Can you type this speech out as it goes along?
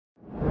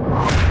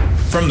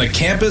from the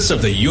campus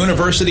of the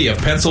University of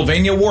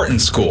Pennsylvania Wharton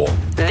School.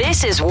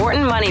 This is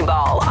Wharton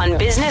Moneyball on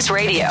Business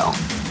Radio.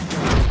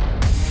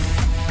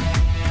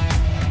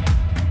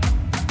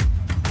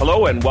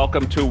 Hello and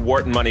welcome to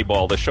Wharton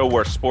Moneyball, the show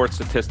where sports,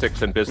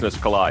 statistics, and business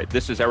collide.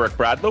 This is Eric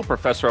Bradlow,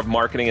 Professor of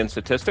Marketing and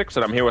Statistics,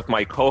 and I'm here with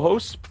my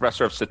co-hosts,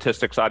 Professor of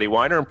Statistics Adi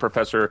Weiner and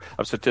Professor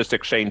of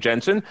Statistics Shane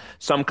Jensen.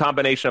 Some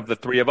combination of the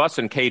three of us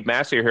and Cade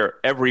Massey are here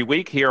every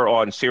week here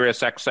on Sirius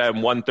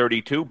XM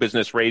 132,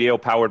 Business Radio,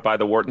 powered by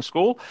the Wharton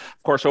School.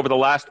 Of course, over the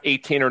last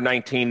 18 or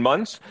 19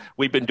 months,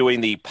 we've been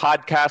doing the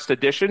podcast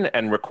edition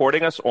and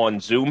recording us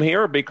on Zoom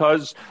here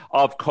because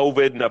of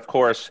COVID and, of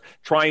course,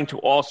 trying to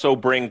also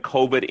bring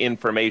COVID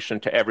information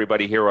to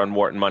everybody here on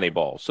Wharton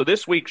Moneyball. So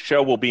this week's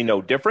show will be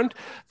no different.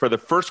 For the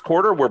first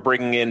quarter, we're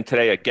bringing in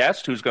today a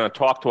guest who's going to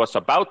talk to us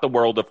about the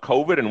world of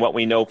COVID and what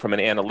we know from an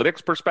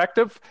analytics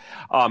perspective.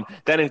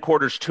 Then in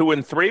quarters 2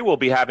 and 3, we'll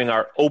be having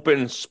our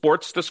open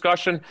sports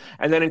discussion.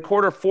 And then in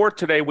quarter 4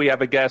 today, we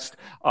have a guest,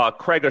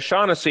 Craig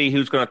O'Shaughnessy,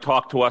 who's going to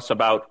talk to us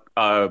about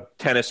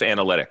tennis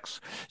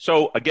analytics.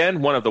 So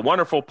again, one of the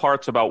wonderful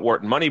parts about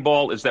Wharton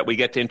Moneyball is that we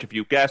get to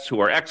interview guests who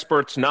are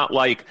experts, not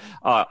like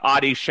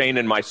Adi, Shane,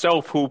 and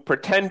myself, who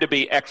pretend to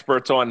be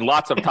experts on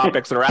lots of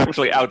topics that are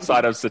actually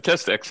outside of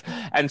statistics.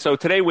 And so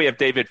today we have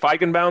David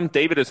Fajgenbaum.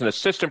 David is an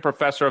assistant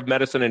professor of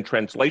medicine and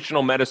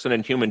translational medicine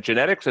and human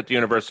genetics at the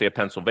University of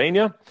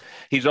Pennsylvania.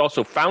 He's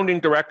also founding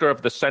director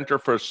of the Center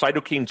for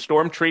Cytokine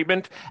Storm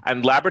Treatment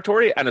and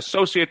Laboratory and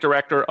associate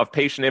director of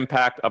patient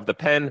impact of the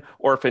Penn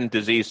Orphan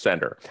Disease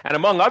Center. And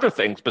among other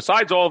things,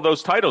 besides all of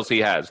those titles he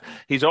has,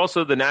 he's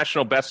also the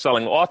national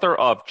best-selling author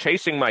of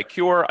Chasing My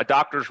Cure, A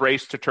Doctor's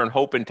Race to Turn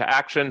Hope into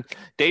Action.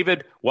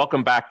 David,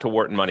 welcome back to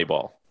Wharton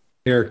Moneyball.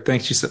 Eric,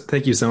 thank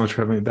you so much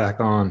for having me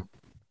back on.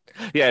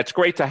 Yeah, it's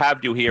great to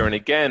have you here. And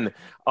again,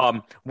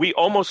 we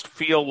almost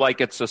feel like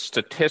it's a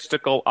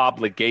statistical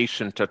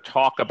obligation to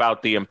talk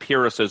about the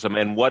empiricism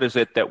and what is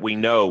it that we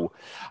know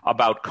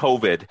about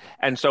COVID.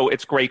 And so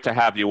it's great to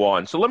have you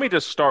on. So let me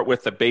just start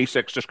with the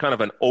basics, just kind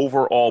of an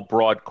overall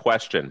broad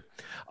question.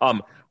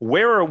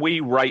 Where are we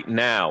right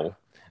now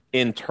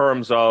in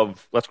terms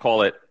of, let's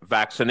call it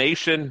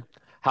vaccination,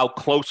 how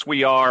close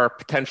we are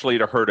potentially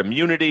to herd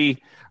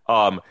immunity?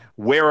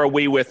 Where are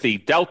we with the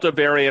Delta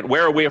variant?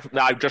 Where are we?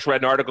 I just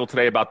read an article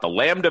today about the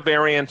Lambda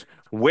variant.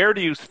 Where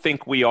do you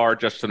think we are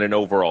just in an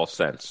overall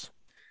sense?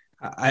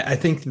 I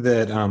think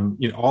that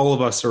all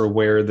of us are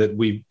aware that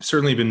we've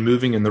certainly been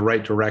moving in the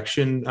right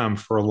direction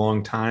for a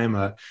long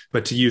time.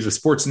 But to use a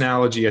sports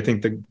analogy, I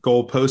think the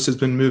goalpost has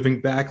been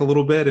moving back a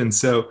little bit. And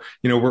so,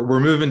 we're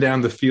moving down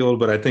the field,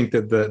 but I think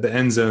that the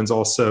end zone's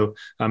also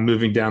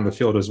moving down the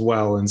field as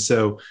well. And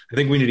so I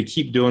think we need to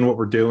keep doing what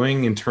we're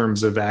doing in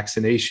terms of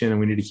vaccination, and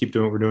we need to keep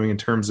doing what we're doing in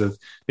terms of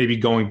maybe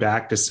going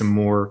back to some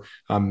more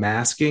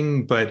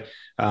masking. But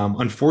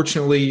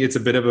unfortunately, it's a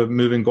bit of a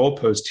moving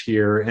goalpost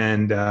here.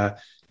 And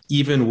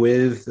even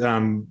with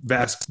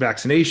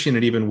vaccination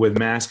and even with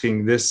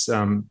masking, this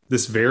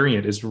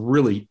variant is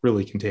really,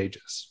 really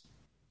contagious.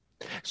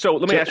 So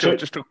let me ask you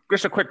just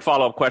a quick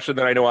follow-up question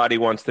that I know Adi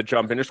wants to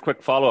jump in. Just a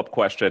quick follow-up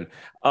question.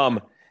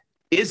 Do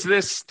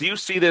you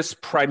see this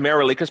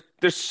primarily,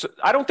 because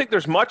I don't think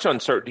there's much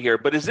uncertainty here,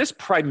 but is this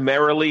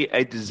primarily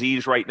a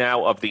disease right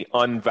now of the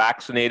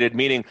unvaccinated?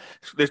 Meaning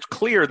it's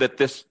clear that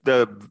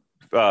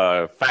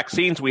the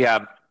vaccines we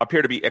have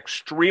appear to be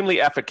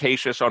extremely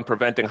efficacious on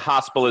preventing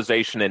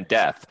hospitalization and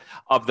death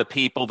of the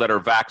people that are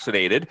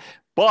vaccinated.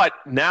 But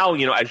now,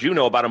 as you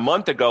know, about a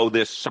month ago,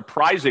 this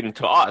surprising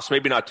to us,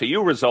 maybe not to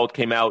you, result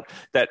came out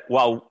that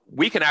while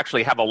we can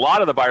actually have a lot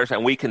of the virus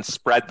and we can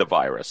spread the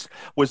virus.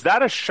 Was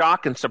that a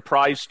shock and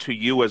surprise to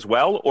you as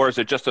well, or is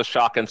it just a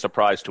shock and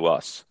surprise to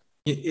us?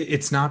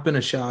 It's not been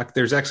a shock.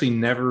 There's actually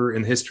never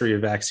in the history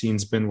of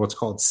vaccines been what's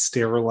called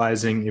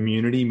sterilizing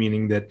immunity,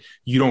 meaning that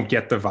you don't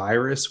get the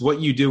virus. What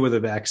you do with a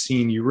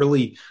vaccine, you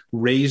really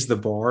raise the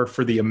bar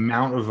for the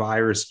amount of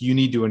virus you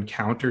need to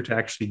encounter to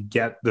actually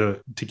get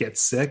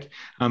sick.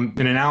 An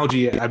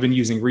analogy I've been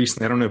using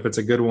recently, I don't know if it's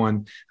a good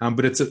one,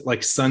 but it's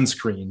like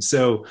sunscreen.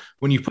 So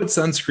when you put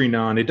sunscreen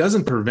on, it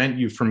doesn't prevent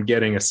you from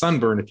getting a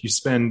sunburn. If you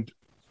spend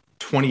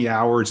 20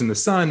 hours in the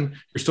sun,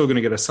 you're still going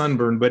to get a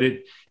sunburn, but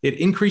it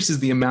increases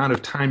the amount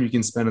of time you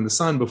can spend in the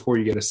sun before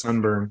you get a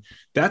sunburn.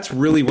 That's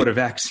really what a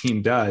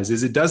vaccine does,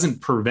 is it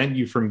doesn't prevent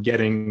you from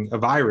getting a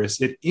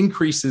virus. It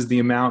increases the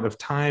amount of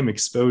time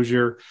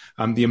exposure,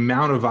 the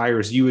amount of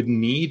virus you would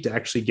need to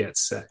actually get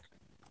sick.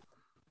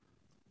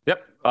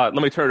 Yep. Let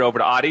me turn it over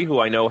to Adi, who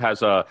I know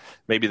has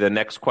maybe the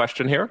next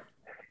question here.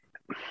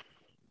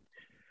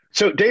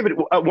 So, David,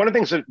 one of the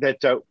things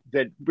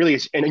that really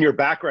is, and in your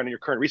background and your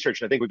current research,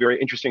 and I think would be very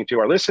interesting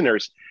to our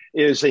listeners,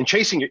 is in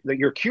chasing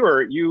your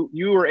cure, you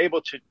were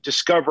able to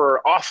discover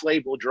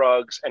off-label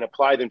drugs and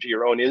apply them to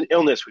your own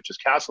illness, which is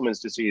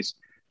Castleman's disease,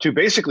 to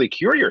basically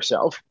cure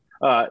yourself,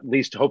 at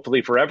least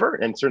hopefully forever,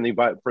 and certainly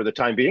for the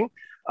time being.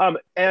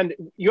 And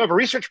you have a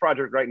research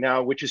project right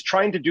now, which is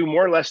trying to do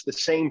more or less the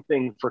same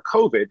thing for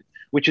COVID,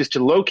 which is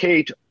to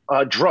locate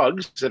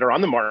drugs that are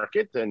on the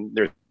market, and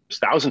there's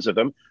thousands of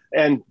them,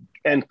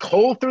 and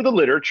cull through the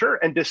literature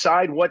and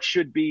decide what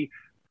should be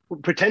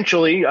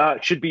potentially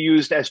should be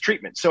used as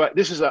treatment. So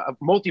this is a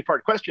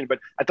multi-part question, but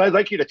I'd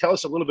like you to tell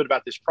us a little bit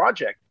about this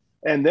project.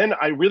 And then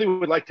I really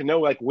would like to know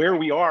like where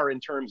we are in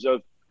terms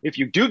of if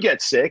you do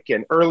get sick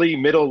and early,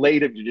 middle,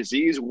 late of the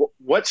disease,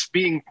 what's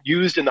being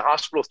used in the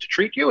hospitals to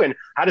treat you? And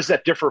how does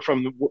that differ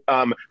from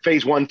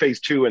phase 1, phase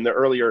 2 and the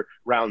earlier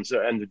rounds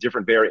and the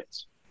different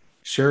variants?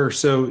 Sure.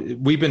 So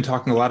we've been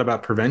talking a lot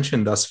about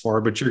prevention thus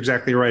far, but you're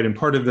exactly right. And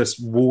part of this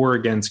war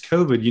against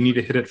COVID, you need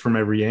to hit it from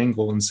every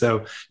angle. And so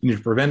you need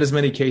to prevent as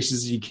many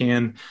cases as you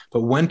can.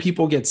 But when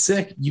people get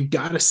sick, you've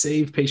got to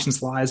save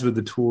patients' lives with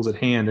the tools at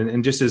hand.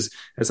 And just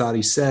as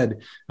Adi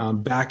said,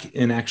 back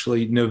in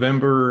actually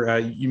November,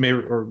 you may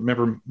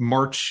remember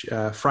March,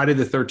 Friday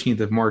the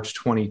 13th of March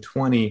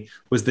 2020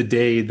 was the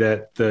day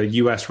that the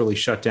U.S. really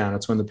shut down.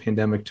 It's when the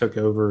pandemic took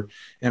over.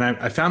 And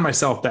I found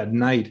myself that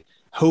night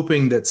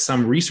hoping that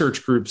some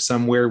research group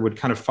somewhere would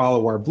kind of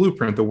follow our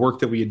blueprint, the work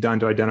that we had done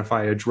to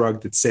identify a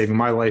drug that's saving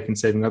my life and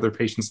saving other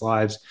patients'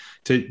 lives,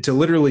 to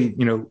literally,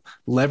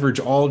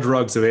 leverage all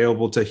drugs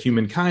available to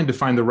humankind to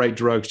find the right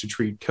drugs to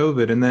treat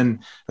COVID. And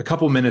then a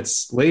couple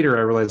minutes later,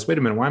 I realized, wait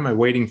a minute, why am I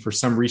waiting for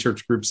some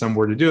research group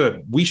somewhere to do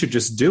it? We should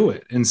just do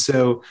it. And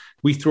so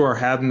we threw our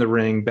hat in the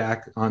ring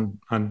back on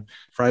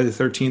Friday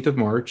the 13th of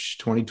March,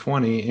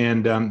 2020.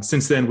 And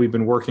since then, we've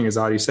been working, as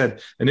Adi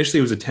said. Initially,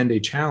 it was a 10-day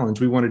challenge.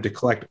 We wanted to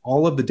collect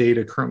all of the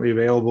data currently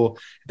available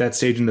at that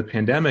stage in the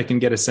pandemic and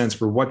get a sense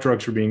for what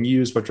drugs were being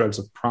used, what drugs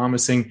looked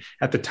promising.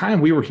 At the time,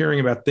 we were hearing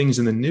about things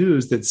in the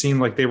news that seemed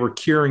like they were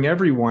curing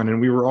everyone,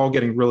 and we were all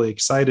getting really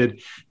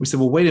excited. We said,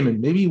 well, wait a minute,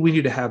 maybe we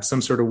need to have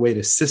some sort of way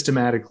to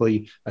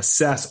systematically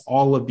assess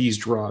all of these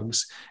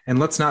drugs. And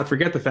let's not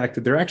forget the fact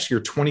that there actually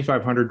are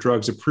 2,500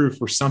 drugs approved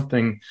for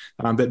something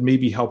that may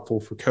be helpful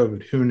for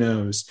COVID. Who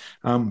knows?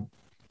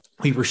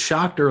 We were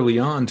shocked early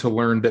on to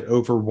learn that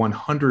over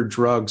 100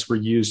 drugs were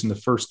used in the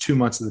first 2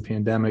 months of the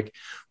pandemic,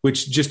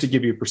 which, just to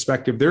give you a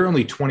perspective, there are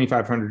only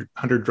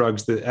 2,500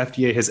 drugs that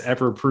FDA has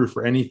ever approved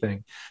for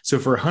anything. So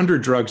for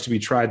 100 drugs to be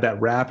tried that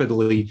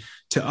rapidly,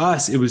 to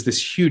us, it was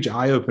this huge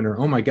eye-opener.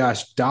 Oh my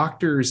gosh,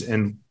 doctors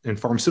and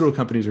pharmaceutical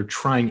companies are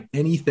trying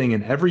anything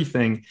and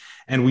everything.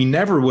 And we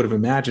never would have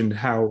imagined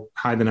how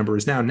high the number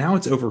is now. Now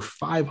it's over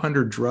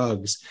 500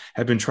 drugs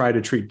have been tried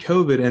to treat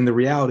COVID. And the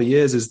reality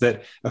is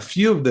that a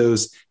few of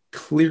those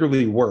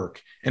clearly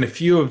work, and a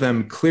few of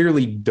them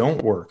clearly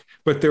don't work.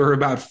 But there are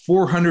about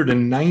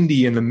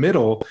 490 in the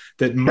middle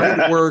that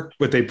might work,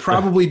 but they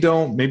probably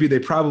don't. Maybe they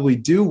probably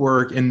do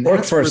work. And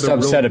work for a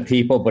subset of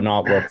people, but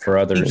not work for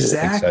others.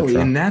 Exactly.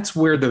 And that's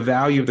where the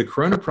value of the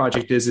Corona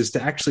Project is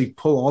to actually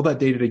pull all that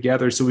data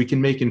together so we can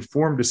make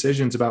informed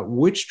decisions about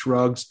which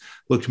drugs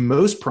looked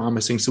most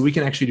promising, so we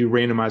can actually do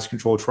randomized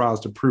controlled trials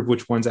to prove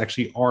which ones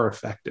actually are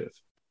effective.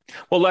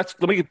 Well, let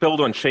me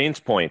build on Shane's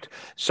point.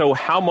 So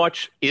how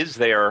much is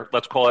there,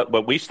 let's call it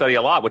what we study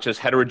a lot, which is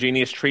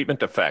heterogeneous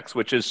treatment effects,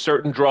 which is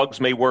certain drugs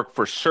may work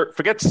for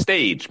forget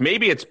stage,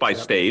 maybe it's by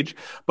stage,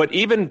 but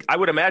even I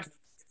would imagine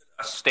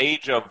a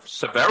stage of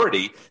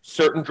severity,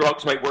 certain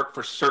drugs might work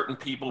for certain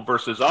people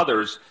versus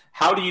others.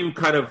 How do you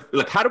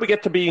how do we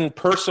get to being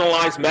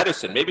personalized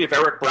medicine? Maybe if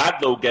Eric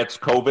Bradlow gets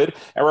COVID,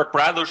 Eric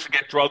Bradlow should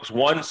get drugs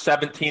 1,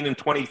 17, and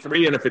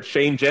 23. And if it's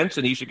Shane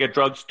Jensen, he should get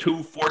drugs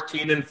 2,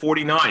 14, and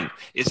 49.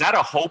 Is that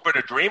a hope and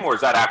a dream, or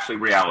is that actually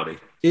reality?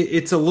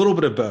 It's a little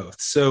bit of both.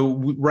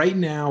 So right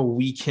now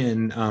we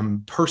can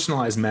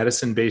personalize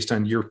medicine based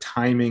on your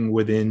timing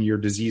within your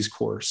disease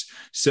course.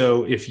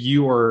 So if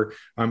you are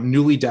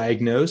newly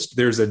diagnosed,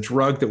 there's a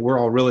drug that we're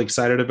all really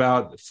excited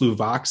about,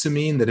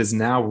 fluvoxamine, that is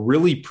now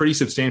really pretty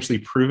substantially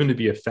proven to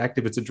be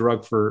effective. It's a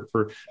drug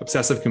for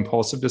obsessive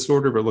compulsive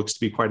disorder, but looks to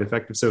be quite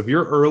effective. So if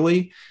you're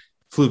early,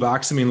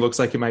 fluvoxamine looks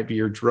like it might be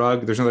your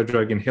drug. There's another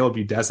drug, inhaled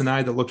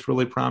budesonide, that looks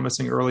really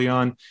promising early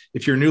on.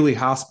 If you're newly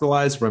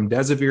hospitalized,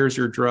 remdesivir is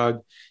your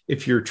drug.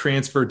 If you're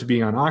transferred to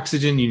being on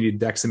oxygen, you need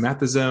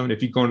dexamethasone.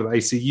 If you go into the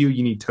ICU,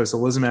 you need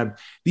tocilizumab.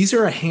 These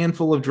are a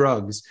handful of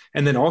drugs.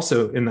 And then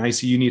also in the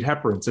ICU, you need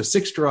heparin. So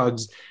 6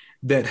 drugs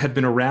that have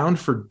been around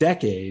for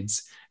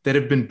decades that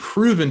have been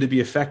proven to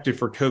be effective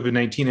for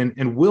COVID-19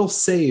 and will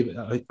save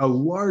a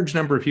large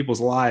number of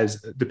people's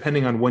lives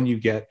depending on when you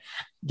get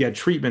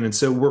treatment. And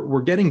so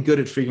we're getting good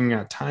at figuring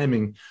out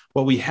timing.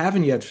 What we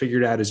haven't yet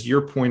figured out is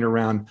your point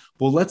around,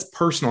 well, let's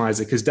personalize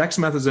it, because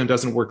dexamethasone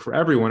doesn't work for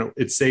everyone.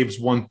 It saves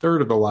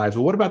 1/3 of the lives.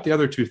 But what about the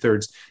other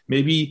 2/3?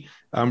 Maybe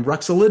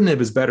ruxolitinib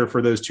is better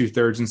for those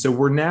 2/3. And so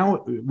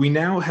we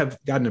now have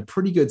gotten a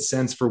pretty good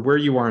sense for where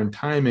you are in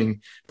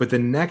timing. But the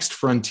next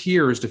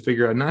frontier is to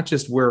figure out not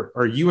just where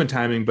are you in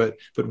timing, but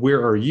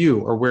where are you,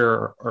 or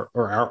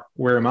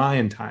where am I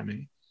in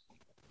timing?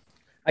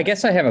 I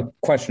guess I have a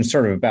question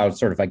about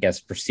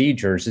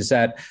procedures. Is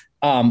that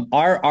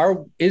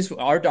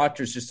are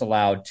doctors just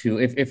allowed to,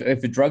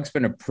 if a drug's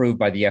been approved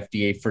by the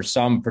FDA for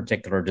some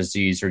particular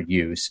disease or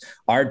use,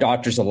 are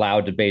doctors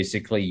allowed to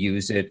basically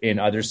use it in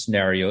other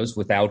scenarios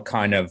without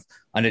kind of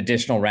an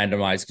additional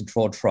randomized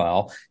controlled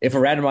trial? If a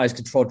randomized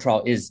controlled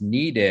trial is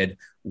needed,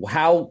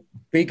 how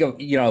big of,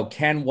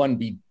 can one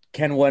be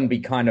can one be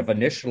kind of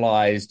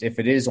initialized if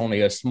it is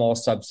only a small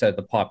subset of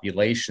the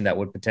population that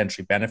would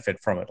potentially benefit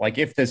from it? Like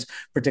if this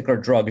particular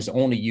drug is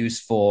only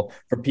useful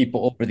for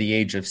people over the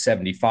age of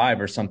 75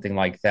 or something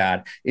like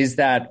that, is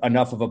that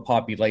enough of a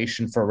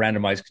population for a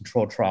randomized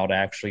control trial to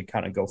actually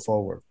kind of go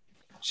forward?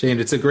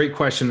 Shane, it's a great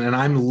question, and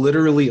I'm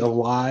literally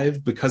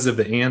alive because of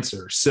the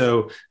answer.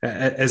 So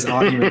as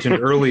Audie mentioned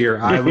earlier,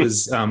 I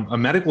was a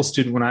medical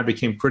student when I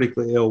became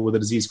critically ill with a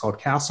disease called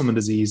Castleman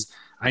disease.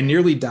 I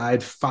nearly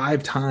died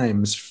 5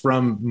 times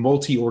from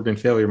multi-organ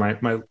failure,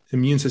 my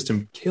immune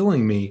system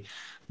killing me.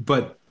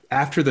 But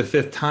after the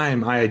 5th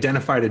time, I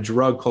identified a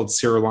drug called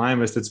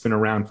sirolimus that's been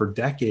around for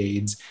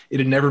decades.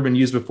 It had never been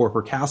used before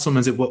for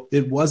Castleman's.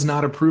 It was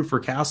not approved for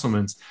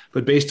Castleman's,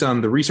 but based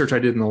on the research I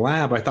did in the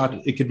lab, I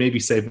thought it could maybe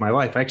save my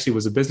life. I actually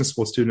was a business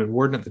school student at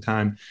Wharton at the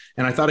time,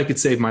 and I thought it could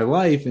save my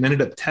life and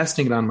ended up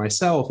testing it on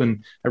myself.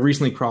 And I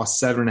recently crossed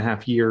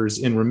 7.5 years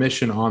in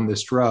remission on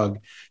this drug.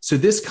 So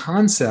this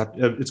concept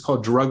of, it's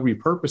called drug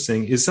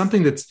repurposing, is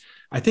something that's,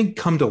 I think,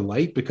 come to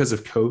light because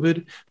of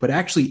COVID, but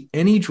actually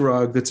any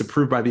drug that's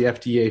approved by the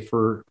FDA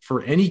for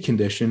any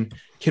condition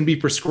can be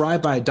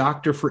prescribed by a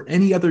doctor for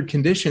any other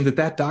condition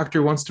that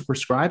doctor wants to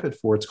prescribe it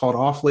for. It's called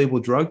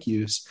off-label drug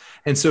use.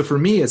 And so for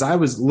me, as I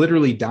was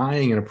literally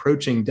dying and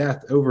approaching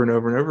death over and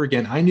over and over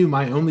again, I knew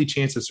my only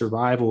chance of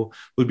survival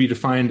would be to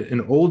find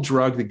an old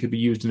drug that could be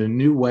used in a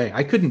new way.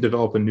 I couldn't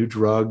develop a new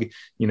drug,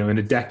 in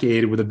a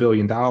decade with $1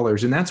 billion.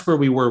 And that's where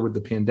we were with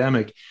the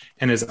pandemic.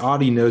 And as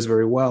Audie knows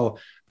very well,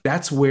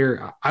 that's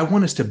where I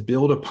want us to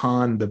build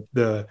upon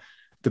the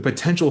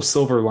potential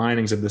silver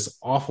linings of this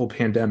awful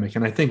pandemic.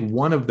 And I think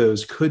one of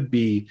those could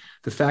be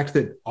the fact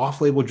that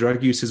off-label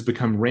drug use has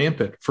become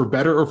rampant, for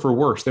better or for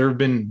worse. There have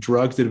been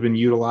drugs that have been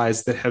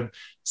utilized that have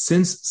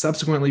since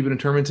subsequently been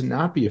determined to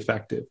not be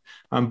effective.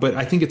 But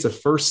I think it's a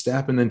first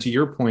step. And then to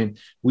your point,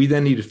 we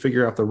then need to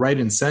figure out the right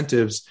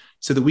incentives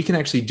so that we can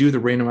actually do the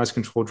randomized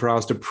controlled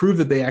trials to prove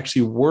that they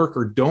actually work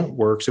or don't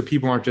work, so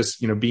people aren't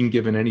just being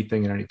given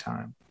anything at any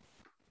time.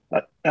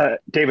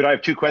 David, I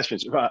have 2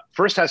 questions.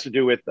 First has to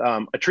do with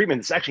a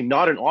treatment that's actually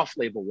not an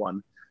off-label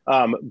one,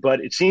 but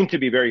it seemed to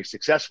be very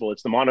successful.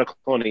 It's the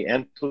monoclonal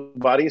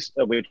antibodies,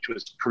 which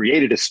was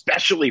created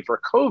especially for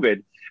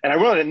COVID. And I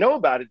wanted to know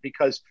about it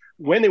because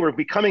when they were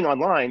becoming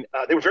online,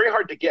 they were very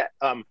hard to get.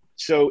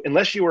 So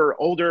unless you were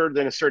older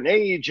than a certain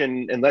age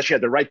and unless you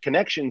had the right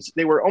connections,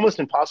 they were almost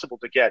impossible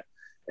to get.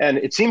 And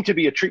it seemed to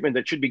be a treatment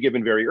that should be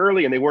given very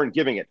early, and they weren't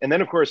giving it. And then,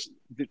 of course,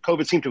 the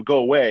COVID seemed to go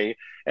away,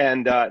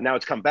 and now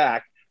it's come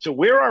back. So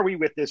where are we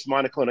with this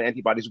monoclonal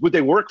antibodies? Would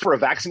they work for a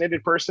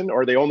vaccinated person,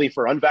 or are they only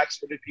for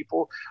unvaccinated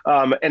people?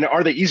 And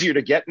are they easier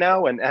to get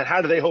now? And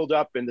how do they hold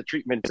up in the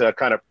treatment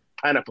kind of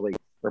panoply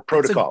or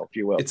protocol, if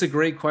you will? It's a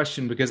great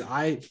question because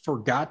I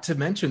forgot to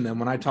mention them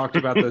when I talked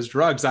about those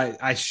drugs.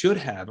 I should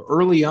have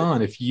early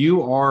on. If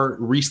you are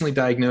recently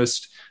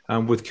diagnosed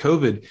with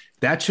COVID,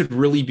 that should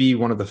really be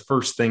one of the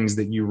first things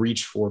that you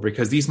reach for,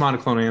 because these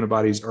monoclonal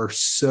antibodies are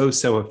so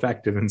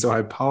effective. And so I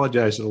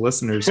apologize to the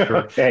listeners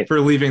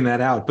for leaving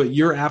that out, but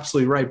you're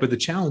absolutely right. But the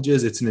challenge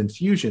is it's an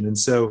infusion. And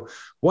so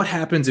what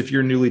happens if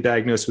you're newly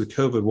diagnosed with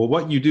COVID? Well,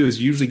 what you do is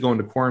you usually go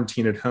into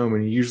quarantine at home,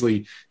 and you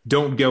usually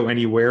don't go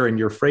anywhere, and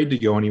you're afraid to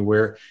go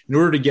anywhere. In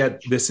order to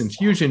get this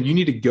infusion, you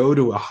need to go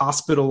to a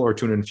hospital or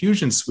to an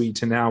infusion suite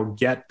to now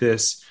get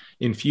this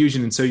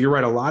infusion. And so you're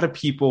right, a lot of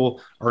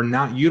people are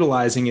not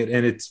utilizing it,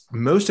 and it's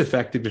most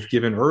effective if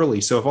given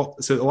early. So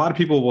a lot of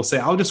people will say,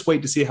 I'll just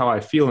wait to see how I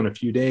feel in a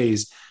few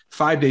days.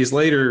 5 days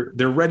later,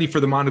 they're ready for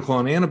the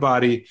monoclonal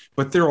antibody,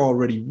 but they're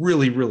already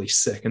really, really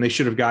sick, and they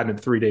should have gotten it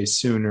 3 days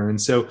sooner.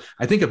 And so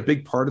I think a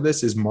big part of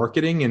this is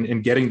marketing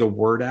and getting the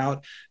word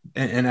out.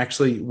 And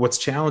actually what's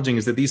challenging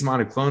is that these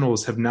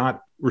monoclonals have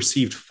not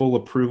received full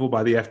approval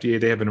by the FDA.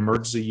 They have an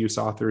emergency use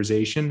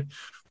authorization,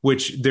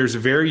 which there's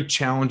very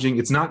challenging.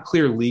 It's not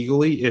clear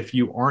legally if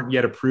you aren't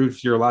yet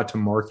approved, you're allowed to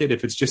market.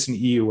 If it's just an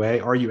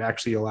EUA, are you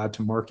actually allowed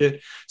to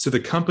market? So the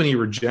company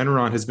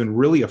Regeneron has been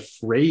really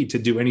afraid to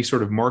do any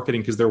sort of marketing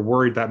because they're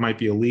worried that might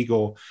be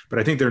illegal. But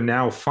I think they're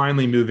now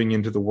finally moving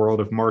into the world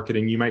of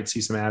marketing. You might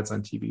see some ads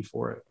on TV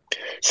for it.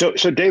 So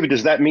David,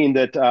 does that mean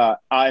that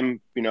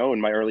I'm,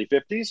 in my early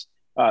 50s?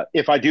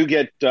 If I do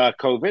get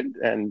COVID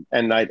and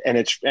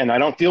I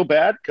don't feel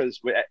bad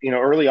because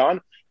early on,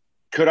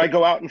 could I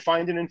go out and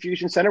find an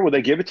infusion center? Will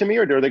they give it to me,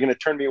 or are they going to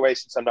turn me away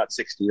since I'm not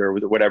 60 or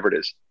whatever it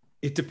is?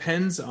 It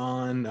depends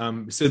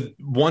on, so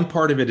one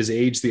part of it is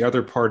age. The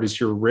other part is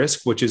your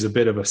risk, which is a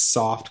bit of a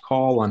soft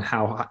call on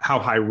how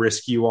high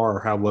risk you are or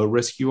how low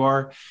risk you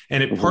are.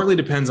 And it partly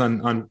depends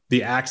on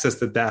the access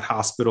that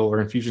hospital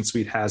or infusion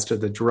suite has to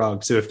the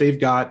drug. So if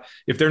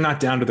they're not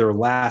down to their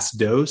last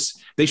dose,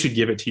 they should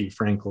give it to you,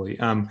 frankly.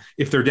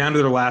 If they're down to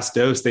their last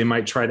dose, they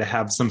might try to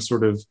have some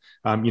sort of,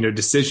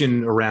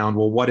 decision around,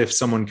 well, what if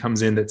someone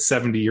comes in that's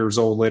 70 years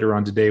old later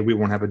on today, we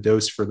won't have a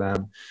dose for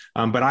them.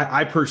 But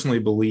I personally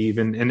believe,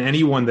 and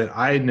anyone that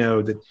I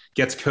know that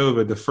gets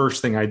COVID, the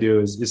first thing I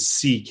do is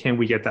see, can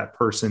we get that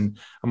person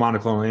a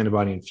monoclonal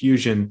antibody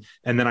infusion?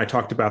 And then I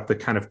talked about the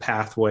kind of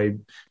pathway: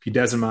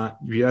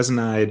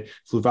 budesonide,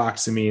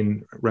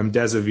 fluvoxamine,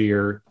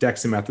 remdesivir,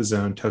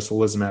 dexamethasone,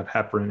 tocilizumab,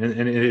 heparin.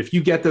 And if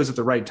you get those at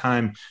the right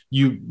time,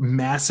 you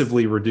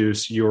massively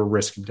reduce your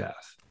risk of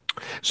death.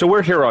 So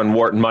we're here on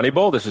Wharton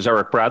Moneyball. This is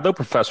Eric Bradlow,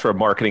 professor of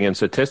marketing and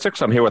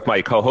statistics. I'm here with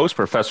my co-host,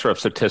 professor of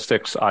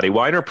statistics Adi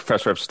Weiner,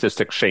 professor of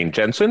statistics Shane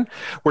Jensen.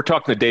 We're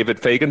talking to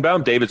David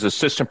Fajgenbaum. David's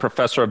assistant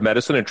professor of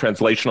medicine and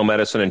translational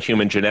medicine and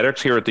human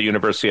genetics here at the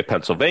University of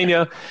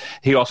Pennsylvania.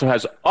 He also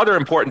has other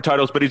important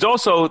titles, but he's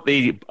also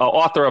the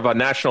author of a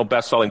national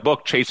best-selling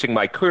book, Chasing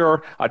My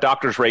Cure, A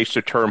Doctor's Race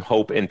to Turn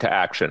Hope into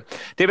Action.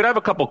 David, I have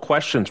a couple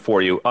questions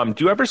for you.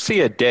 Do you ever see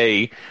a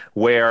day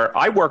where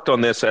I worked on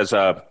this as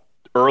a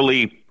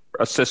early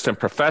assistant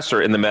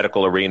professor in the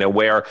medical arena,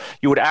 where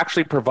you would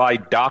actually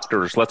provide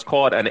doctors, let's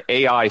call it an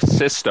AI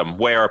system,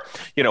 where,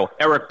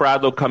 Eric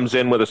Bradlow comes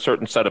in with a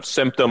certain set of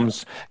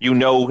symptoms,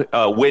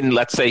 when,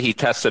 let's say, he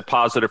tested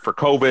positive for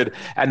COVID,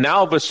 and now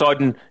all of a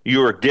sudden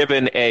you're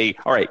given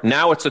all right,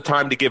 now it's the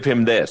time to give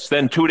him this.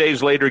 Then 2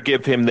 days later,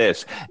 give him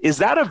this. Is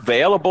that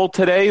available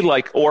today?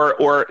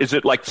 Or is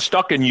it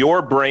stuck in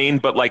your brain,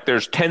 but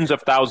there's tens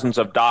of thousands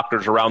of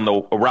doctors around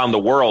the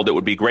world? It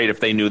would be great if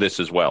they knew this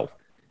as well.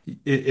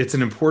 It's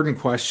an important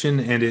question,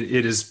 and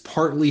it is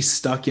partly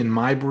stuck in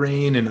my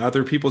brain and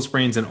other people's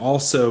brains, and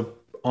also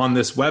on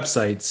this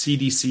website,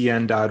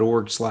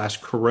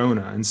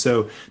 cdcn.org/corona. And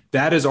so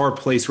that is our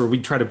place where we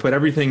try to put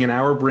everything in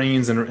our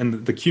brains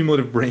and the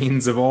cumulative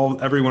brains of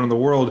everyone in the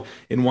world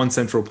in one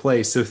central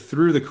place. So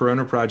through the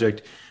Corona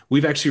Project,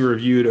 we've actually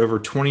reviewed over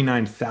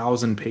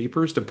 29,000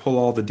 papers to pull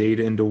all the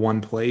data into one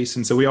place.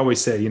 And so we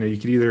always say, you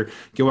could either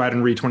go out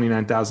and read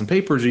 29,000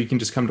 papers, or you can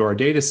just come to our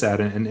data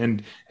set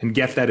and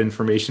get that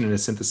information in a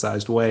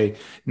synthesized way.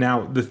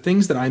 Now, the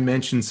things that I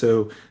mentioned,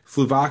 so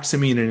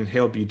fluvoxamine and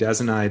inhaled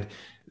budesonide,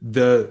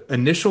 the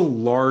initial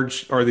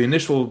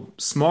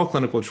small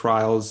clinical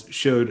trials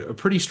showed a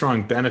pretty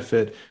strong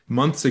benefit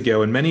months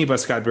ago, and many of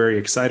us got very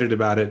excited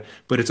about it.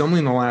 But it's only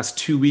in the last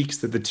 2 weeks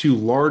that the two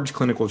large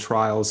clinical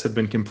trials have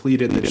been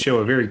completed that show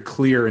a very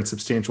clear and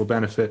substantial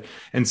benefit.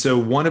 And so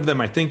one of them,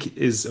 I think,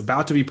 is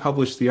about to be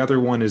published. The other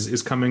one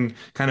is coming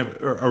kind of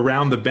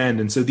around the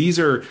bend. And so these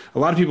are, a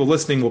lot of people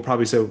listening will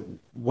probably say,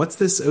 what's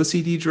this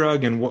OCD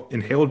drug and what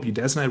inhaled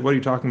budesonide? What are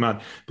you talking about?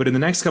 But in the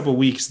next couple of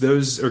weeks,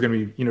 those are going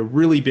to be,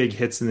 really big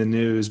hits in the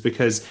news,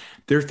 because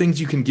they're things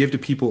you can give to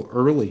people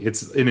early.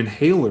 It's an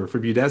inhaler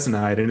for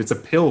budesonide, and it's a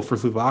pill for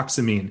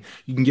fluvoxamine.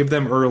 You can give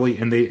them early,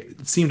 and they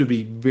seem to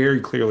be very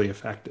clearly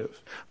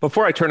effective.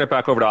 Before I turn it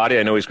back over to Adi,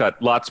 I know he's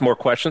got lots more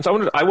questions. I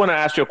want to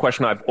ask you a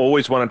question I've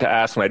always wanted to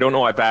ask, and I don't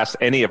know I've asked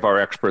any of our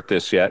experts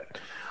this yet.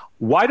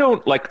 Why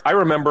don't, I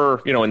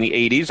remember, in the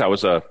 80s, I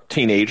was a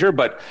teenager,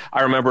 but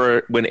I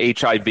remember when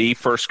HIV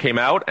first came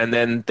out, and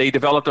then they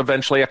developed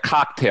eventually a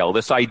cocktail,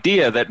 this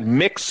idea that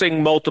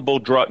mixing multiple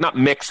drugs, not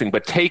mixing,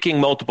 but taking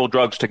multiple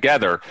drugs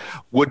together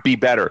would be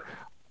better.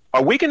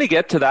 Are we going to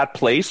get to that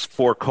place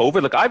for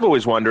COVID? I've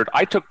always wondered,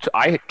 I don't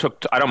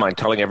mind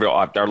telling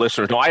our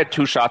listeners, no, I had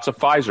 2 shots of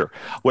Pfizer.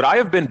 Would I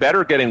have been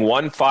better getting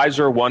one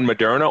Pfizer, one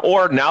Moderna?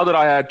 Or now that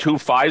I had 2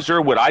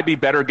 Pfizer, would I be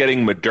better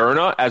getting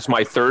Moderna as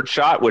my 3rd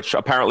shot, which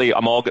apparently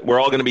we're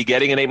all going to be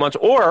getting in 8 months?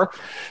 Or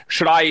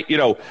should I,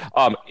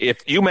 if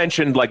you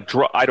mentioned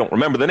I don't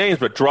remember the names,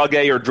 but drug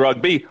A or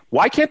drug B,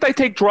 why can't I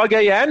take drug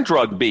A and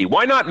drug B?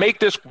 Why not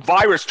make this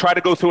virus try to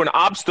go through an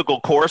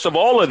obstacle course of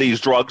all of these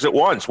drugs at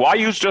once? Why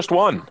use just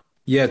one?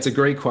 Yeah, it's a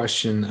great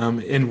question.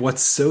 And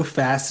what's so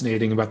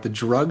fascinating about the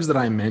drugs that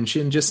I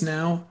mentioned just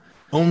now,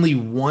 only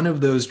one of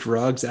those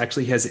drugs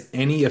actually has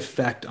any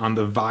effect on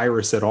the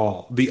virus at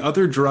all. The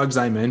other drugs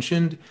I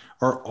mentioned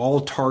are all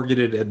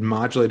targeted at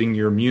modulating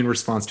your immune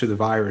response to the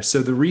virus.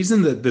 So the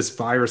reason that this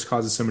virus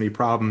causes so many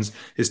problems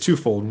is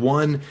twofold.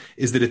 One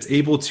is that it's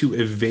able to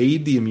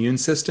evade the immune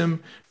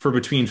system for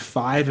between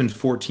 5 and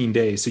 14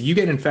 days. So you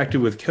get infected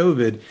with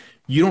COVID,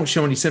 you don't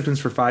show any symptoms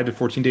for 5 to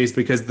 14 days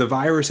because the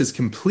virus is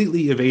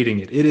completely evading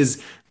it.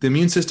 The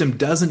immune system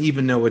doesn't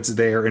even know it's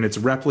there, and it's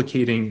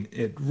replicating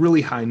at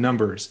really high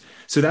numbers.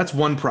 So that's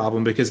one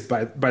problem, because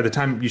by the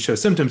time you show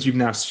symptoms, you've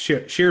now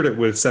shared it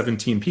with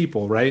 17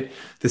 people, right?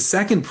 The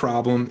second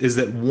problem is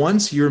that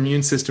once your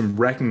immune system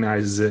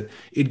recognizes it,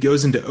 it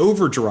goes into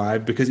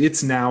overdrive because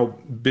it's now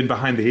been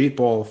behind the 8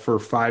 ball for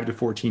 5 to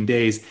 14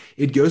 days.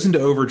 It goes into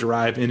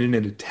overdrive, and in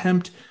an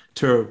attempt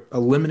to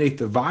eliminate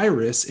the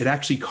virus, it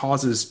actually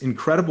causes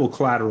incredible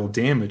collateral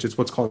damage. It's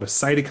what's called a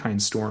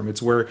cytokine storm.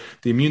 It's where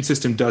the immune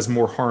system does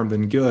more harm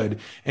than good.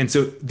 And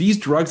so these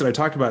drugs that I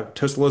talked about,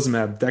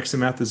 tocilizumab,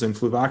 dexamethasone,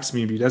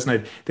 fluvoxamine,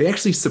 budesonide, they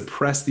actually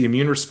suppress the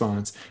immune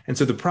response. And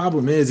so the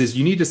problem is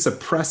you need to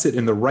suppress it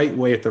in the right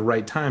way at the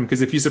right time,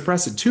 because if you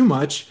suppress it too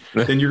much,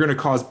 then you're going to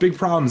cause big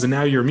problems, and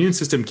now your immune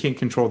system can't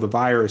control the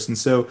virus. And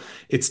so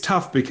it's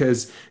tough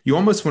because you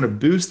almost want to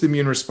boost the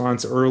immune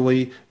response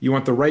early. You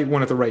want the right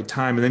one at the right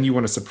time, and then then you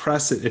want to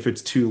suppress it if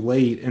it's too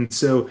late. And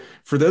so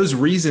for those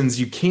reasons,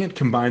 you can't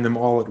combine them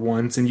all at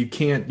once, and you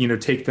can't,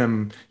 take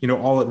them,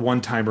 all at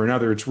one time or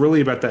another. It's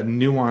really about that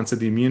nuance of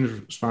the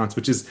immune response,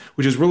 which is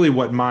really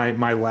what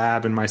my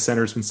lab and my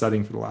center has been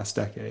studying for the last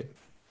decade.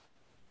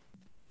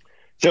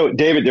 So,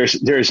 David, there's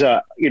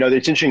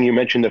it's interesting you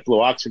mentioned the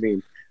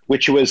fluoxamine,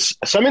 which was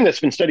something that's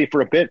been studied for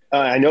a bit.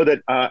 I know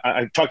that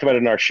I talked about it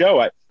in our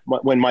show.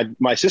 When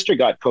my sister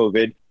got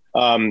COVID,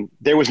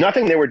 there was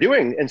nothing they were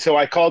doing. And so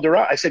I called her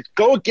up. I said,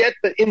 go get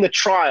in the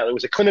trial. It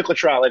was a clinical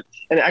trial.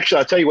 And actually,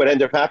 I'll tell you what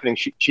ended up happening.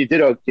 She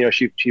did,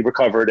 she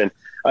recovered, and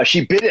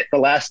she bit it the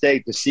last day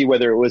to see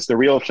whether it was the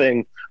real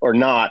thing or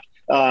not.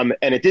 And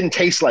it didn't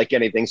taste like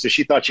anything. So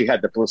she thought she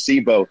had the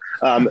placebo.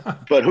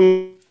 But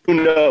who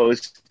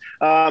knows?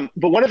 But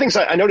one of the things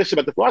I noticed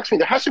about the fluoxamine,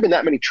 there hasn't been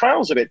that many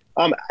trials of it.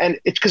 And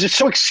it's because it's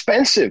so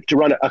expensive to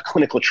run a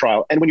clinical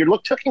trial. And when you're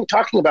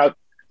talking about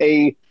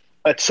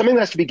something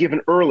that has to be given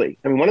early.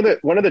 I mean,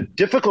 one of the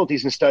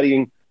difficulties in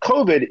studying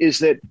COVID is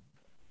that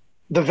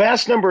the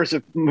vast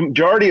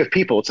majority of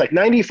people, it's like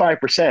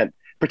 95%,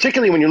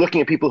 particularly when you're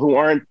looking at people who who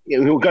are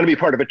going to be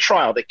part of a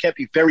trial, they can't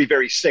be very,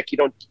 very sick. You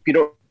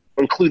don't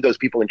include those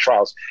people in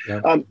trials.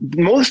 Yeah.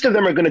 Most of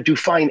them are going to do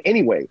fine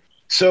anyway.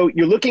 So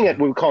you're looking at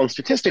what we call in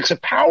statistics a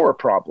power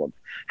problem.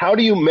 How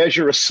do you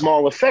measure a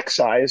small effect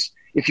size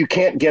if you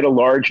can't get a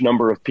large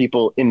number of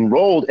people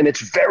enrolled? And it's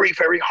very,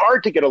 very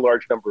hard to get a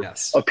large number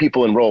of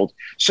people enrolled.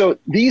 So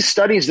these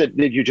studies that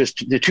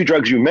the two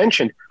drugs you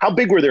mentioned, how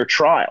big were their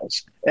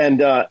trials?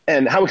 And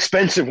how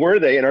expensive were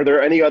they? And are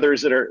there any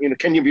others that are,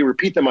 can you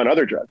repeat them on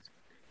other drugs?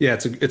 Yeah,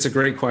 it's a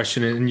great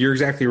question. And you're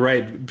exactly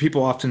right.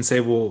 People often say,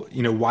 well,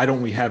 why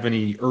don't we have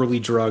any early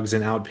drugs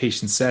in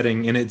outpatient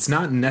setting? And it's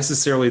not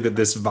necessarily that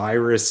this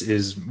virus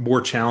is more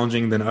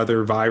challenging than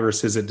other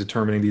viruses at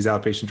determining these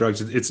outpatient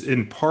drugs. It's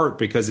in part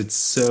because it's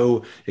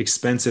so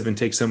expensive and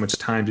takes so much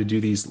time to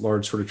do these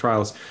large sort of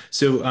trials.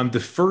 So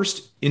the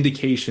first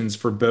indications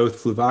for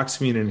both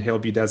fluvoxamine and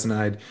inhaled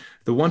budesonide,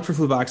 the one for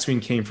fluvoxamine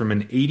came from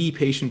an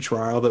 80-patient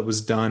trial that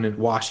was done at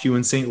WashU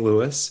in St.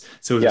 Louis.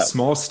 So it was a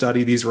small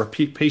study. These were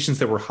patients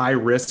that were high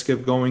risk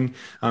of going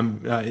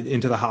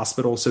into the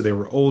hospital. So they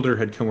were older,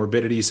 had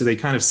comorbidity. So they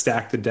kind of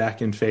stacked the deck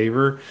in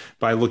favor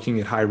by looking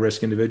at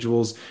high-risk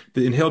individuals.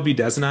 The inhaled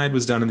budesonide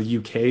was done in the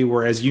UK,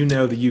 where, as you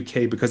know, the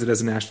UK, because it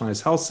has a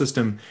nationalized health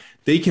system,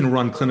 they can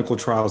run clinical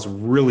trials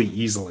really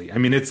easily. I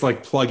mean, it's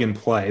like plug and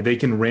play. They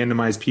can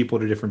randomize people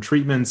to different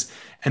treatments,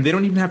 and they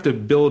don't even have to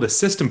build a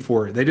system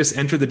for it. They just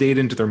enter the data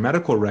into their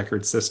medical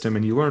record system,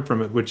 and you learn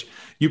from it, which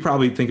you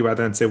probably think about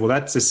that and say, well,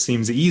 that just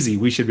seems easy.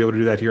 We should be able to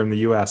do that here in the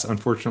US.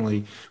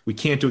 Unfortunately, we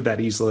can't do it that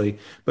easily.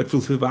 But for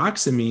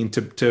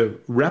fluvoxamine,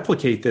 to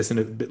replicate this in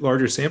a bit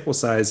larger sample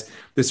size,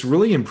 this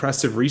really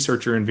impressive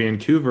researcher in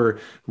Vancouver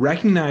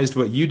recognized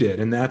what you did,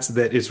 and that's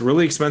that it's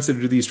really expensive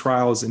to do these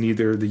trials in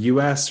either the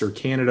US or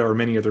Canada or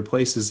many other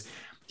places.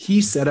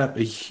 He set up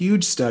a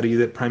huge study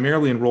that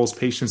primarily enrolls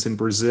patients in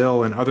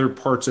Brazil and other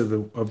parts of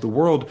the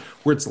world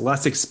where it's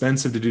less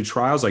expensive to do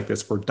trials like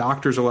this, where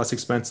doctors are less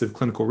expensive,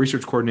 clinical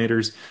research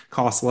coordinators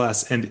cost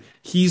less. And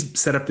he's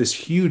set up this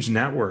huge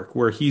network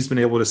where he's been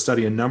able to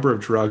study a number of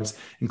drugs,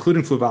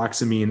 including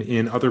fluvoxamine,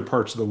 in other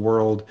parts of the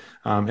world.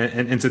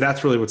 And so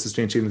that's really what's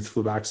substantiating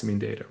the fluvoxamine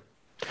data.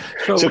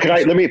 So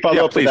let me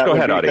follow up? Please with that go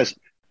ahead, Adi. Because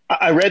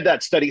I read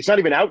that study. It's not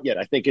even out yet.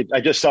 I think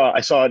I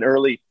saw an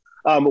early.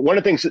 One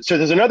of the things, so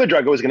there's another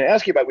drug I was going to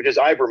ask you about, which is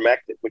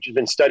ivermectin, which has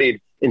been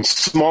studied in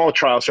small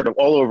trials sort of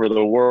all over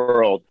the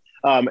world.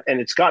 And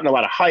it's gotten a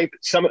lot of hype.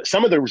 Some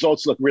of the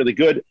results look really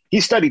good. He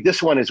studied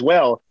this one as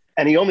well,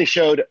 and he only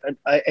showed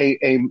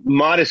a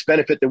modest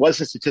benefit that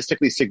wasn't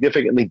statistically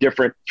significantly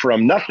different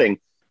from nothing.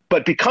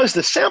 But because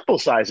the sample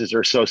sizes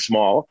are so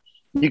small,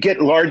 you get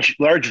large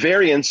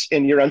variance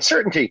in your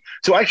uncertainty.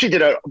 So I actually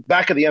did a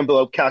back of the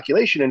envelope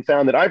calculation and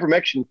found that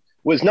ivermectin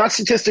was not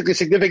statistically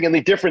significantly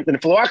different than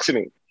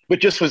fluvoxamine, but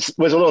just was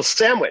a little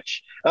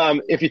sandwich.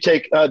 If you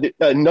take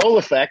the null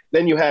effect,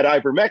 then you had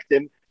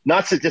ivermectin,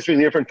 not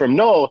statistically different from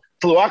null.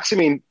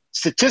 Fluvoxamine,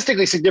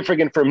 statistically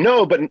significant from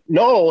null,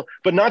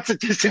 but not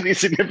statistically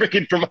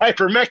significant from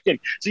ivermectin.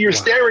 So you're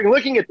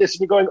looking at this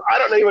and you're going, I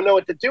don't even know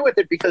what to do with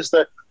it, because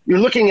you're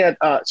looking at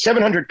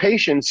 700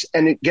 patients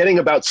and getting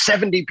about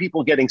 70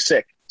 people getting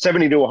sick,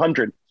 70 to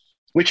 100,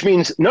 which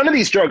means none of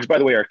these drugs, by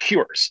the way, are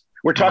cures.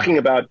 We're talking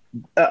about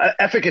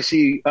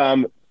efficacy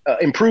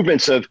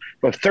improvements of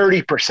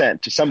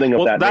 30% to something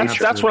of that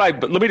nature. That's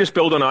what let me just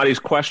build on Adi's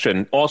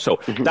question also.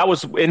 Mm-hmm. That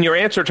was in your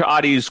answer to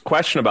Adi's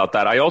question about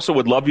that. I also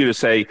would love you to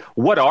say,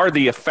 what are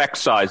the effect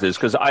sizes?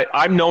 Because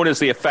I'm known as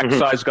the effect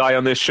size guy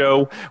on this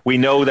show. We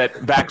know that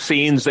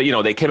vaccines, that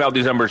they came out with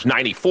these numbers,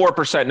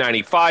 94%,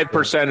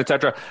 95%, et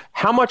cetera.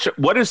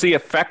 What is the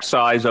effect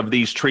size of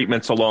these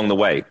treatments along the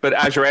way? But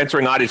as you're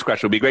answering Adi's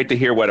question, it would be great to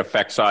hear what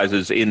effect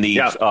sizes in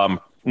these,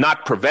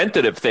 not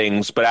preventative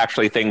things, but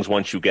actually things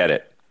once you get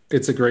it.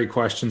 It's a great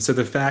question. So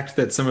the fact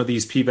that some of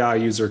these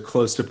p-values are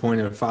close to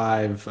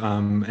 0.05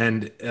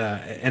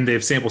 and they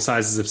have sample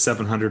sizes of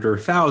 700 or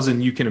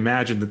 1,000, you can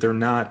imagine that they're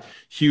not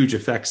huge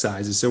effect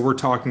sizes. So we're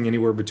talking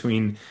anywhere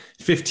between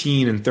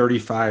 15 and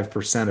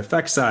 35%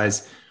 effect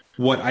size.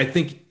 What I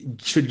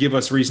think should give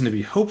us reason to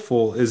be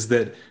hopeful is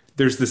that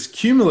there's this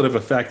cumulative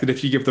effect that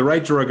if you give the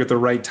right drug at the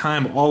right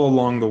time all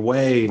along the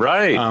way,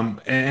 right?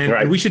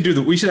 Right. we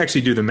should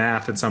actually do the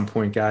math at some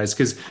point, guys,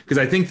 because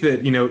I think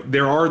that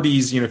there are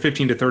these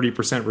 15 to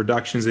 30%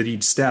 reductions at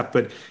each step.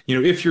 But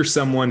if you're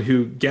someone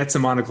who gets a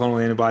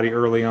monoclonal antibody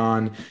early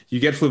on, you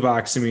get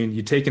fluvoxamine,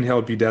 you take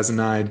inhaled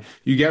budesonide,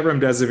 you get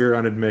remdesivir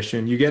on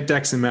admission, you get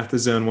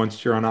dexamethasone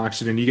once you're on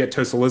oxygen, you get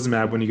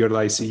tocilizumab when you go to the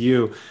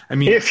ICU. I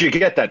mean, if you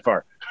get that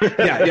far.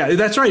 yeah,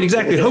 that's right.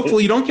 Exactly.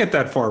 Hopefully you don't get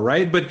that far,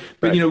 right? But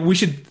right. We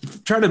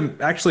should try to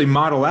actually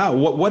model out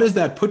what does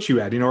that put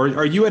you at?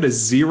 Are you at a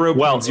 0.000?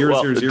 Well,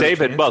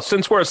 David, chance?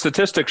 Since we're a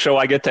statistics show,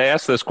 I get to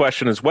ask this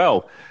question as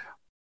well.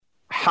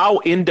 How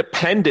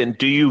independent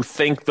do you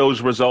think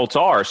those results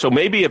are? So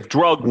maybe if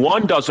drug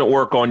 1 doesn't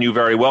work on you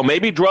very well,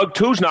 maybe drug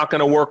 2 is not going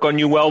to work on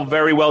you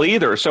very well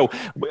either. So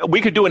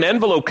we could do an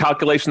envelope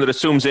calculation that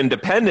assumes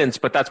independence,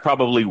 but that's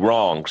probably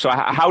wrong. So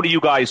how do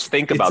you guys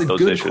think about those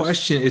issues? It's a good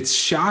question. It's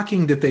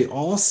shocking that they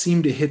all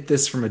seem to hit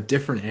this from a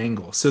different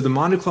angle. So the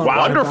monoclonal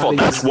wonderful.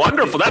 That's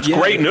wonderful. That's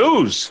great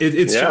news.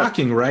 It's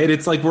shocking, right?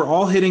 It's like we're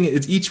all hitting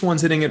it. Each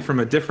one's hitting it from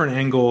a different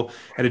angle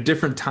at a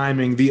different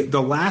timing.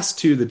 The last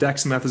two, the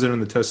dexamethasone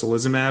and the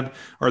tocilizumab,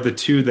 are the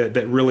two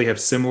that really have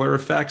similar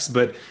effects,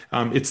 but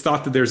it's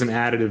thought that there's an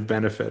additive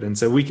benefit, and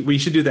so we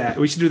should do that.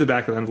 We should do the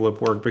back of the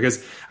envelope work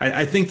because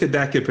I think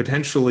that could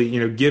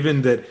potentially,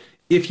 given that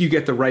if you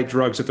get the right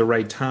drugs at the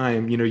right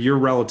time, your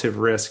relative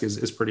risk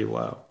is pretty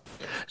low.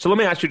 So let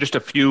me ask you just a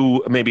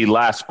few maybe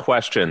last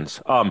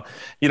questions.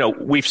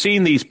 We've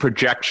seen these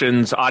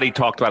projections. Adi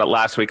talked about it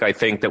last week, I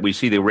think, that we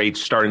see the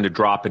rates starting to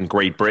drop in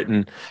Great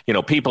Britain.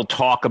 People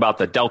talk about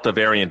the Delta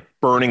variant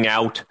burning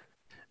out.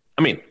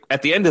 I mean,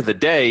 at the end of the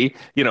day,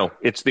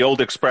 it's the old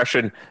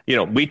expression,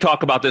 we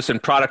talk about this in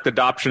product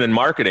adoption and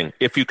marketing.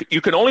 If you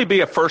can only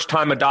be a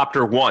first-time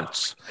adopter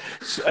once.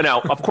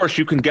 Now, of course,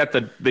 you can get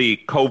the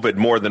COVID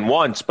more than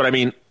once, but I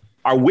mean,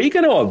 are we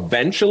going to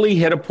eventually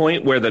hit a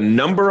point where the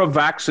number of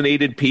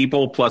vaccinated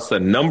people plus the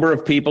number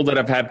of people that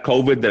have had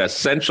COVID that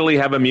essentially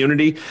have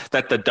immunity,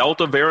 that the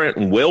Delta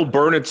variant will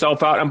burn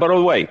itself out? And by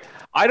the way,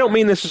 I don't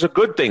mean this is a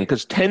good thing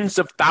because tens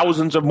of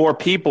thousands of more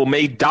people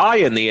may die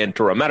in the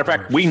interim. Matter of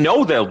fact, we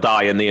know they'll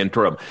die in the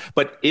interim.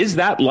 But is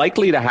that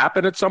likely to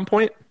happen at some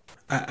point?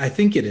 I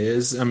think it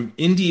is.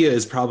 India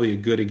is probably a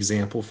good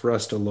example for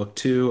us to look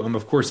to.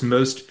 Of course,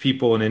 most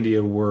people in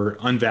India were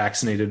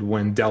unvaccinated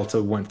when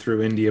Delta went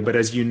through India. But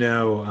as you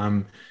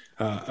know,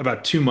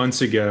 about 2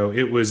 months ago,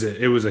 it was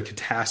a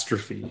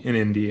catastrophe in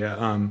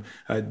India.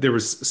 There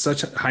was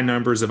such high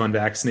numbers of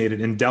unvaccinated,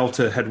 and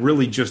Delta had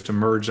really just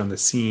emerged on the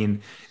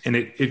scene, and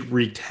it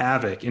wreaked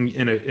havoc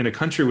in a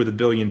country with 1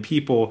 billion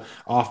people,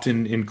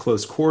 often in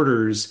close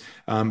quarters.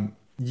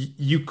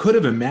 You could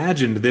have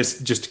imagined this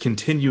just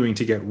continuing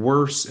to get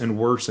worse and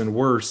worse and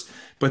worse.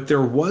 But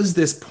there was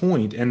this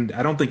point, and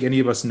I don't think any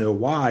of us know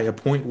why, a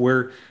point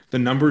where the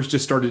numbers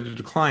just started to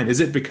decline. Is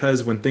it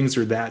because when things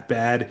are that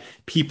bad,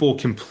 people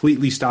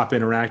completely stop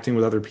interacting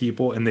with other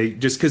people? And they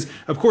just, because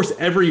of course,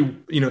 every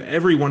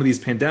one of these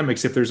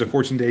pandemics, if there's a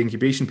 14-day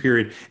incubation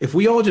period, if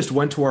we all just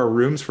went to our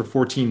rooms for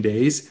 14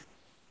 days,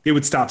 it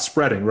would stop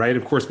spreading, right?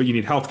 Of course, but you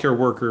need healthcare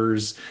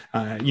workers,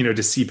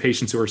 to see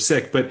patients who are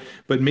sick. But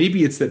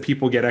maybe it's that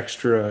people get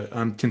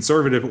extra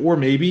conservative, or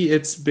maybe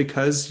it's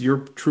because you're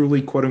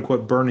truly "quote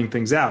unquote" burning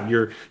things out.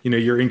 You're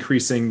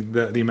increasing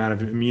the amount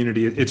of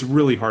immunity. It's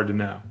really hard to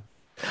know.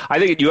 I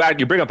think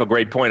you bring up a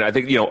great point. I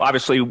think,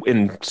 obviously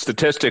in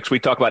statistics, we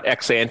talk about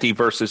ex ante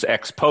versus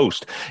ex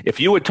post. If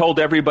you had told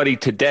everybody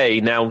today,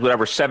 now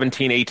whatever,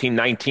 17, 18,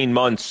 19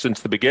 months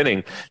since the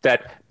beginning,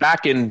 that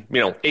back in,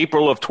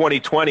 April of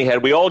 2020,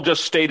 had we all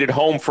just stayed at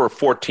home for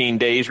 14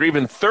 days or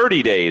even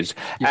 30 days,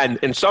 and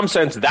in some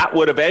sense that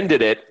would have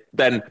ended it,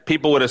 then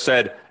people would have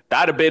said,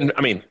 that'd have been,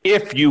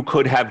 if you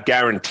could have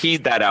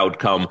guaranteed that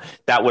outcome,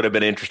 that would have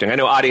been interesting. I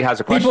know Adi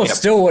has a question. People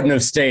still wouldn't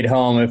have stayed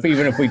home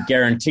even if we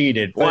guaranteed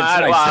it.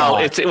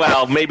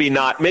 Maybe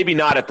not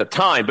at the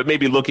time, but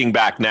maybe looking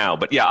back now.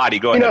 But yeah, Adi,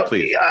 go ahead,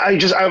 please. I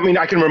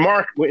can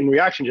remark in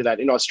reaction to that,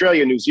 in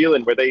Australia, New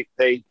Zealand, where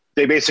they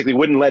basically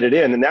wouldn't let it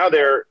in, and now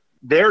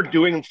they're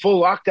doing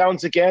full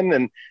lockdowns again,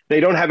 and they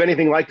don't have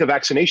anything like the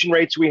vaccination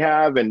rates we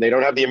have, and they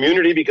don't have the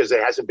immunity because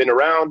it hasn't been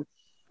around.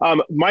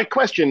 My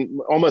question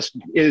almost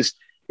is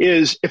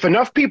if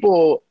enough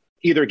people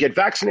either get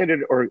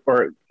vaccinated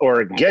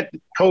or get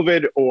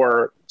COVID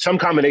or some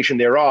combination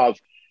thereof,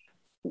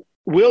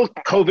 will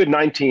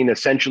COVID-19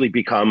 essentially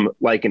become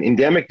like an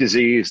endemic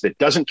disease that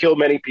doesn't kill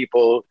many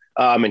people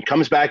and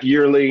comes back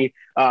yearly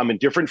in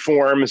different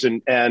forms,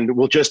 and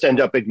we'll just end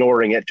up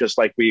ignoring it just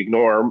like we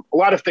ignore a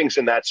lot of things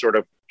in that sort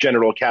of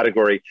general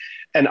category?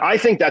 And I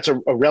think that's a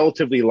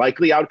relatively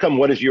likely outcome.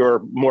 What is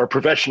your more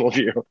professional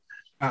view?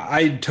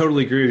 I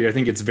totally agree with you. I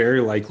think it's very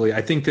likely.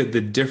 I think that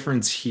the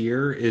difference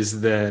here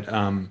is that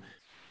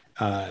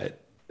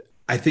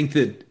I think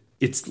that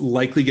it's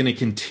likely going to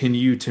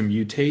continue to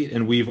mutate,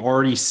 and we've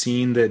already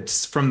seen that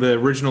from the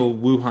original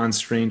Wuhan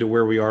strain to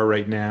where we are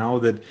right now,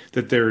 that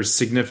there's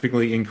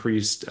significantly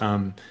increased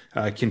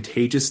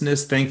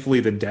contagiousness. Thankfully,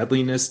 the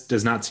deadliness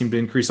does not seem to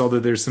increase, although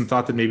there's some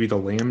thought that maybe the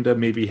Lambda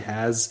maybe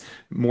has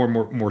more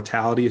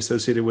mortality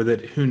associated with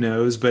it. Who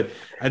knows? But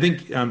I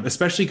think,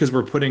 especially because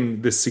we're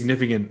putting this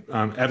significant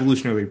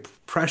evolutionary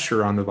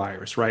pressure on the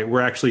virus, right?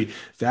 We're actually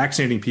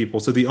vaccinating people.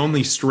 So the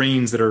only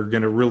strains that are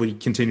going to really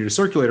continue to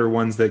circulate are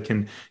ones that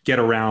can get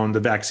around the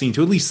vaccine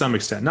to at least some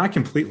extent, not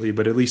completely,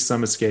 but at least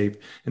some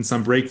escape and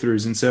some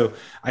breakthroughs. And so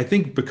I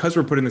think because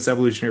we're putting this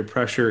evolutionary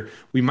pressure,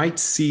 we might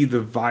see the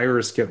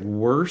virus get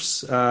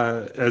worse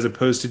as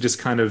opposed to just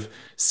kind of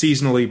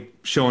seasonally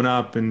showing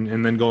up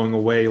and then going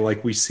away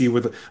like we see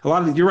with a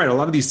lot of, you're right, a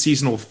lot of these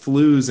seasonal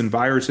flus and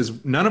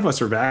viruses, none of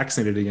us are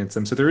vaccinated against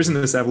them. So there isn't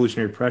this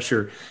evolutionary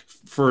pressure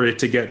for it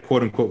to get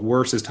quote unquote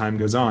worse as time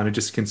goes on. It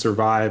just can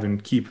survive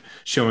and keep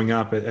showing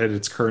up at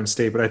its current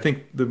state. But I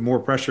think the more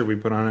pressure we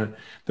put on it,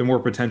 the more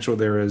potential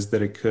there is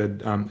that it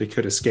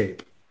could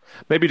escape.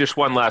 Maybe just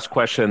one last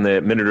question,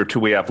 the minute or two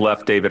we have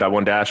left, David, I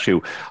wanted to ask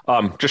you,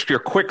 just your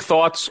quick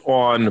thoughts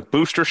on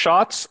booster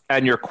shots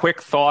and your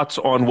quick thoughts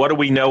on what do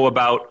we know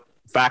about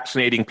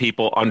vaccinating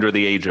people under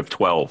the age of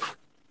 12?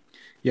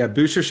 Yeah,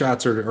 booster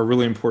shots are a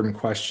really important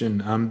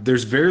question.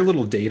 There's very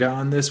little data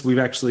on this. The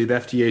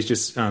FDA has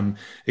just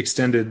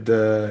extended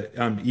the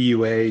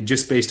EUA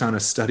just based on a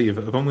study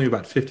of only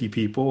about 50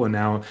 people, and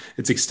now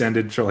it's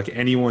extended for like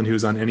anyone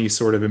who's on any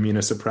sort of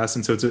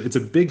immunosuppressant. So it's a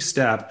big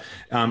step,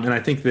 and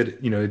I think that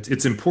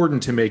it's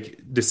important to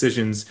make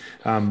decisions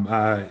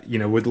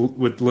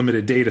with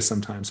limited data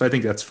sometimes. So I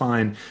think that's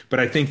fine, but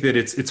I think that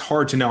it's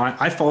hard to know.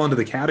 I fall into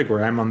the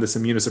category. I'm on this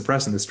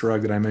immunosuppressant, this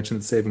drug that I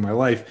mentioned that's saving my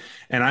life,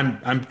 and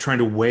I'm trying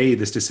to weigh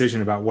this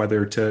decision about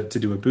whether to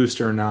do a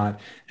booster or not.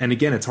 And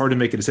again, it's hard to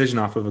make a decision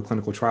off of a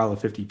clinical trial of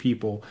 50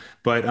 people,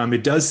 but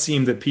it does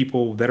seem that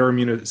people that are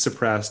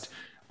immunosuppressed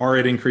are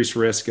at increased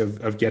risk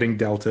of getting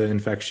Delta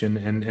infection.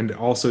 And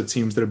also it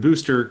seems that a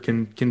booster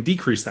can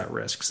decrease that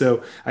risk.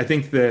 So I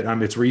think that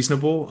it's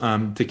reasonable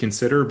to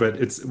consider, but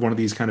it's one of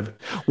these kind of...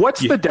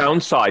 What's the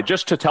downside,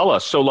 just to tell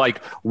us? So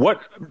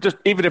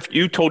even if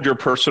you told your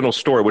personal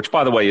story, which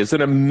by the way is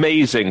an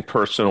amazing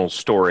personal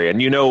story, and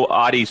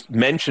Adi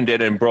mentioned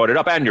it and brought it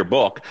up and your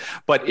book,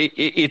 but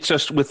it's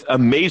just with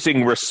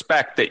amazing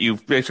respect that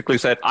you've basically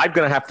said, I'm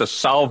going to have to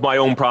solve my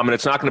own problem, and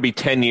it's not going to be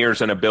 10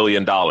 years and $1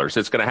 billion.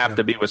 It's going to have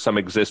to be with some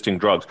existing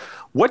drugs.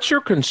 What's your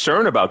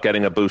concern about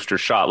getting a booster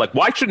shot? Like,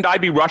 why shouldn't I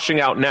be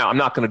rushing out now? I'm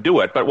not going to do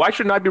it, but why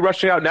shouldn't I be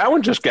rushing out now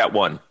and just get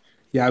one?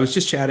 Yeah, I was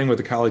just chatting with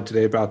a colleague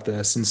today about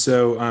this. And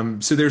so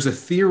there's a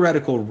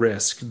theoretical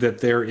risk that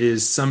there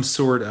is some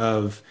sort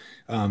of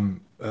kind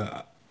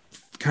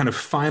of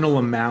final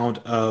amount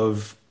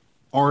of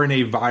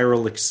RNA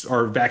viral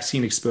or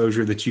vaccine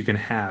exposure that you can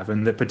have,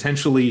 and that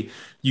potentially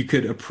you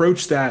could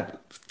approach that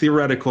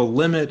theoretical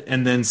limit,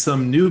 and then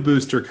some new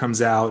booster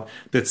comes out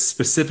that's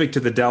specific to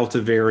the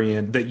Delta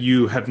variant that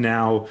you have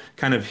now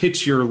kind of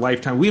hit your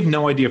lifetime. We have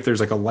no idea if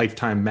there's like a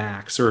lifetime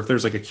max or if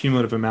there's like a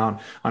cumulative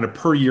amount on a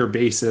per year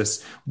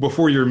basis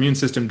before your immune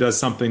system does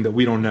something that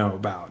we don't know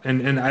about.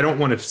 And I don't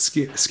want to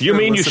scare You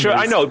mean you should?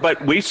 I know,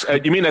 but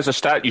you mean as a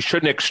stat, you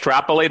shouldn't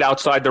extrapolate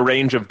outside the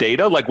range of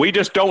data? Like, we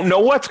just don't know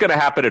what's going to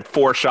happen at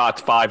 4 shots,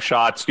 5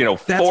 shots,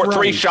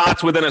 3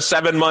 shots within a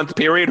 7-month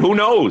period. Who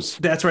knows?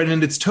 That's right.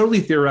 And it's totally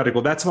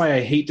theoretical. That's why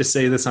I hate to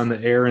say this on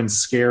the air and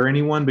scare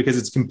anyone, because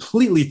it's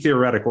completely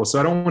theoretical. So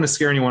I don't want to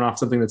scare anyone off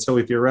something that's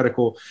totally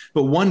theoretical,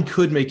 but one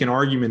could make an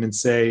argument and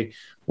say,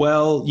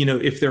 well,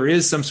 if there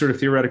is some sort of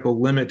theoretical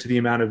limit to the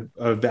amount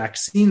of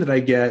vaccine that I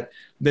get,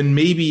 then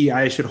maybe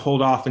I should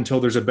hold off until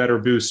there's a better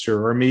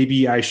booster, or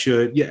maybe I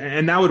should. Yeah,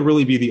 and that would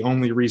really be the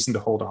only reason to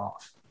hold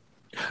off.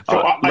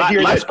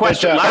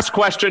 Last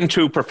question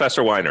to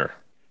Professor Weiner.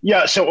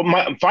 Yeah, so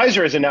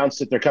Pfizer has announced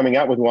that they're coming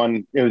out with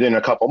one within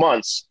a couple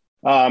months.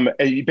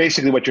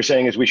 Basically, what you're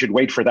saying is we should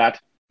wait for that.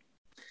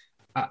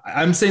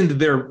 I'm saying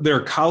that there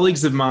are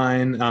colleagues of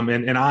mine,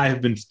 and I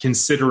have been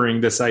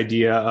considering this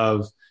idea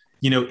of,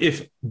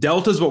 if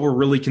Delta is what we're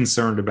really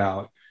concerned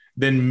about,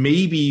 then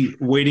maybe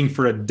waiting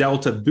for a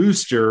Delta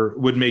booster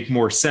would make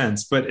more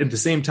sense. But at the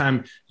same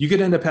time, you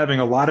could end up having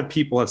a lot of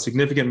people have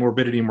significant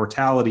morbidity and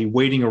mortality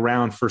waiting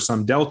around for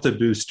some Delta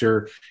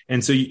booster.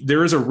 And so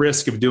there is a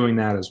risk of doing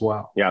that as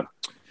well. Yeah.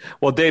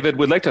 Well, David,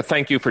 we'd like to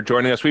thank you for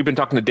joining us. We've been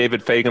talking to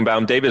David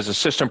Fajgenbaum. David is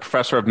Assistant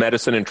Professor of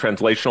Medicine and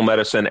Translational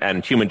Medicine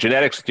and Human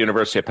Genetics at the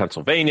University of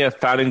Pennsylvania,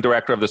 Founding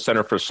Director of the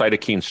Center for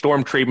Cytokine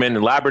Storm Treatment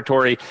and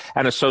Laboratory,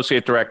 and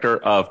Associate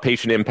Director of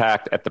Patient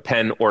Impact at the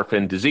Penn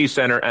Orphan Disease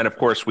Center. And of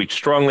course, we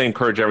strongly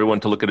encourage everyone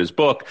to look at his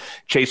book,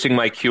 Chasing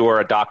My Cure,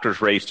 A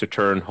Doctor's Race to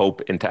Turn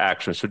Hope into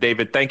Action. So,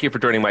 David, thank you for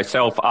joining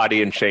myself,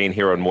 Adi, and Shane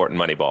here on Wharton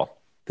Moneyball.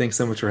 Thanks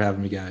so much for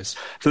having me, guys.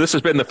 So this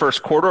has been the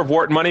first quarter of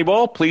Wharton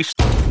Moneyball. Please...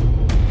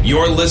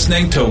 You're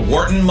listening to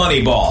Wharton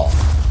Moneyball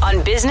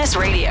on Business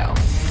Radio.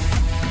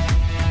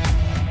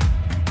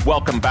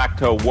 Welcome back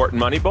to Wharton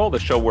Moneyball, the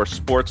show where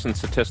sports and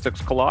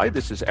statistics collide.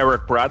 This is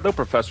Eric Bradlow,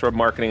 professor of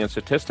marketing and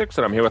statistics,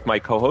 and I'm here with my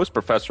co-host,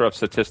 professor of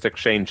statistics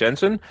Shane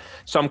Jensen.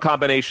 Some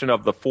combination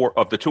of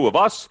the two of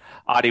us,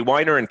 Adi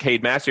Weiner and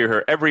Cade Massey, are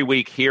here every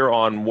week here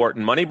on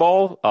Wharton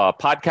Moneyball,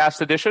 podcast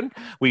edition.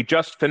 We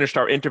just finished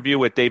our interview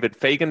with David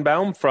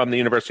Fajgenbaum from the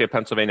University of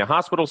Pennsylvania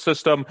Hospital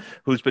System,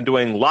 who's been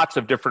doing lots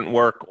of different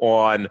work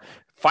on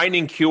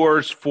finding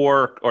cures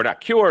or not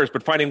cures,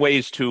 but finding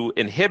ways to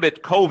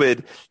inhibit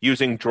COVID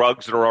using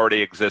drugs that are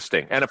already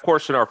existing. And of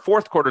course, in our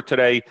fourth quarter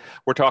today,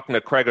 we're talking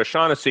to Craig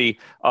O'Shaughnessy.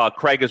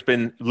 Craig has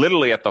been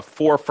literally at the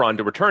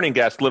forefront, a returning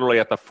guest, literally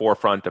at the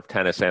forefront of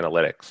tennis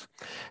analytics.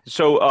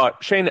 So,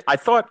 Shane, I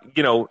thought,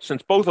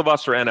 since both of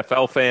us are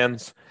NFL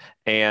fans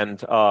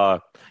and,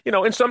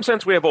 in some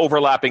sense, we have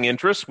overlapping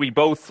interests. We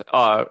both,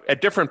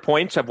 at different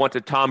points, have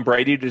wanted Tom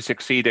Brady to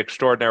succeed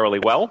extraordinarily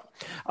well.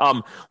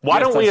 Why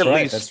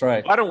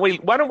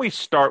don't we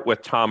start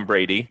with Tom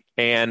Brady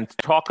and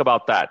talk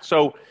about that?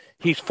 So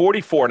he's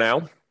 44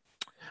 now.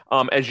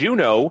 As you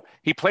know,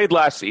 he played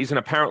last season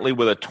apparently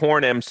with a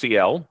torn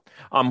MCL,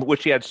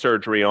 which he had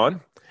surgery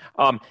on.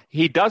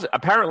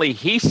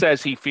 He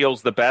says he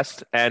feels the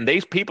best, and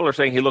these people are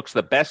saying he looks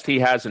the best he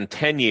has in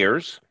 10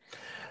 years.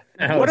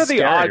 What are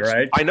the odds?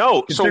 Right? I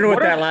know. Consider what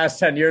that last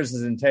 10 years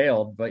has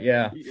entailed, but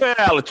yeah.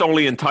 Well, it's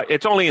only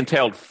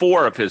entailed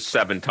 4 of his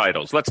 7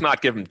 titles. Let's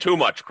not give him too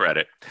much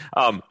credit.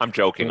 I'm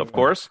joking, of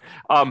course.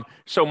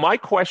 So my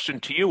question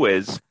to you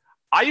is,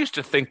 I used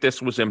to think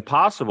this was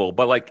impossible,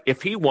 but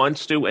if he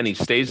wants to and he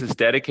stays as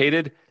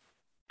dedicated,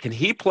 can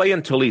he play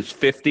until he's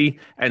 50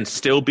 and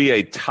still be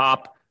a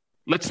top,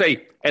 let's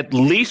say, at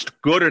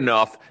least good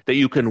enough that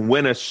you can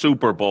win a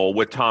Super Bowl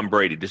with Tom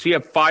Brady? Does he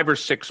have 5 or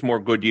 6 more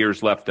good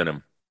years left in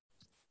him?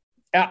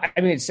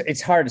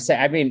 It's hard to say.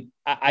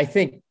 I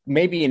think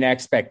maybe an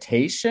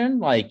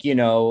expectation,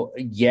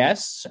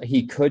 yes,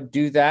 he could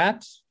do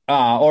that.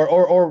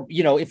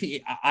 If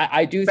he,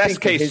 I do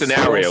best think case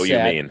scenario, you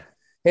mean?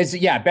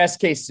 Best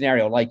case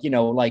scenario.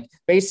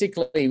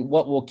 Basically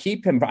what will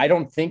keep him. I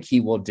don't think he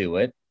will do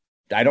it.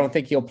 I don't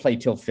think he'll play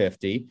till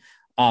 50.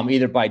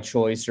 Either by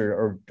choice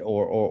or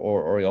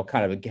he'll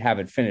kind of have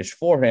it finished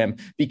for him,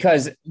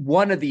 because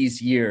one of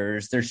these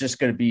years there's just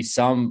going to be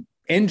some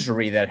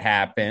injury that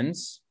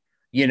happens,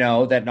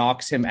 that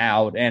knocks him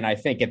out. And I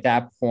think at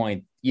that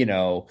point,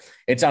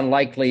 it's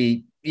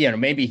unlikely,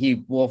 maybe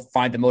he will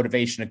find the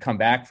motivation to come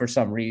back for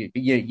some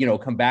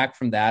come back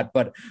from that.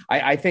 But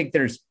I think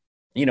there's,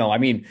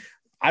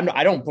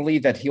 I don't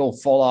believe that he'll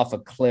fall off a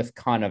cliff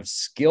kind of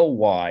skill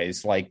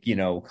wise,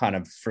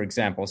 for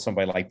example,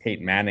 somebody like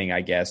Peyton Manning,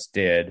 I guess,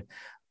 did.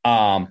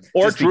 Or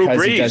Drew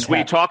Brees.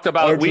 We talked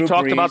about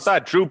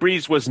that. Drew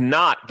Brees was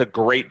not the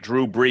great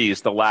Drew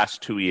Brees the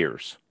last 2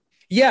 years.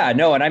 Yeah,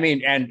 no.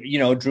 And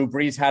Drew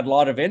Brees had a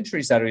lot of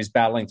injuries that he was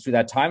battling through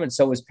that time. And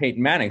so was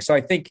Peyton Manning. So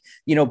I think,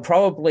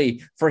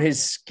 probably for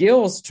his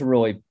skills to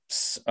really,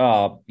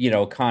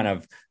 kind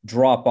of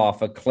drop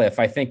off a cliff,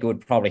 I think it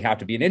would probably have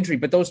to be an injury.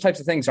 But those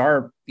types of things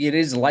it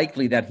is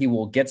likely that he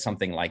will get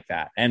something like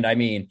that. And I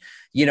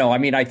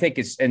think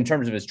it's in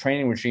terms of his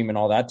training regime and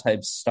all that type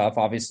of stuff,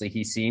 obviously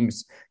he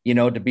seems,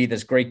 to be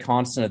this great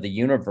constant of the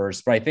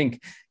universe. But I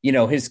think,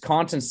 his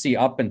constancy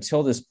up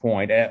until this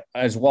point,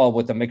 as well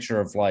with a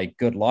mixture of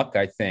good luck,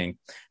 I think,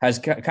 has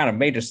kind of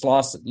made us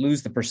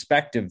lose the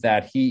perspective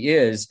that he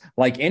is,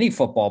 like any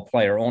football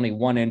player, only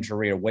one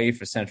injury away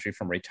essentially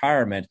from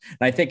retirement. And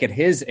I think at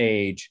his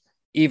age,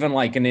 even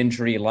an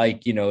injury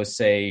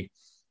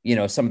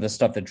some of the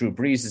stuff that Drew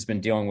Brees has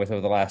been dealing with over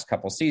the last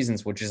couple of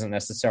seasons, which isn't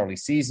necessarily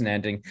season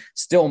ending,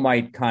 still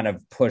might kind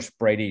of push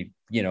Brady,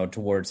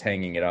 towards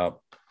hanging it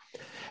up.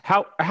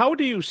 How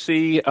do you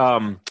see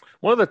one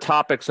of the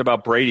topics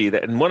about Brady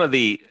and one of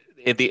the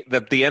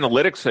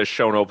analytics has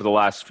shown over the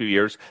last few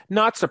years,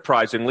 not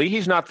surprisingly,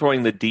 he's not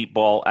throwing the deep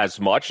ball as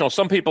much. Now,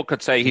 some people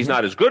could say he's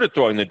not as good at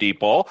throwing the deep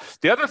ball.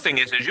 The other thing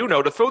is, as you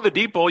know, to throw the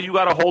deep ball, you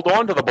got to hold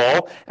on to the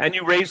ball and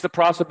you raise the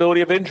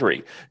possibility of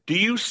injury. Do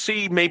you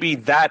see maybe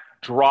that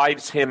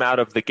drives him out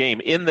of the game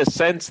in the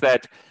sense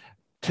that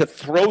to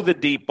throw the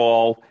deep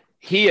ball,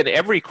 he and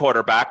every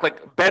quarterback,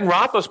 Ben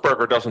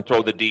Roethlisberger doesn't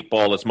throw the deep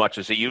ball as much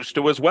as he used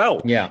to as well.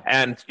 Yeah.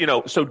 And,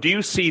 so do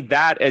you see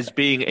that as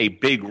being a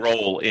big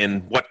role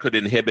in what could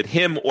inhibit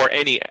him or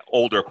any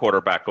older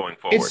quarterback going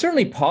forward? It's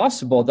certainly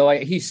possible, though.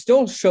 He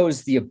still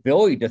shows the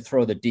ability to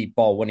throw the deep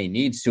ball when he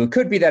needs to. It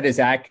could be that his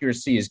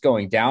accuracy is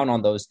going down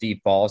on those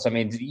deep balls.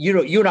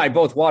 You and I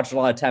both watched a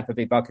lot of Tampa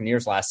Bay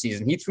Buccaneers last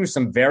season. He threw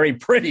some very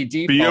pretty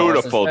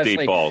beautiful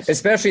deep balls,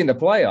 especially in the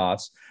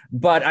playoffs.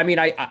 But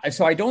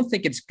I don't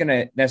think it's going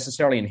to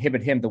necessarily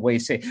inhibit him the way,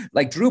 say,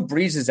 Drew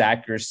Brees'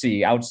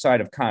 accuracy outside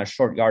of kind of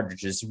short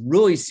yardages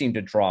really seemed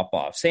to drop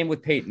off. Same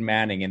with Peyton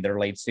Manning in their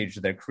late stage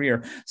of their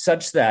career,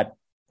 such that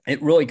it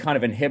really kind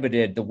of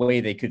inhibited the way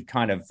they could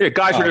kind of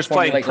guys are just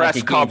playing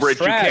press coverage.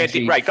 You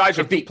can't, guys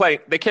are playing.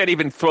 They can't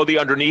even throw the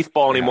underneath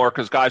ball anymore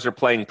because guys are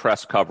playing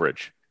press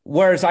coverage.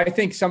 Whereas I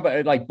think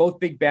somebody like both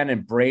Big Ben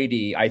and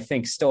Brady, I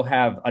think still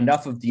have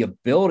enough of the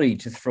ability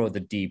to throw the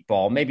deep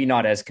ball, maybe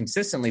not as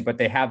consistently, but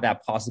they have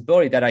that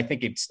possibility that I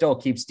think it still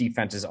keeps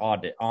defenses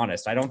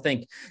honest. I don't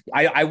think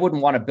I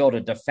wouldn't want to build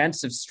a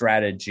defensive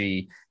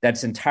strategy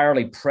that's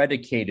entirely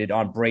predicated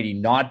on Brady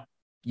not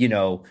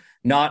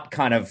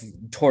kind of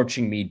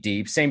torching me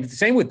deep.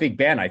 Same with Big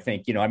Ben, I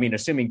think,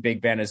 assuming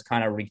Big Ben is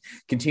kind of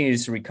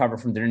continues to recover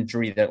from the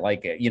injury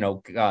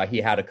that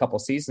he had a couple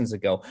seasons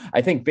ago.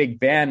 I think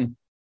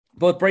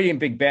both Brady and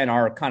Big Ben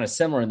are kind of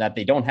similar in that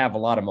they don't have a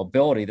lot of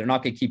mobility. They're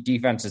not going to keep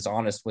defenses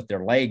honest with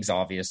their legs,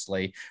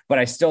 obviously, but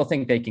I still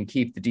think they can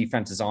keep the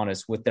defenses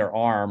honest with their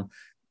arm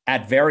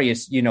at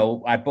various,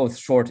 at both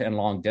short and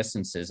long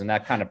distances. And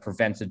that kind of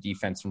prevents the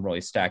defense from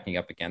really stacking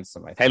up against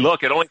them, I think. Hey,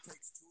 look, it only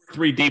takes 2 or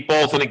 3 deep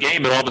balls in a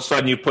game, and all of a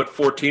sudden you put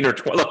 14 or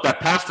 20. Look, that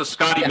pass to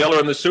Scotty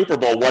Miller in the Super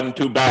Bowl wasn't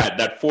too bad.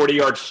 That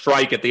 40-yard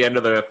strike at the end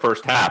of the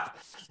first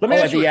half. In the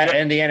NFC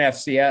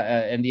Championship.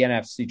 In the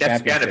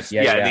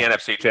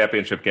NFC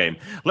Championship game.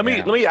 Let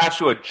me ask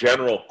you a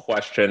general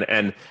question,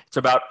 and it's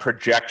about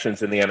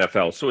projections in the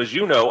NFL. So as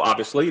you know,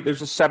 obviously,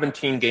 there's a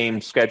 17-game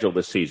schedule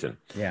this season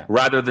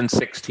rather than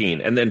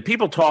 16. And then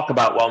people talk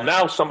about, well,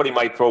 now somebody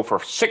might throw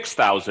for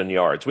 6,000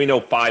 yards. We know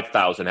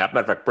 5,000 happened.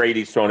 Matter of fact,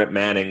 Brady's thrown at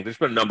Manning. There's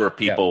been a number of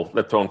people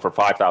that have thrown for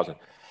 5,000.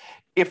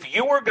 If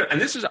you were going to, and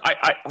this is,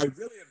 I really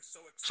am so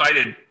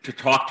excited to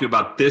talk to you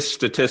about this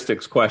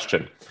statistics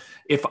question.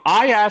 If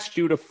I asked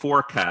you to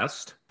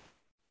forecast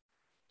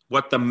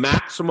what the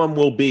maximum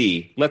will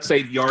be, let's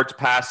say yards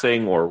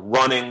passing or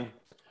running,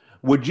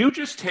 would you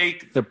just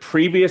take the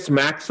previous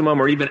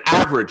maximum or even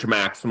average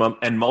maximum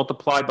and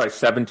multiply by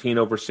 17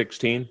 over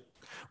 16?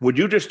 Would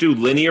you just do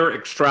linear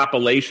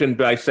extrapolation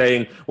by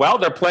saying, well,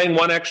 they're playing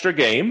one extra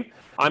game.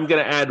 I'm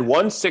going to add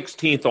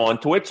 1/16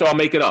 onto it, so I'll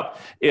make it up.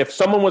 If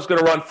someone was going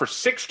to run for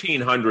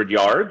 1,600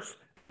 yards,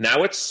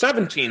 now it's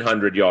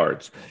 1,700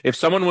 yards. If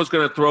someone was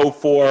going to throw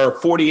for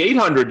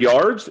 4,800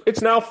 yards,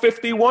 it's now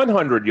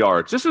 5,100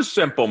 yards. This is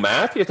simple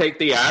math. You take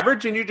the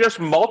average and you just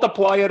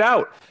multiply it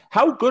out.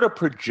 How good a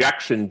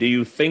projection do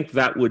you think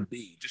that would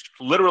be? Just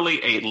literally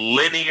a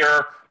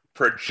linear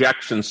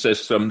projection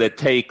system that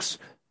takes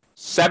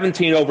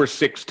 17 over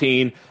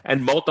 16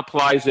 and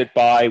multiplies it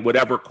by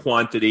whatever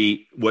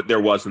quantity what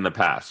there was in the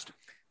past.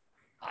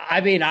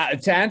 I mean,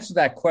 to answer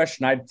that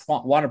question, I'd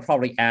want to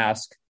probably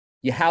ask,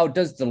 how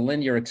does the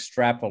linear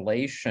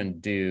extrapolation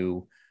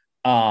do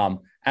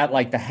at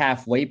like the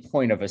halfway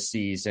point of a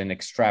season,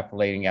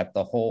 extrapolating at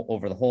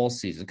over the whole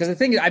season? Because the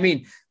thing is, I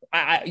mean,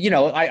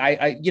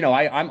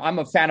 I'm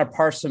a fan of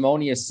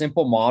parsimonious,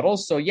 simple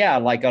models. So yeah,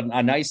 like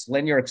a nice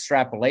linear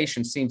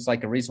extrapolation seems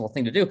like a reasonable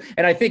thing to do.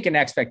 And I think in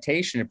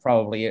expectation,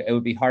 it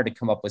would be hard to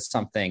come up with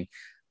something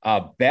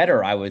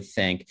better, I would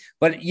think.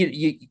 But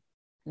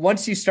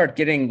once you start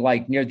getting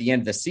like near the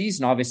end of the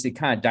season, obviously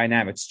kind of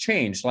dynamics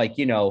change. Like,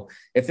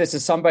 if this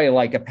is somebody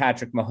like a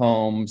Patrick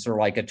Mahomes or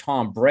like a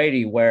Tom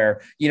Brady,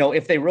 where,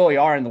 if they really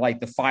are in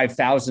like the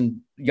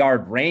 5,000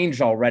 yard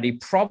range already,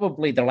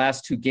 probably the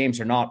last 2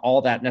 games are not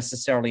all that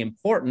necessarily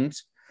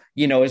important,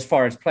 as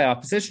far as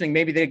playoff positioning.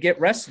 Maybe they get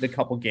rested a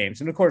couple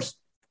games. And of course,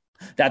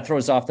 that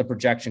throws off the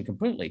projection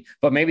completely,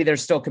 but maybe they're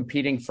still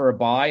competing for a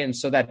bye. And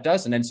so that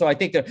doesn't. And so I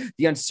think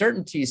the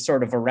uncertainty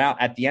sort of around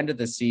at the end of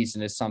the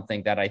season is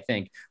something that I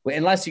think,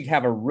 unless you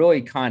have a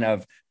really kind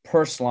of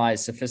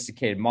personalized,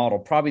 sophisticated model,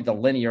 probably the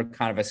linear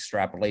kind of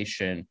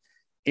extrapolation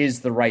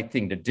is the right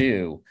thing to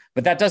do.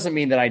 But that doesn't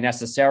mean that I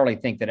necessarily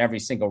think that every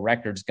single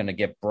record is going to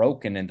get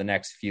broken in the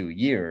next few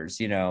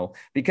years,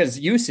 because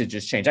usage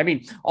has changed. I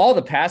mean, all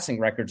the passing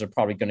records are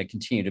probably going to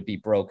continue to be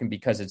broken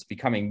because it's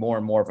becoming more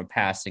and more of a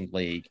passing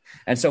league.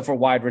 And so for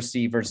wide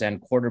receivers and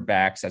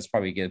quarterbacks, that's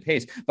probably a good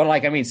pace. But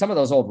some of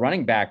those old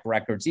running back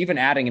records, even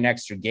adding an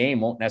extra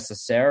game won't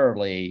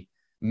necessarily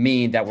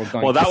mean that we're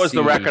going well, that was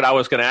the record I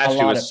was going to ask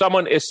you. Is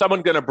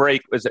someone going to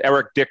break, is it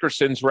Eric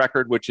Dickerson's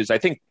record, which is, I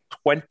think,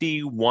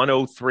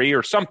 2103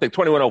 or something,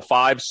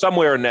 2105,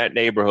 somewhere in that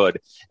neighborhood.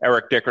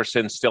 Eric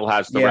Dickerson still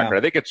has the record.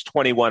 I think it's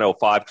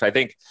 2105 because I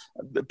think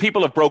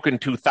people have broken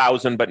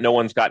 2,000, but no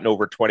one's gotten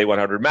over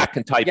 2,100. Matt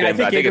can type in. I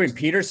think Adrian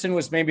Peterson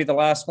was maybe the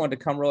last one to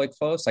come really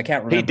close. I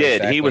can't remember. He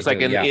did. He was like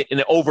in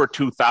the over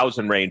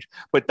 2,000 range.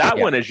 But that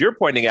one, as you're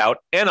pointing out,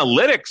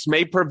 analytics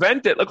may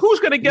prevent it. Like, who's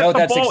going to get the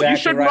ball? Exactly, you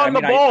should run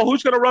the ball.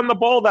 Who's going to run the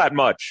ball that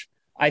much?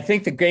 I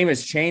think the game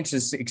has changed to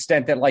the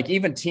extent that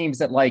even teams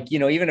that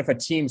even if a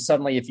team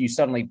if you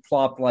suddenly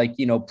plop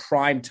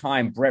prime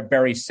time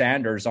Barry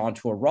Sanders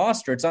onto a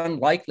roster, it's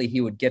unlikely he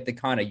would get the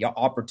kind of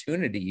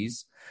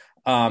opportunities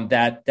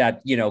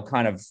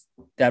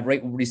that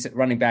recent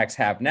running backs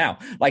have now,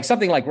 like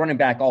something like running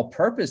back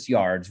all-purpose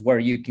yards, where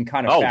you can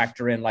kind of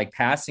factor in like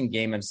passing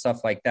game and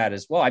stuff like that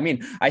as well. I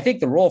mean, I think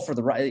the role for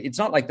it's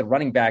not like the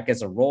running back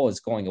as a role is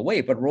going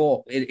away, but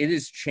it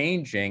is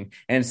changing,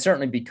 and it's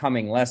certainly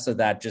becoming less of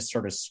that just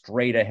sort of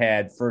straight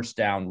ahead first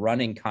down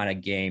running kind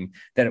of game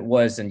that it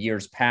was in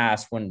years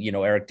past when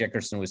Eric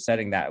Dickerson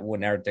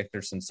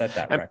set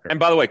that record. And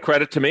by the way,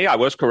 credit to me, I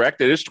was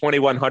correct. It is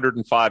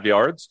 2,105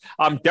 yards.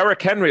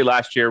 Derrick Henry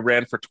last year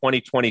ran for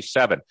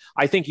 2027.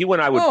 I think you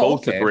and I would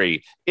both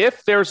agree.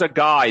 If there's a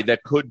guy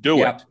that could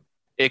do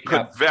it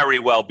could very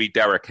well be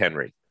Derrick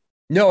Henry.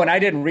 No, and I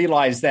didn't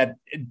realize that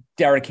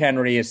Derrick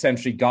Henry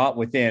essentially got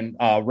within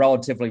a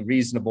relatively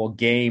reasonable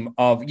game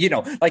of,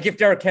 like if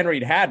Derrick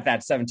Henry had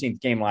that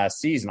 17th game last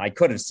season, I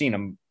could have seen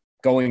him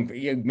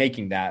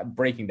breaking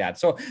that.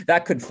 So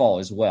that could fall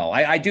as well.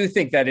 I do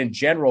think that in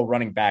general,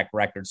 running back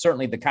records,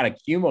 certainly the kind of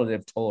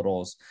cumulative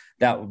totals,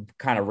 that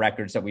kind of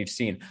records that we've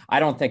seen, I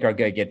don't think are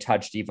going to get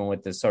touched even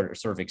with this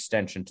sort of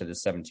extension to the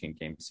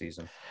 17-game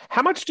season.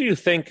 How much do you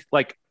think,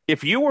 like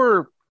if you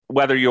were,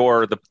 whether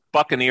you're the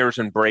Buccaneers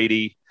and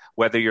Brady,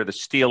 whether you're the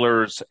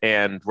Steelers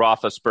and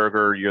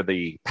Roethlisberger, you're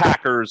the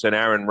Packers and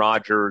Aaron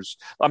Rodgers,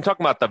 I'm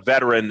talking about the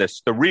veteran,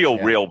 the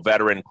real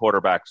veteran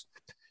quarterbacks.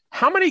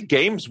 How many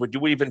games would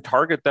you even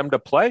target them to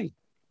play?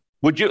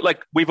 Would you,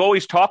 like, we've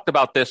always talked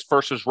about this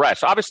versus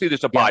rest. Obviously,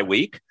 there's a bye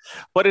week,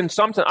 but in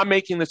some sense, I'm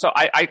making this up.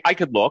 I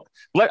could look.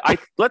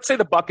 Let's say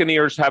the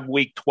Buccaneers have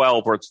week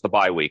 12 or it's the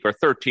bye week or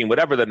 13,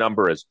 whatever the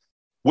number is.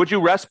 Would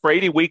you rest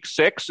Brady week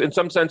 6? In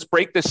some sense,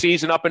 break the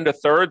season up into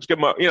thirds. Give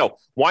him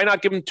why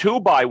not give him 2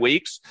 bye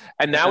weeks?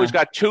 And now he's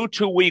got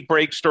 2-week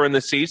breaks during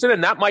the season.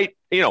 And that might,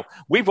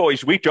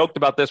 we joked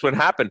about this when it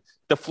happened.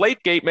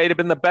 Deflategate may have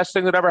been the best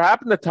thing that ever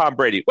happened to Tom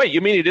Brady. Wait,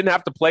 you mean he didn't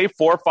have to play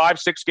 4, 5,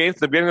 6 games at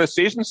the beginning of the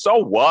season? So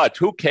what?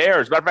 Who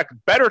cares? Matter of fact,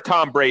 better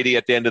Tom Brady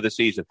at the end of the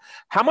season.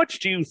 How much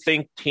do you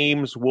think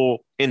teams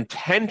will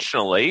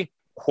intentionally,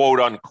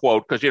 quote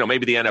unquote, because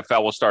maybe the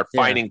NFL will start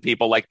finding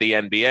people like the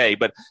NBA,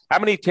 but how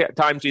many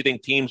times do you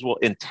think teams will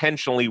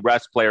intentionally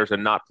rest players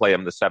and not play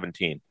them the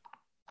 17?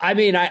 I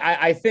mean,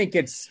 I think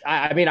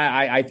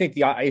I think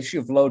the issue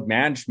of load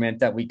management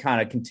that we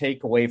kind of can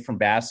take away from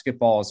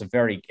basketball is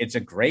it's a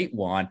great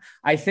one.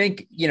 I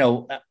think,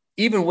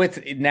 even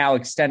with now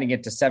extending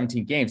it to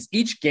 17 games,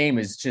 each game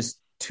is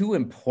just too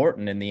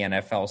important in the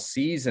NFL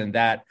season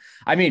that,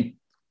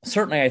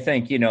 certainly I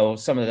think,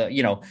 some of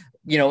the,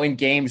 in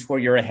games where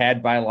you're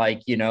ahead by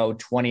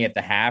 20 at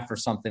the half or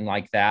something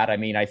like that.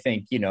 I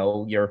think,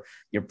 your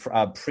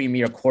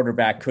premier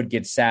quarterback could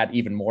get sat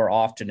even more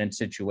often in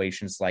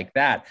situations like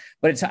that.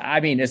 But it's,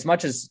 as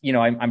much as,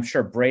 I'm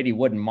sure Brady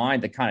wouldn't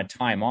mind the kind of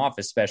time off,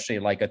 especially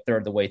like a third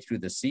of the way through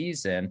the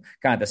season,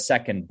 kind of the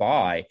second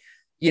bye.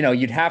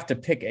 You'd have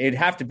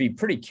to be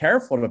pretty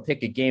careful to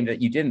pick a game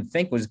that you didn't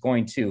think was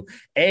going to,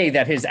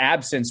 that his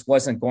absence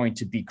wasn't going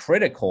to be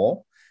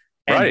critical.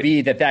 And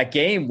B, that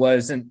game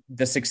wasn't,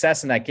 the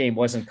success in that game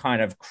wasn't kind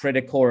of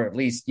critical or at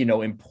least,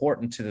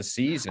 important to the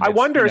season. I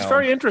wonder, it's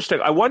very interesting.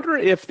 I wonder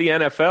if the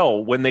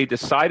NFL, when they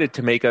decided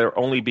to make it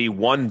only be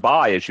 1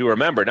 bye, as you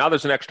remember, now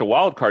there's an extra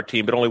wild card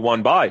team, but only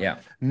 1 bye. Yeah.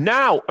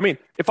 Now,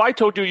 if I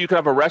told you could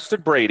have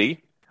arrested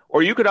Brady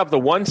or you could have the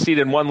 1 seed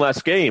in 1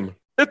 less game,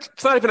 it's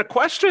not even a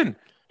question.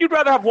 You'd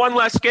rather have 1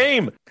 less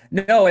game.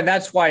 No, and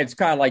that's why it's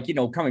kind of like,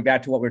 coming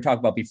back to what we were talking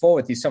about before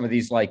with some of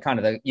these, like kind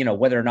of the,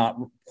 whether or not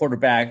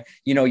quarterback,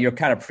 your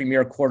kind of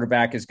premier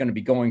quarterback is going to be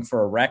going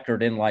for a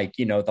record in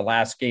the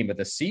last game of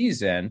the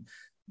season.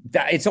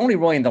 That it's only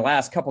really in the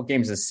last couple of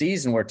games of the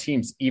season where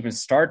teams even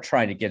start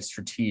trying to get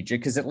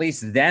strategic, because at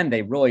least then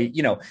they really,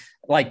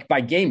 like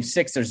by game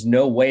 6, there's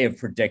no way of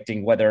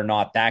predicting whether or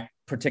not that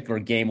particular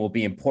game will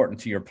be important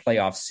to your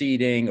playoff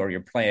seeding or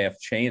your playoff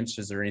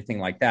chances or anything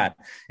like that.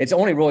 It's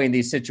only really in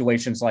these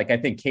situations, like I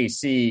think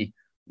KC,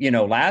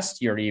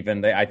 last year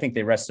even, I think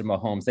they rested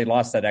Mahomes. They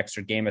lost that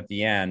extra game at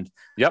the end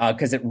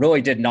because it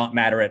really did not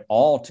matter at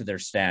all to their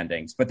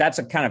standings. But that's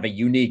a kind of a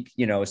unique,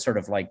 sort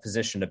of like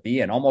position to be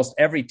in. Almost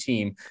every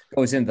team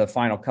goes into the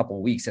final couple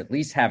of weeks, at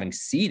least having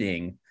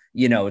seeding,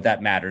 that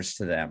matters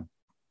to them.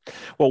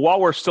 Well, while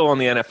we're still on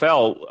the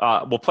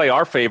NFL, we'll play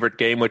our favorite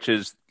game, which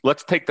is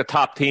let's take the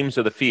top teams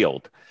of the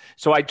field.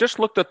 So I just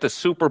looked at the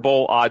Super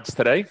Bowl odds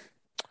today.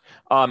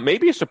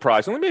 Maybe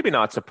surprisingly, maybe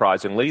not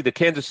surprisingly, the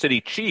Kansas City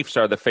Chiefs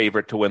are the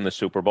favorite to win the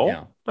Super Bowl.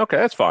 Yeah. Okay,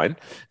 that's fine.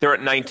 They're at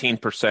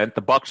 19%.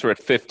 The Bucs are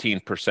at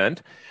 15%.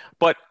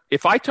 But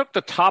if I took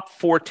the top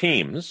 4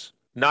 teams,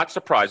 not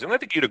surprisingly, I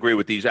think you'd agree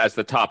with these as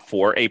the top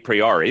 4 a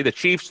priori, the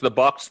Chiefs, the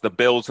Bucs, the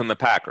Bills, and the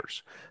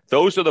Packers.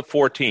 Those are the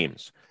 4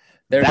 teams.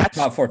 They're the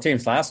top 4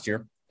 teams last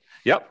year.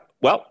 Yep.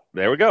 Well,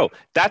 there we go.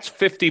 That's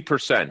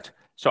 50%.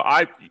 So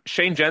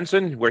Shane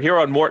Jensen, we're here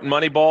on Morton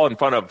Moneyball in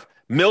front of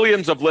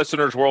millions of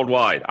listeners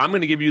worldwide. I'm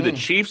going to give you the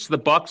Chiefs, the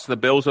Bucs, the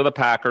Bills, or the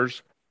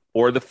Packers,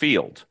 or the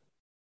field.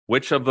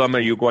 Which of them are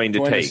you going to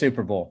take? To win the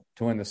Super Bowl.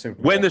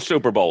 Win the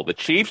Super Bowl. The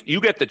Chiefs. You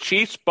get the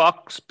Chiefs,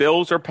 Bucs,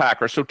 Bills, or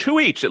Packers. So 2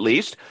 each at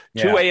least.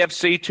 2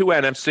 AFC, 2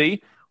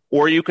 NFC.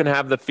 Or you can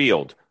have the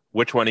field.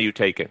 Which one are you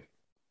taking?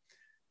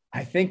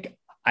 I think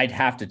I'd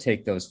have to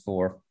take those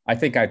 4. I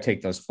think I'd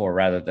take those 4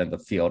 rather than the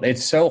field.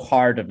 It's so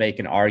hard to make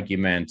an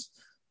argument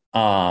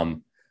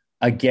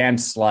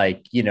against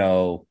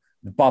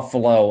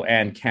Buffalo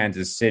and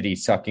Kansas City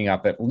sucking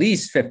up at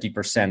least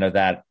 50% of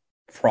that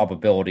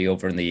probability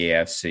over in the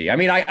AFC. I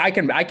mean, I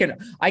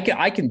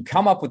can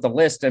come up with a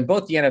list in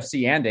both the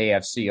NFC and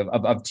AFC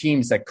of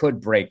teams that could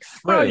break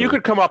through. Well, you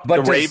could come up.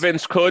 The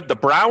Ravens could. The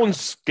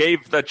Browns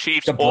gave the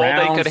Chiefs all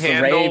they could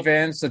handle. The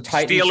Ravens, the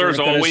Titans Steelers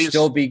are always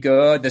still be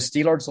good. The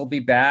Steelers will be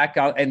back.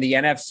 And the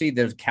NFC,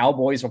 the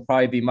Cowboys will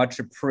probably be much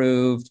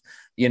improved.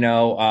 The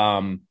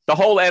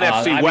whole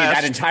NFC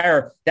West.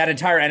 That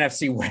entire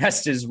NFC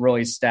West is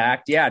really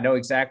stacked. Yeah, no,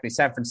 exactly.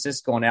 San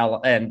Francisco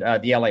and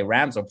the LA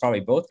Rams will probably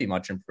both be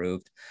much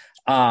improved.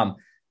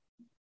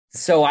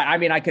 So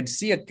I could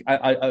see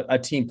a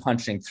team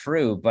punching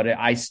through, but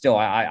I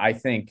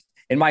think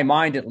in my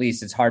mind at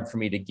least it's hard for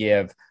me to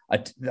give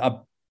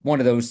one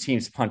of those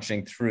teams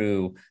punching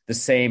through the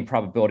same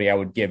probability I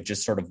would give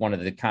just sort of one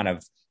of the kind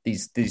of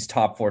these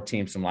top 4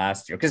 teams from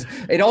last year. Because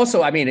it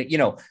also,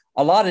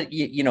 a lot of,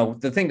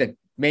 the thing that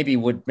maybe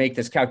would make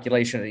this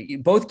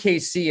calculation, both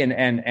KC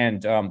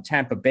and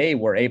Tampa Bay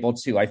were able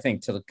to, I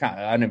think, to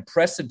an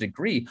impressive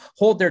degree,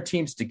 hold their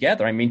teams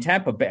together. I mean,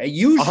 Tampa Bay,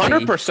 usually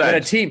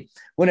 100%.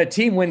 When a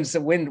team wins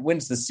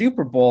the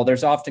Super Bowl,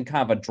 there's often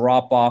kind of a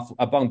drop off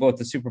among both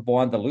the Super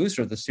Bowl and the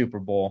loser of the Super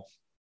Bowl.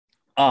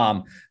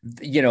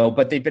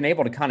 But they've been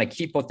able to kind of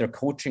keep both their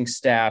coaching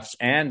staffs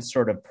and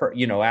sort of,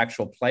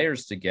 actual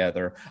players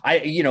together.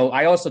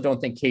 I also don't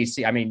think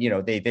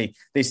KC,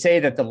 they say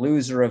that the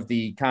loser of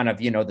the kind of,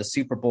 the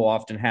Super Bowl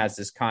often has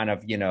this kind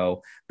of,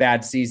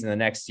 bad season the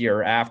next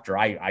year after.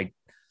 I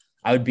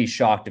would be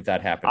shocked if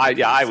that happened.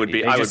 I would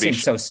be. They just seem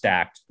so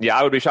stacked. Yeah,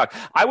 I would be shocked.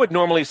 I would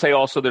normally say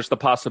also there's the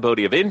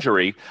possibility of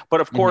injury,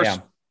 but of course,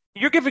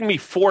 You're giving me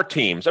 4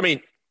 teams.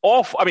 Could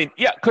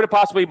it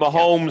possibly be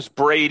Mahomes,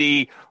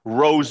 Brady,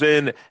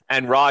 Rosen,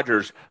 and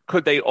Rodgers?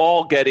 Could they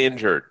all get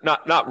injured?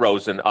 Not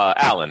Rosen,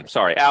 Allen.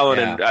 Sorry, Allen,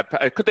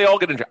 and could they all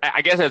get injured?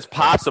 I guess it's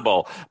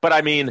possible, but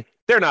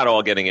they're not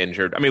all getting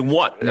injured.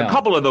 A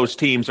couple of those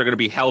teams are going to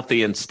be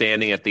healthy and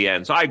standing at the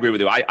end. So I agree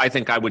with you. I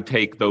think I would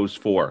take those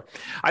 4.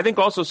 I think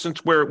also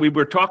since we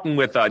were talking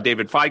with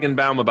David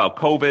Fajgenbaum about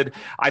COVID,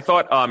 I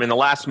thought in the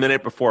last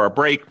minute before our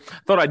break,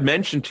 thought I'd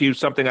mention to you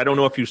something I don't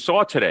know if you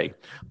saw today,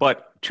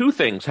 but 2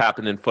 things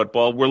happened in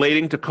football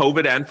relating to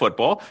COVID and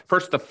football.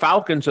 First, the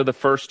Falcons are the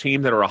first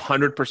team that are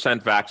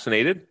 100%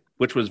 vaccinated,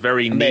 which was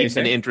very neat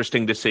and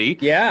interesting to see.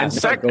 Yeah, and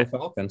second, go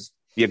Falcons.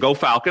 Yeah, go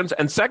Falcons.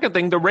 And second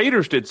thing, the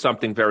Raiders did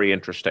something very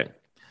interesting.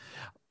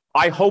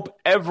 I hope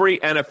every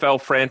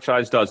NFL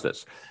franchise does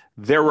this.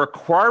 They're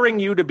requiring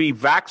you to be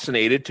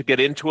vaccinated to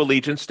get into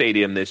Allegiant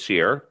Stadium this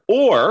year.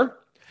 Or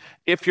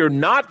if you're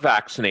not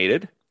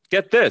vaccinated,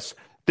 get this,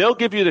 they'll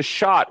give you the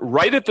shot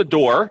right at the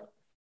door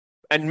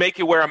and make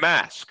you wear a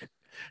mask.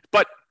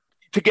 But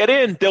to get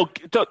in,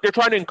 they're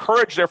trying to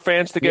encourage their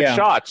fans to get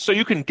shots. So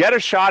you can get a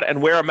shot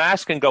and wear a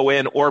mask and go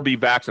in or be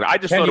vaccinated. I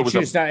just thought it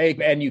was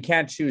and you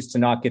can't choose to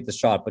not get the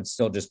shot, but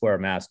still just wear a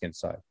mask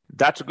inside.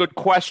 That's a good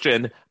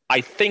question. I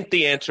think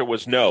the answer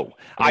was no.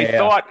 I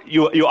thought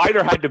you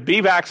either had to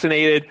be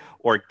vaccinated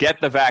or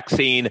get the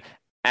vaccine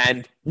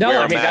and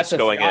wear a mask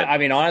going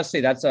in.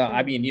 Honestly,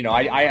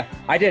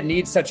 I didn't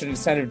need such an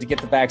incentive to get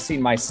the vaccine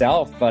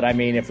myself, but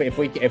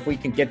if we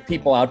can get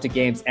people out to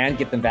games and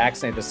get them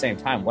vaccinated at the same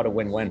time, what a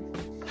win-win.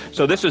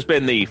 So this has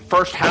been the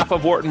first half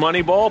of Wharton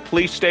Moneyball.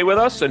 Please stay with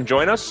us and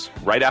join us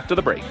right after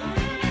the break.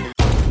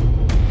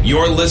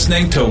 You're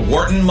listening to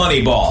Wharton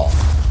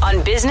Moneyball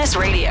on Business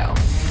Radio.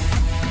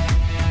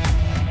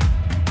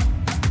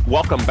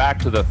 Welcome back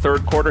to the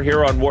third quarter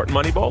here on Wharton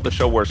Moneyball, the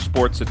show where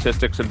sports,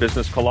 statistics, and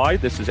business collide.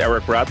 This is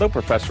Eric Bradlow,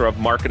 professor of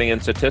marketing and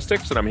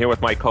statistics, and I'm here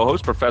with my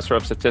co-host, professor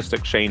of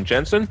statistics, Shane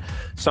Jensen.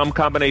 Some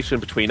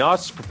combination between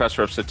us,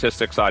 professor of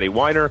statistics, Adi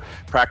Weiner,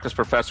 practice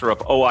professor of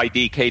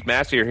OID, Kate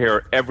Massey. You're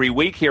here every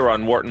week here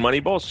on Wharton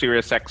Moneyball,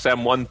 Sirius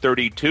XM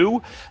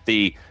 132,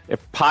 the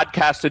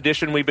podcast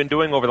edition we've been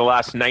doing over the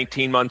last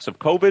 19 months of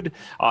COVID.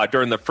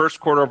 During the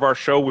first quarter of our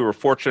show, we were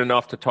fortunate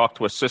enough to talk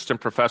to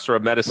assistant professor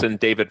of medicine,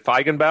 David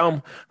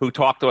Fajgenbaum, who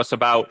talked to us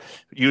about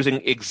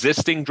using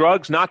existing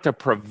drugs, not to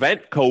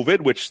prevent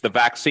COVID, which the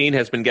vaccine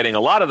has been getting a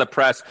lot of the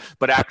press,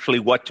 but actually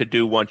what to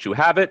do once you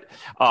have it.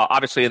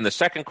 Obviously, in the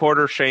second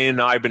quarter, Shane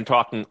and I have been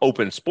talking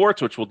open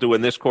sports, which we'll do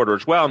in this quarter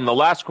as well. In the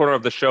last quarter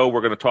of the show, we're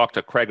going to talk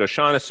to Craig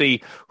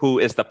O'Shaughnessy, who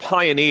is the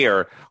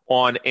pioneer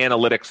on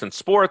analytics and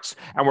sports.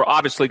 And we're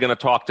obviously going to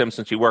talk to him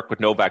since he worked with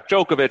Novak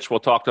Djokovic. We'll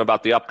talk to him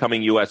about the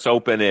upcoming U.S.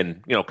 Open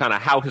and, kind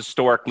of how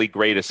historically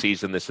great a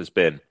season this has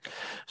been.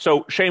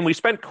 So, Shane, we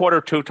spent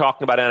quarter 2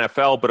 talking about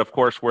NFL, but of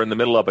course, we're in the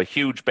middle of a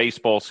huge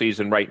baseball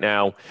season right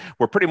now.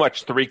 We're pretty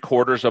much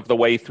 3/4 of the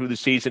way through the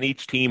season.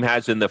 Each team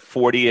has in the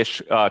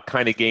 40-ish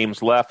kind of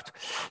games left.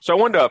 So I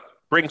wanted to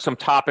bring some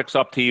topics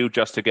up to you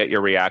just to get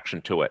your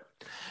reaction to it.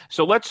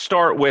 So let's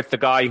start with the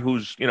guy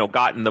who's,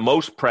 gotten the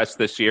most press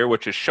this year,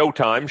 which is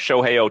Showtime,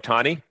 Shohei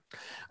Ohtani.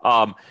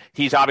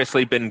 He's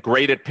obviously been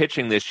great at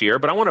pitching this year,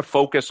 but I want to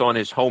focus on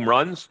his home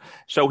runs.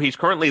 So he's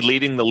currently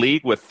leading the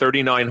league with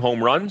 39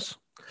 home runs,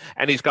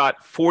 and he's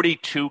got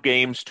 42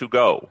 games to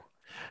go.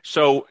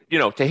 So,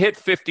 to hit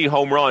 50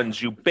 home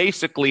runs, you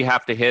basically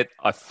have to hit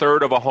a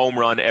third of a home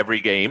run every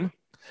game.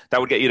 That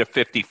would get you to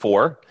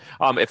 54.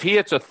 If he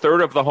hits a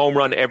third of the home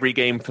run every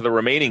game for the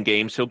remaining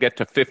games, he'll get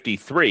to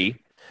 53.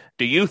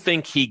 Do you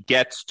think he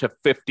gets to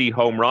 50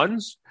 home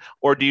runs?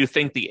 Or do you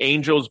think the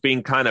Angels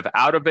being kind of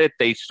out of it,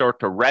 they start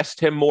to rest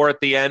him more at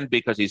the end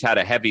because he's had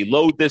a heavy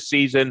load this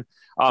season?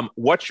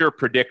 What's your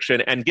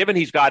prediction? And given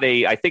he's got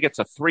I think it's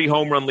a 3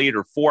 home run lead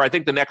or 4, I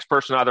think the next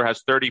person either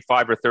has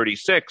 35 or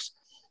 36.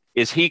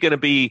 Is he going to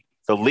be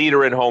the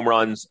leader in home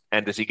runs?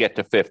 And does he get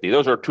to 50?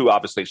 Those are 2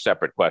 obviously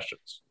separate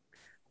questions.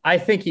 I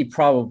think he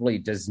probably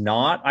does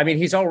not. I mean,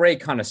 he's already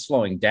kind of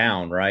slowing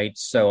down, right?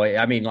 So,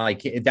 I mean,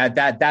 like that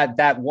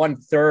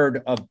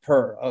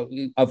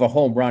 1/3 of a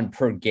home run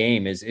per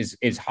game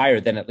is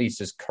higher than at least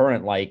his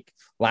current like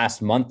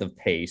last month of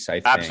pace. I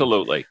think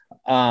Absolutely.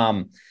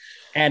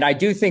 And I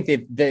do think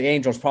that the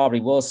Angels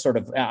probably will sort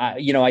of,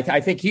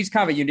 I think he's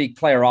kind of a unique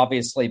player,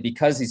 obviously,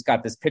 because he's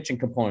got this pitching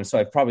component. So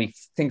I probably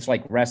things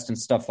like rest and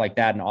stuff like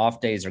that and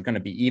off days are going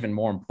to be even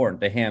more important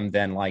to him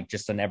than like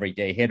just an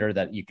everyday hitter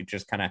that you could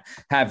just kind of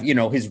have,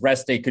 his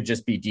rest day could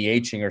just be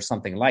DHing or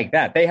something like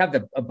that. They have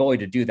the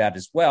ability to do that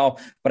as well.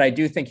 But I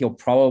do think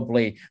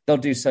they'll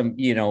do some,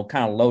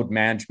 kind of load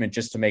management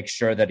just to make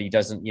sure that he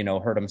doesn't,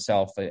 hurt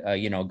himself,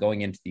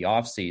 going into the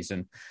off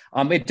season.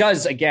 It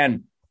does,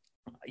 again,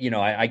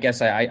 I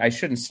guess I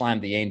shouldn't slam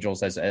the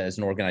Angels as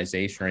an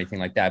organization or anything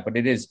like that, but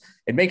it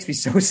makes me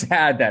so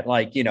sad that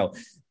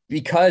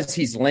because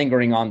he's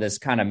lingering on this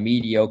kind of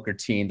mediocre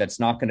team that's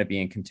not going to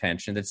be in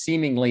contention, that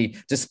seemingly,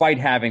 despite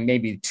having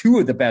maybe 2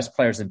 of the best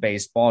players in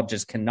baseball,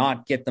 just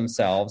cannot get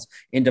themselves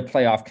into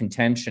playoff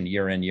contention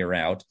year in, year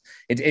out.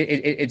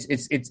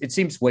 It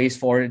seems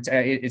wasteful.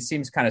 It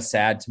seems kind of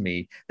sad to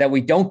me that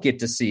we don't get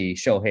to see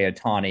Shohei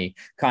Ohtani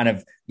kind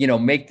of,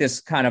 make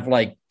this kind of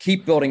like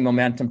keep building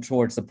momentum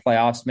towards the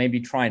playoffs, maybe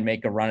try and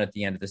make a run at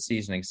the end of the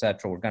season, et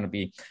cetera. We're going to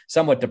be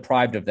somewhat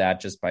deprived of that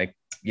just by,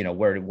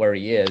 where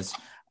he is.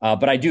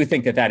 But I do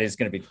think that is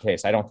going to be the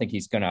case. I don't think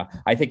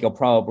I think he'll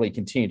probably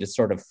continue to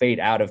sort of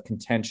fade out of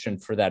contention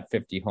for that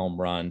 50 home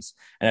runs.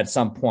 And at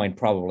some point,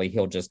 probably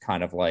he'll just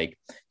kind of like,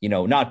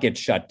 not get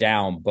shut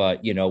down, but,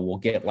 we'll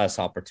get less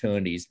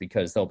opportunities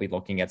because they'll be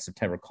looking at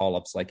September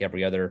call-ups like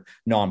every other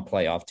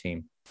non-playoff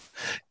team.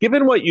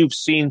 Given what you've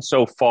seen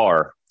so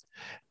far,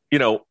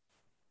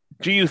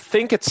 do you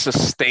think it's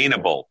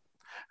sustainable?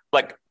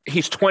 Like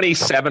he's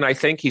 27, I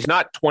think. He's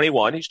not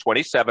 21. He's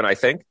 27, I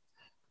think.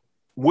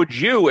 Would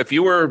you, if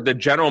you were the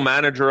general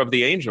manager of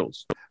the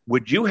Angels,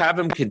 would you have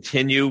him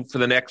continue for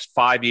the next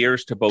 5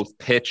 years to both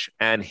pitch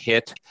and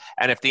hit?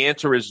 And if the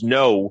answer is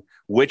no,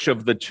 which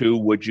of the 2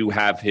 would you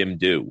have him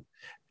do?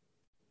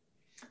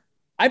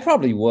 I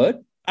probably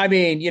would. I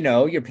mean,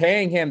 you're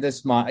paying him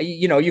this month.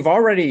 You've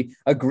already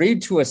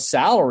agreed to a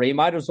salary.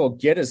 Might as well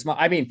get as much.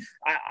 I mean,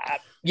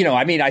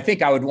 I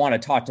think I would want to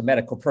talk to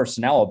medical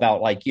personnel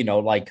about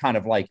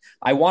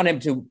I want him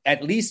to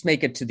at least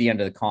make it to the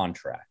end of the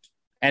contract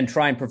and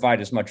try and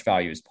provide as much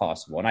value as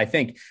possible. And I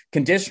think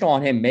conditional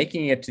on him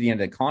making it to the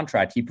end of the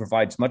contract, he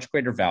provides much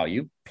greater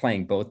value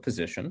playing both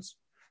positions,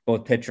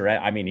 both pitcher.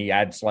 I mean, he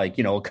adds a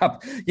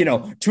couple,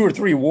 2 or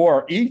 3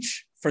 WAR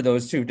each for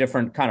those 2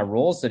 different kind of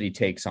roles that he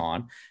takes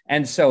on.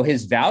 And so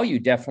his value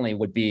definitely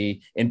would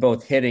be in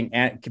both hitting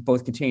and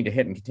both continue to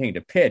hit and continue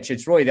to pitch.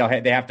 It's really,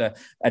 they have to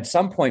at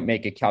some point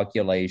make a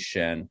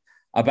calculation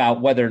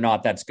about whether or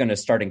not that's going to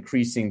start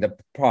increasing the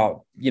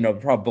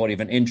probability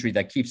of an injury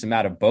that keeps him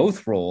out of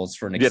both roles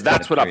for an extended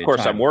that's what, of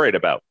course, I'm worried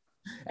about.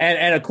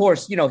 And of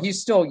course,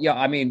 he's still,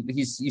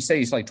 you say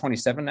he's like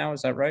 27 now.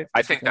 Is that right?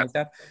 I think that's like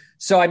that.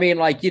 So, I mean,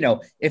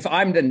 if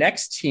I'm the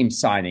next team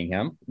signing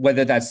him,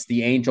 whether that's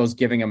the Angels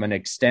giving him an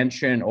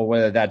extension or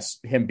whether that's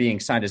him being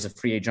signed as a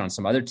free agent on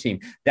some other team,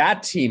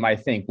 that team, I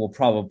think, will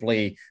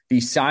probably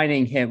be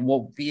signing him.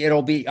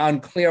 It'll be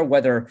unclear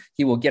whether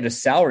he will get a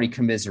salary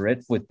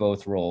commensurate with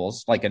both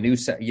roles, like a new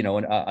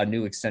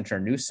extension or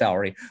a new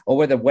salary, or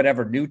whether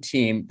whatever new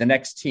team, the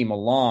next team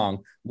along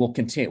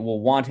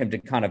will want him to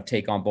kind of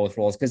take on both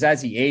roles. Because as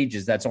he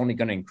ages, that's only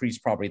going to increase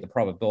probably the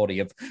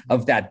probability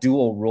of that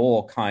dual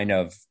role kind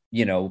of,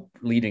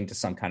 leading to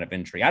some kind of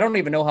injury. I don't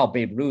even know how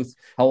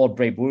old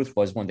Babe Ruth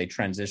was when they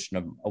transitioned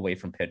him away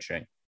from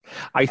pitching.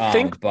 I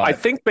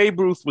think Babe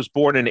Ruth was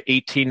born in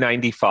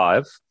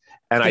 1895.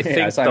 And I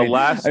think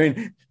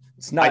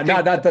it's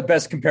not the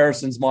best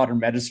comparisons modern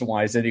medicine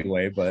wise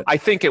anyway, but I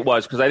think it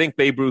was because I think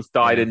Babe Ruth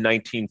died in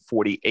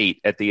 1948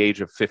 at the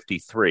age of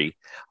 53.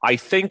 I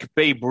think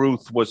Babe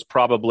Ruth was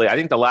I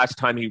think the last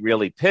time he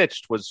really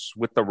pitched was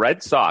with the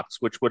Red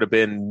Sox, which would have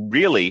been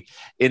really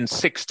in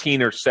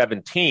 16 or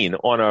 17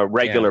 on a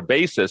regular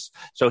basis.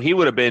 So he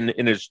would have been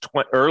in his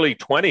early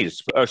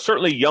 20s,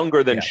 certainly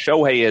younger than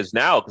Shohei is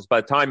now, because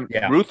by the time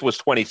Ruth was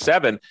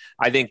 27,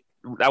 I think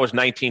that was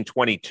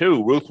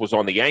 1922. Ruth was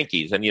on the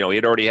Yankees, and he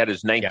had already had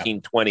his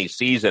 1920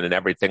 season and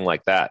everything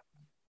like that.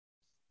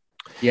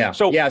 Yeah.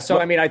 So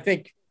I mean, I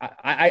think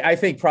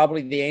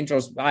probably the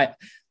Angels.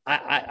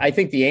 I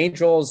think the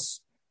Angels,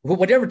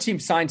 whatever team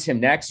signs him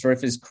next, or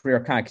if his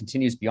career kind of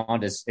continues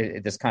beyond this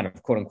kind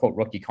of quote unquote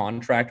rookie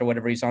contract or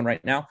whatever he's on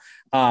right now,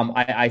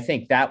 I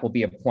think that will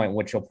be a point in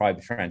which he'll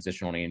probably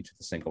transition only into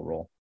the single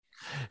role.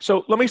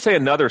 So let me say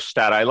another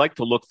stat. I like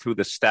to look through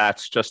the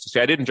stats just to see.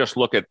 I didn't just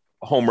look at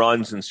home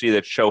runs and see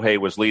that Shohei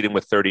was leading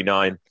with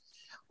 39.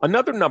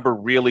 Another number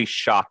really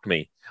shocked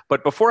me.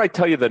 But before I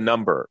tell you the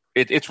number,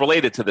 it's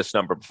related to this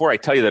number. Before I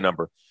tell you the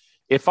number,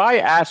 if I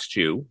asked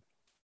you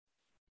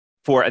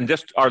and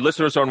just our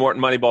listeners on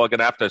Wharton Moneyball are going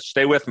to have to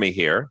stay with me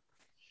here,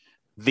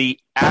 the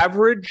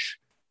average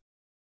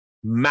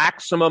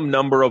maximum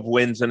number of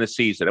wins in a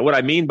season. And what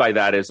I mean by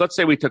that is, let's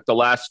say we took the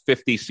last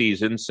 50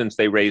 seasons since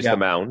they raised the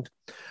mound.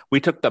 We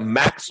took the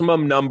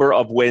maximum number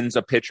of wins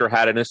a pitcher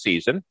had in a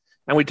season,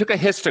 and we took a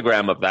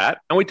histogram of that,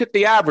 and we took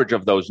the average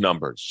of those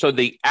numbers. So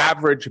the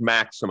average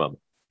maximum.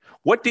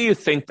 What do you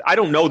think? I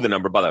don't know the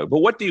number, by the way, but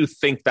what do you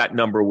think that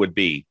number would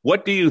be?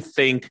 What do you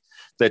think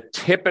the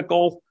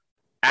typical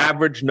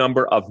average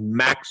number of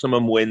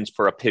maximum wins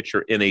for a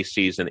pitcher in a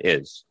season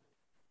is?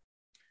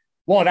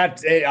 Well,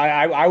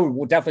 I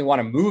would definitely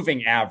want a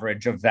moving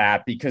average of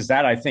that, because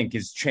that, I think,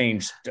 has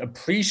changed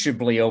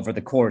appreciably over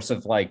the course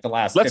of like the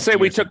last. Let's say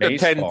we took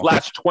the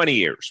last 20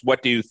 years.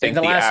 What do you think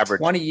in the last average?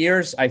 20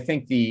 years, I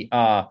think the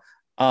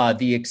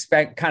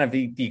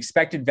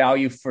expected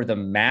value for the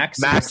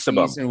maximum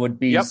season would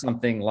be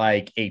something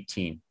like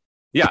 18.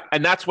 Yeah,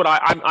 and that's what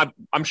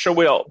I'm sure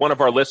one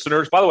of our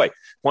listeners, by the way,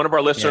 want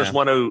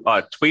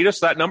to tweet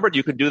us that number.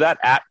 You can do that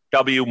at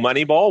W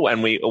Moneyball,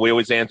 and we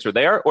always answer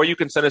there, or you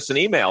can send us an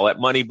email at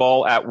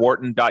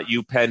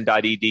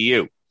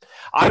moneyball@wharton.upenn.edu.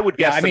 I would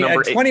guess the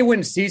number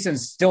 20-win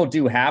seasons still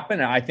do happen.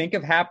 I think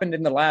have happened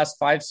in the last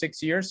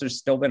 5-6 years. There's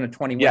still been a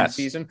 20-win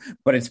season,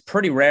 but it's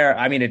pretty rare.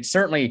 I mean, it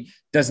certainly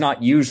does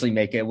not usually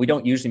make it. We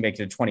don't usually make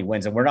it to 20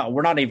 wins, and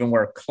we're not even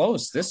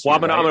close this year. Well,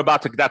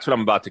 that's what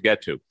I'm about to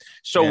get to.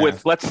 So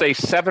with, let's say,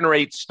 7 or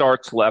 8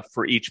 starts left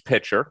for each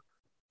pitcher,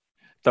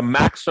 the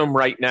maximum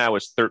right now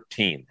is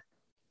 13.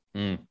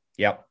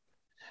 Yep.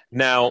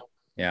 Now,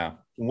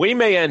 we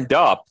may end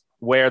up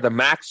where the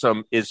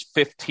maximum is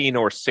 15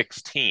 or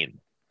 16.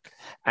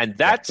 And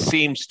that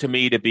seems to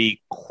me to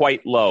be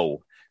quite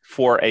low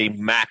for a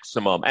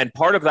maximum. And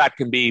part of that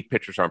can be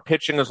pitchers aren't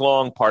pitching as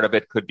long. Part of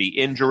it could be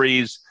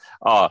injuries.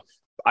 I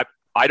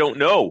don't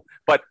know.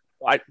 But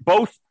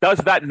does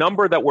that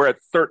number that we're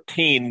at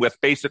 13 with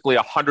basically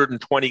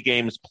 120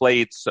 games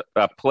played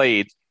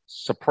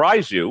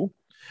surprise you?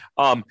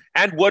 And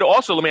would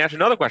also, let me ask you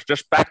another question,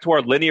 just back to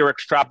our linear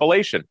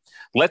extrapolation.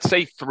 Let's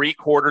say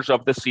 3/4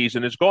 of the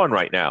season is gone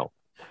right now.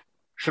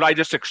 Should I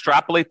just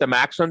extrapolate the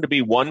maximum to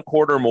be 1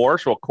 quarter more?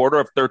 So a quarter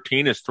of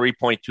 13 is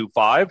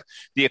 3.25.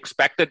 The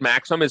expected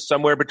maximum is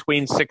somewhere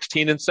between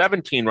 16 and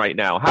 17 right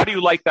now. How do you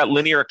like that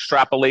linear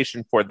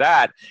extrapolation for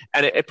that?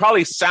 And it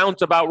probably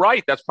sounds about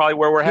right. That's probably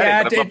where we're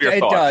heading. Yeah, it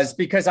does,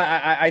 because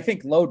I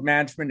think load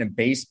management in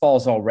baseball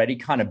is already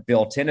kind of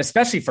built in,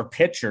 especially for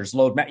pitchers.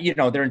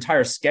 Their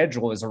entire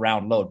schedule is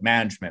around load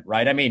management,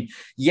 right? I mean,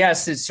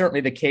 yes, it's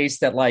certainly the case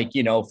that,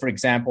 for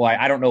example,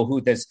 I don't know who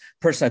this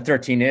person at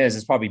 13 is.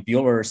 It's probably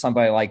Bueller or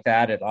somebody like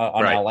that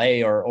on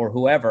LA or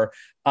whoever.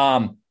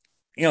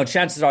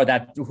 Chances are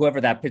that whoever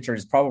that pitcher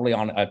is probably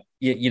on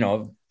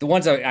the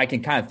ones that I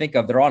can kind of think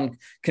of, they're on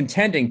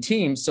contending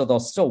teams, so they'll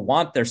still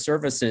want their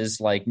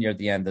services like near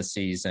the end of the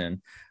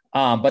season.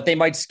 But they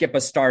might skip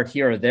a start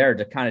here or there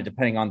to kind of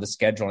depending on the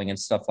scheduling and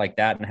stuff like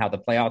that and how the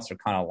playoffs are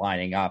kind of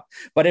lining up.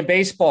 But in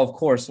baseball, of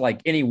course,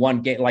 like any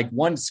one game, like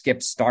one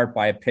skip start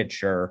by a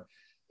pitcher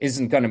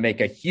isn't going to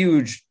make a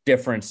huge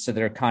difference to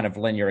their kind of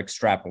linear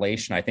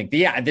extrapolation. I think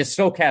the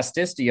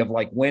stochasticity of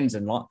like wins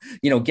and,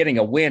 getting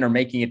a win or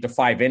making it to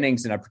 5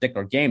 innings in a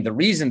particular game. The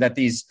reason that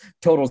these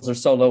totals are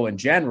so low in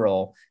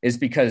general is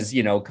because,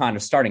 kind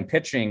of starting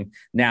pitching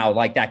now,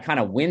 like that kind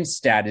of win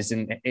stat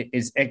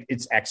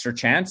it's extra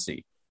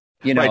chancy.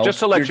 Right. Just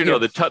to let you know,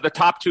 the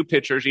top 2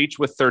 pitchers, each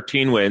with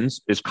 13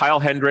 wins, is Kyle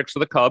Hendricks of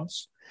the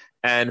Cubs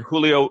and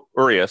Julio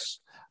Urias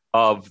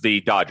of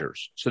the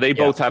Dodgers. So they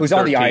both have who's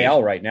 13. On the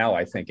IL right now,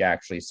 I think,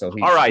 actually. So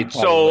all right.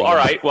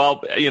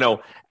 Well,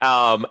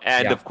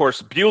 of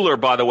course, Bueller,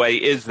 by the way,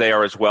 is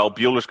there as well.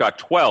 Bueller's got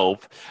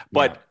 12.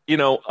 But, you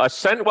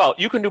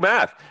can do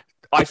math.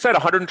 I said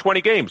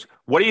 120 games.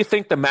 What do you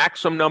think the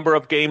maximum number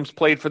of games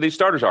played for these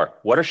starters are?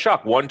 What a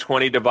shock.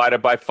 120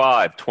 divided by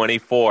 5,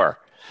 24.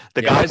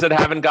 The guys that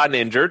haven't gotten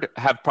injured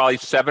have probably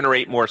 7 or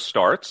 8 more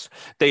starts.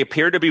 They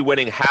appear to be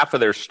winning half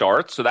of their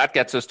starts, so that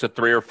gets us to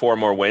 3 or 4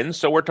 more wins.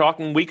 So we're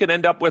talking we could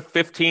end up with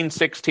 15,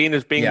 16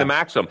 as being the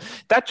maximum.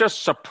 That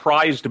just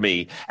surprised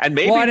me. And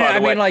maybe,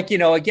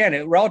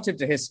 again, relative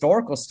to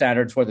historical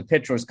standards where the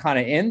pitcher was kind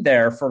of in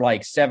there for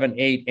like 7,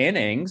 8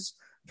 innings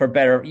for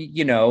better,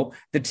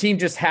 the team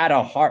just had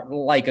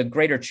a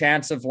greater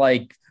chance of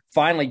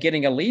finally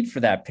getting a lead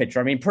for that pitcher.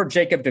 I mean, per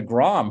Jacob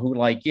deGrom,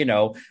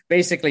 who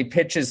basically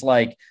pitches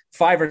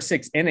 5 or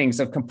 6 innings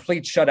of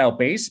complete shutout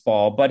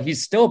baseball, but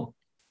he's still,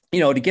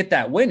 to get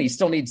that win, he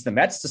still needs the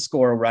Mets to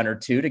score a run or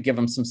two to give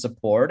him some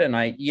support. And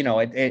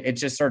it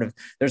just sort of,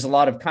 there's a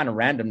lot of kind of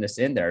randomness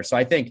in there. So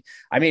I think,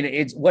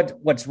 it's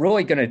what's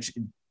really going to,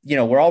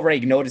 we're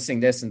already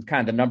noticing this in kind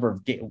of the number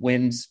of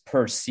wins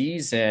per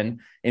season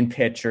in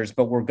pitchers,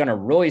 but we're going to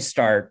really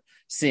start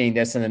seeing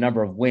this in the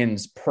number of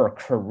wins per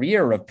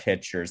career of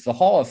pitchers, the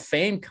Hall of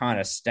Fame kind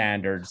of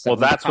standards. Well,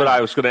 that's what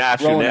I was going to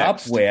ask you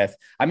next. Up with.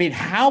 I mean,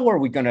 how are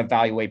we going to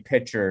evaluate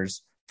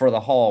pitchers for the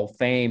Hall of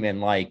Fame in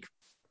like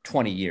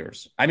 20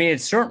 years? I mean,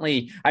 it's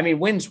certainly, I mean,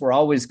 wins were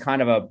always kind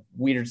of a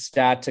weird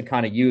stat to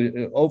kind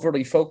of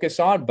overly focus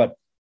on, but,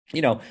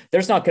 you know,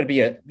 there's not going to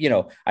be a, you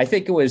know, I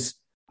think it was,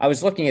 I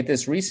was looking at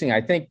this recently.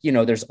 I think, you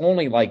know, there's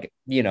only like,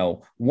 you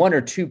know, one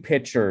or two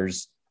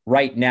pitchers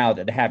right now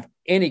that have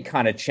any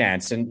kind of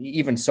chance, and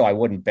even so, I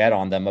wouldn't bet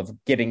on them of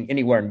getting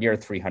anywhere near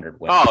 300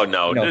 wins. Oh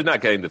no, you know, they're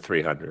not getting to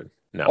 300.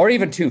 No, or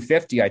even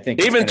 250. I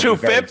think even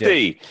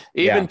 250.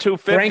 Even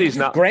 250 is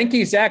not.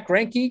 Zach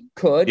Greinke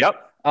could.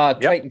 Yep.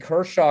 Clayton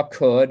Kershaw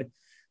could.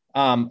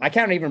 I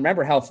can't even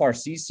remember how far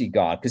CeCe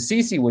got, because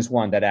CeCe was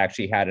one that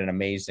actually had an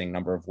amazing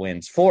number of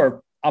wins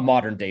for a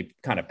modern day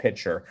kind of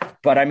pitcher.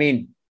 But I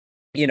mean,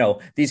 you know,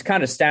 these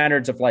kind of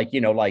standards of like,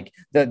 you know, like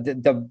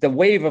the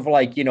wave of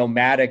like, you know,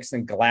 Maddox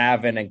and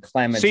Glavine and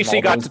Clemens.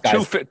 CeCe got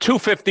to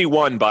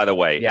 251, by the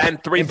way,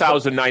 and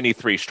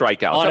 3,093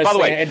 strikeouts. Honestly, by the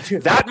way,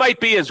 that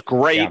might be as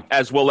great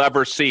as we'll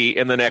ever see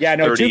in the next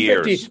 30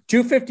 years.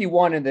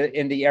 251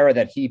 in the era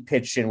that he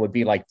pitched in would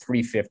be like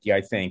 350, I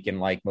think, in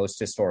like most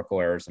historical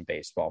eras in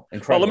baseball.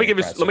 Incredible. Well,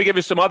 let me give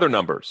you some other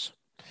numbers.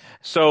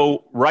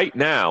 So right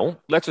now,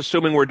 let's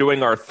assuming we're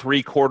doing our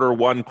 3-quarter,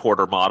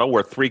 1-quarter model,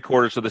 where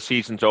 3/4 of the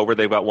season's over,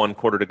 they've got 1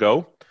 quarter to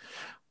go.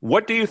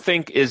 What do you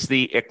think is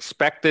the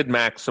expected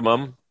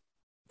maximum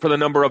for the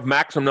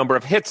maximum number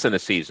of hits in a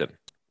season?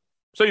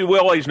 So you will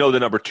always know the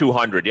number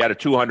 200. You had a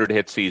 200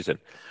 hit season.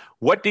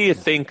 What do you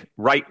think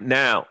right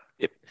now?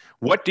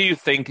 What do you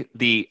think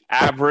the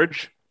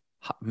average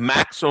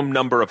maximum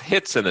number of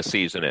hits in a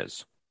season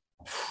is?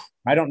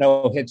 I don't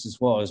know hits as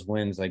well as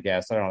wins, I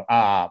guess. I don't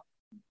know.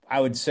 I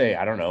would say,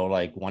 I don't know,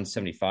 like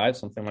 175,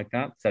 something like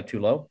that. Is that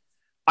too low?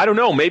 I don't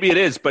know. Maybe it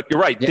is, but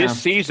you're right. Yeah.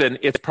 This season,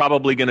 it's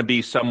probably going to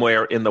be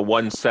somewhere in the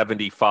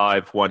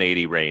 175,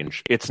 180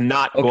 range. It's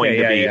not going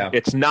to be.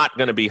 It's not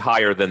going to be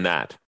higher than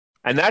that.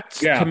 And that's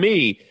to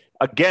me,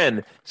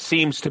 again,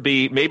 seems to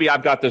be. Maybe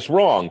I've got this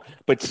wrong,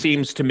 but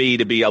seems to me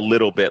to be a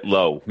little bit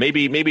low.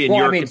 Maybe in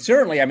your. I mean,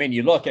 certainly. I mean,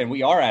 you look, and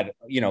we are at,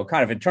 you know,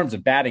 kind of in terms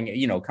of batting,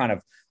 you know, kind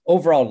of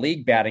overall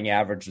league batting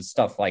average and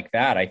stuff like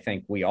that. I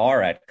think we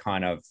are at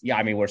kind of,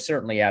 I mean, we're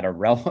certainly at a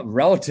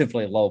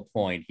relatively low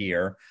point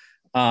here.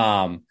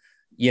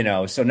 You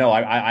know, so no,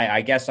 I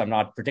guess I'm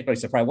not particularly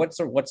surprised.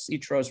 What's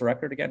Ichiro's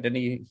record again?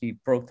 Didn't he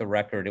broke the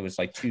record? It was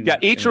like 2. Yeah,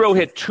 Ichiro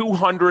hit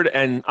 200,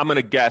 and I'm going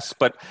to guess,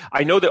 but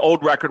I know the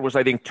old record was,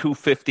 I think,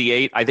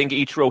 258. I think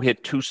Ichiro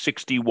hit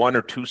 261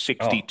 or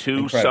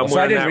 262 somewhere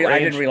so in that range. I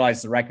didn't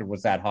realize the record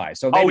was that high.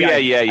 So maybe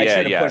I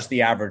should have pushed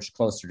the average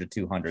closer to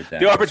 200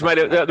 then. The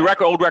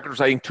average old record was,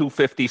 I think,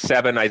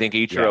 257. I think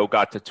Ichiro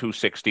got to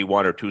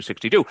 261 or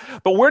 262.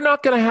 But we're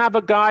not going to have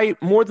a guy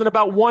more than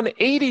about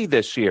 180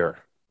 this year.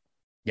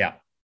 Yeah.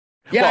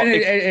 Yeah, well,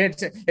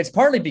 it's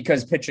partly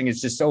because pitching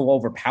is just so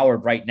overpowered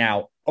right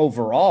now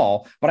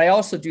overall. But I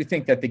also do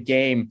think that the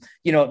game,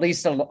 you know, at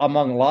least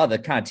among a lot of the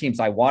kind of teams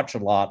I watch a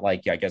lot,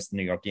 like I guess the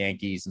New York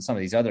Yankees and some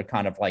of these other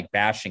kind of like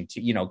bashing,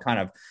 you know, kind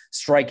of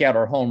strikeout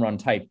or home run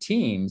type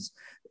teams.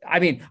 I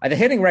mean, the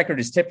hitting record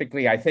is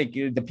typically, I think,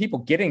 the people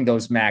getting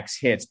those max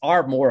hits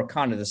are more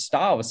kind of the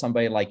style of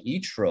somebody like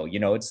Ichiro. You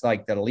know, it's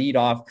like the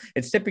leadoff.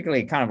 It's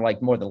typically kind of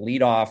like more the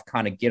leadoff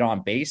kind of get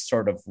on base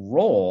sort of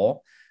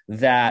role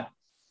that,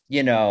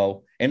 you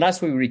know,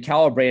 unless we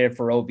recalibrate it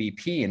for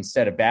OBP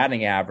instead of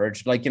batting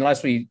average, like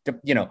unless we,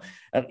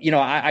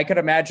 I could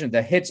imagine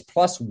the hits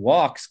plus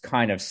walks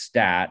kind of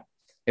stat,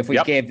 if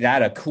we gave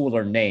that a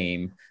cooler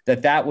name,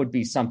 that would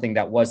be something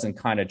that wasn't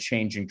kind of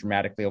changing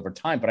dramatically over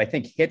time. But I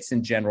think hits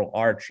in general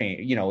are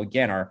changing, you know,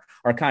 again, are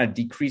kind of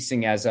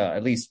decreasing as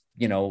at least,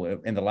 you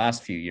know, in the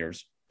last few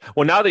years.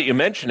 Well, now that you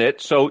mention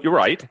it, so you're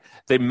right.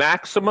 The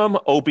maximum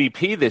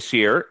OBP this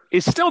year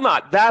is still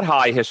not that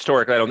high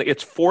historically. I don't think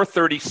it's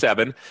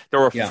 437. There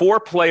are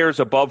 4 players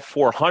above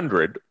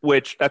 400,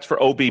 which that's for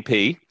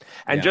OBP.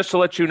 And just to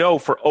let you know,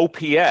 for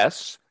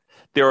OPS,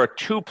 there are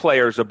 2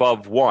 players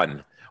above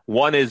 1.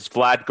 One is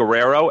Vlad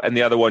Guerrero, and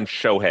the other one's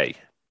Shohei.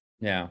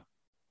 Yeah.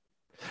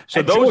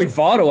 So Joey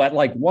Votto at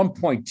like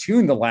 1.2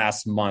 in the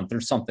last month or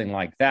something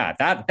like that.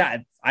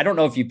 That I don't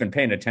know if you've been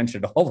paying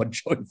attention to all what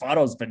Joey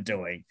Votto's been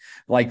doing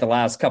like the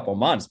last couple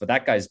months, but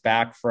that guy's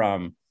back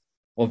from,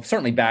 well,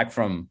 certainly back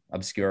from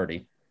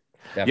obscurity.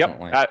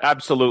 Definitely. Yep,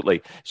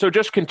 absolutely. So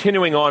just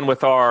continuing on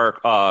with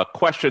our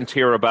questions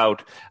here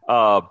about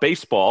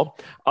baseball.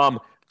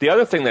 The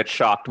other thing that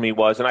shocked me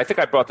was, and I think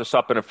I brought this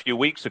up in a few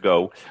weeks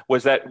ago,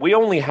 was that we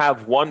only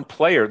have one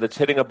player that's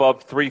hitting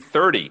above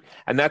 330,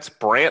 and that's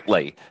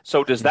Brantley.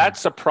 So does that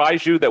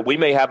surprise you that we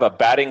may have a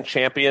batting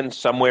champion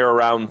somewhere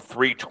around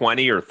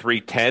 320 or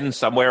 310,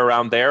 somewhere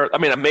around there? I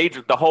mean,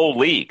 the whole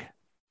league.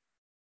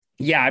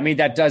 Yeah, I mean,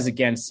 that does,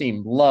 again,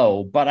 seem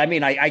low. But, I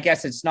mean, I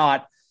guess it's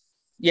not,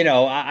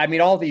 I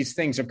mean, all these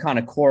things are kind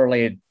of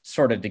correlated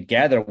sort of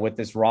together with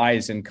this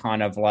rise in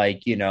kind of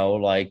like,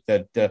 like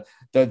the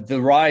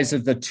rise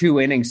of the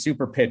 2-inning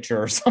super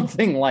pitcher or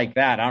something like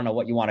that. I don't know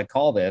what you want to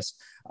call this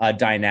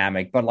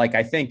dynamic, but like,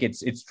 I think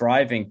it's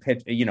driving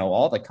pitch,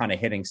 all the kind of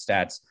hitting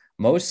stats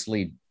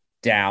mostly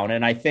down.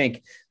 And I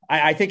think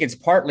it's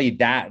partly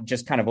that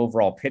just kind of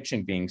overall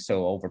pitching being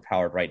so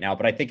overpowered right now.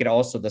 But I think it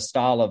also, the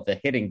style of the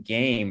hitting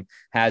game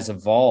has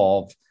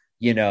evolved,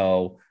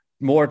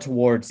 more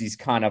towards these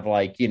kind of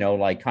like,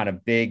 like kind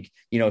of big,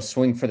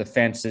 swing for the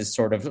fences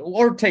sort of,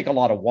 or take a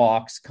lot of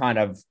walks kind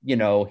of,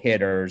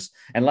 hitters,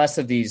 and less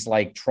of these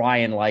like try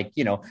and like,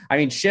 I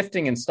mean,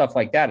 shifting and stuff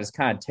like that has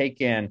kind of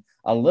taken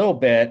a little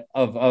bit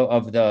of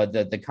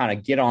the kind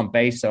of get on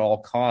base at all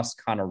costs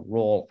kind of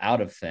rule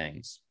out of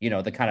things,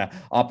 the kind of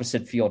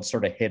opposite field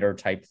sort of hitter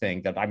type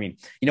thing that, I mean,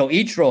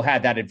 Ichiro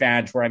had that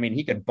advantage where, I mean,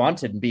 he could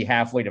bunt it and be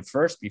halfway to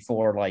first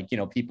before like,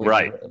 people,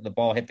 the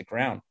ball hit the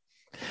ground.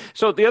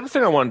 So the other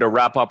thing I wanted to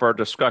wrap up our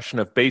discussion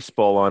of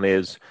baseball on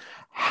is,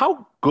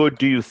 how good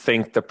do you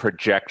think the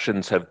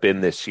projections have been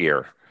this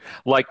year?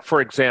 Like,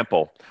 for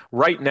example,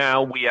 right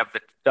now we have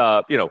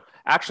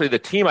actually the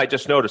team I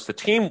just noticed,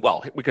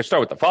 well, we could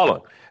start with the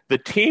following. The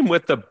team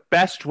with the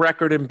best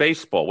record in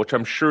baseball, which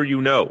I'm sure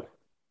you know,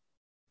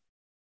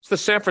 it's the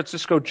San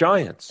Francisco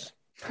Giants.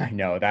 I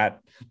know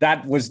that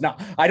was not,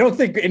 I don't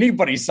think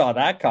anybody saw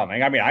that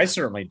coming. I mean, I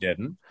certainly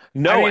didn't.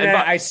 No,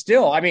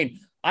 I mean,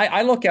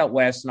 I look out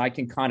west and I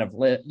can kind of,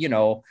 or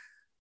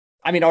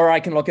I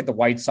can look at the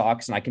White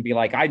Sox and I can be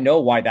like, I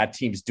know why that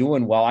team's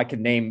doing well. I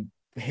can name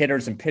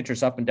hitters and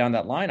pitchers up and down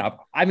that lineup.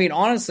 I mean,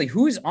 honestly,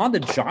 who's on the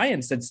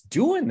Giants that's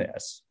doing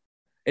this?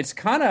 It's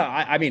kind of,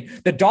 I mean,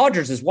 the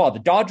Dodgers as well. The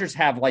Dodgers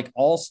have like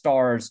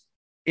all-stars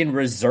in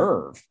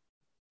reserve,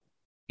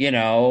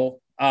 So,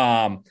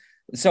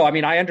 I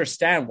mean, I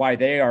understand why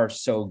they are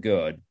so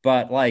good,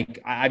 but like,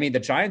 I mean, the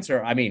Giants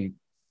are,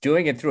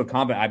 doing it through a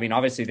combat. I mean,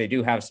 obviously they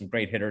do have some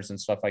great hitters and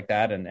stuff like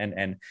that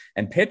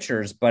and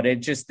pitchers, but it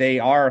just, they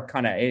are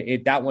kind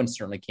of, that one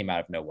certainly came out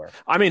of nowhere.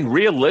 I mean,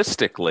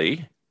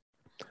 realistically,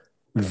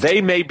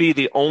 they may be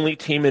the only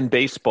team in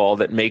baseball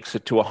that makes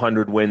it to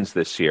 100 wins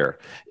this year.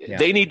 Yeah.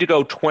 They need to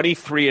go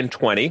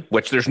 23-20,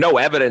 which there's no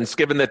evidence,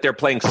 given that they're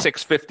playing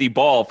 650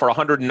 ball for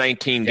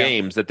 119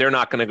 games, that they're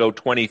not going to go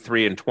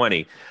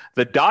 23-20.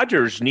 The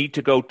Dodgers need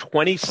to go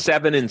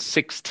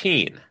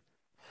 27-16.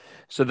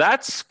 So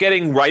that's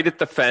getting right at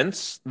the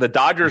fence. The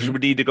Dodgers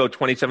would need to go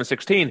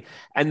 27-16.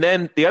 And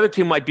then the other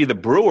team might be the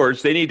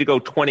Brewers. They need to go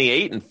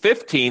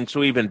 28-15,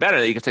 so even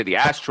better. You could say the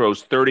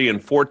Astros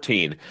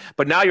 30-14.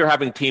 But now you're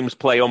having teams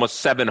play almost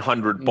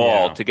 700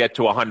 ball to get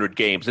to 100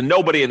 games. And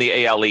nobody in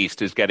the AL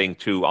East is getting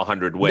to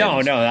 100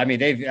 wins. No. I mean,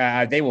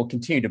 they will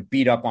continue to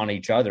beat up on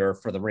each other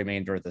for the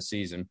remainder of the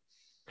season.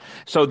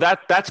 So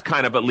that's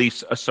kind of at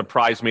least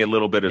surprised me a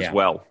little bit as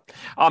well.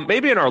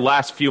 Maybe in our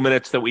last few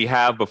minutes that we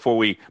have before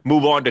we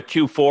move on to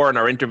Q4 and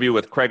our interview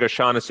with Craig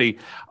O'Shaughnessy,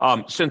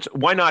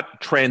 why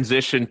not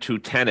transition to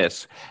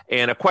tennis?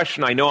 And a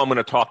question I know I'm going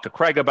to talk to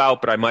Craig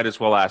about, but I might as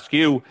well ask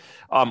you.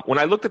 When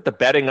I looked at the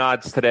betting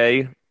odds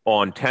today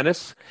on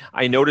tennis,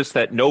 I noticed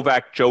that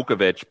Novak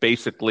Djokovic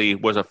basically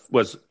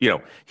was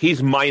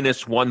he's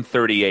minus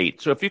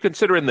 138. So if you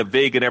consider in the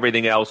VIG and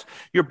everything else,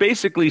 you're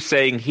basically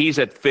saying he's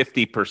at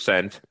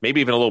 50%, maybe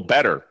even a little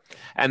better,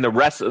 and the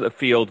rest of the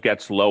field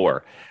gets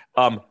lower.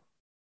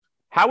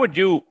 How would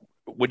you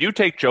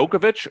take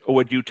Djokovic, or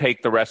would you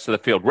take the rest of the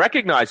field?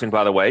 Recognizing,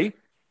 by the way,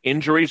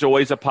 injury's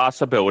always a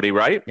possibility,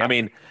 right? Yeah. I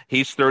mean,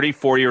 he's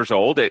 34 years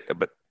old,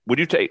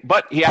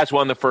 but he has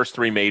won the first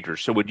three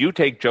majors. So would you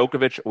take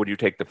Djokovic, or would you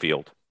take the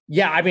field?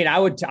 Yeah, I mean, I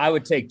would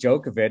take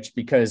Djokovic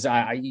because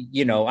I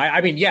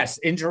mean, yes,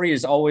 injury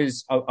is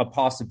always a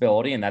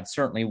possibility, and that's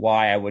certainly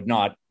why I would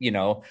not.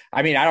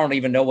 I mean, I don't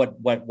even know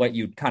what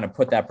you'd kind of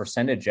put that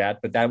percentage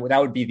at, but that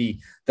would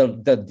be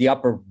the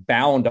upper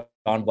bound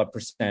on what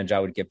percentage I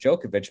would give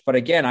Djokovic. But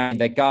again,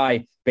 that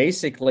guy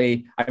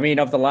basically, I mean,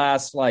 of the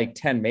last like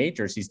 10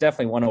 majors, he's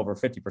definitely won over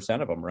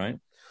 50% of them, right?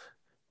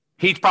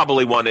 He's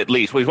probably won at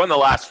least. Well, he's won the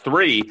last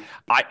three.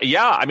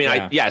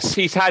 Yes,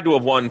 he's had to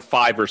have won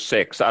 5 or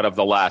 6 out of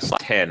the last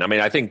 10. I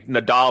mean, I think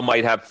Nadal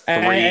might have 3.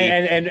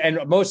 And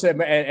most of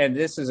them, and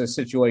this is a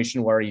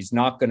situation where he's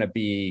not going to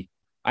be.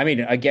 I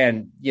mean,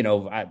 again,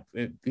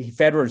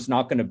 Federer's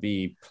not going to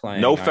be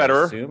playing. No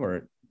Federer. I assume,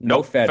 or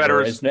no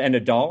Federer. And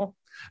Nadal?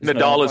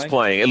 Nadal is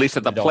playing, at least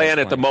at the plan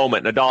at the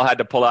moment. Nadal had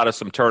to pull out of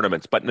some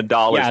tournaments, but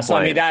Nadal is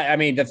playing. I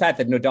mean, the fact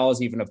that Nadal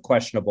is even of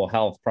questionable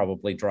health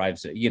probably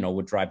drives,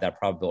 would drive that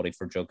probability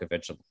for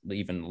Djokovic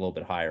even a little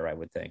bit higher, I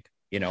would think.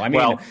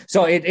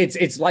 So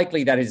it's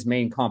likely that his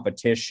main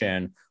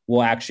competition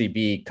will actually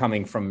be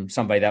coming from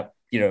somebody that,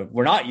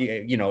 we're not,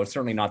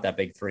 certainly not that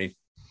big three.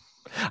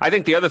 I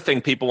think the other thing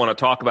people want to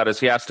talk about is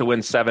he has to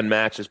win 7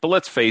 matches. But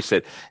let's face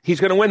it, he's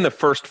going to win the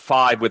first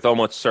 5 with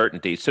almost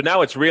certainty. So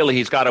now it's really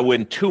he's got to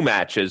win 2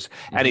 matches,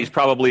 and he's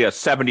probably a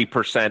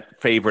 70%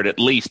 favorite at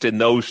least in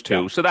those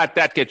 2. Yeah. So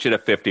that gets you to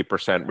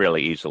 50%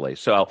 really easily.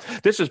 So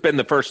this has been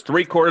the first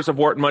 3 quarters of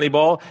Wharton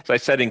Moneyball. As I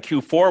said, in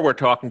Q4, we're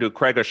talking to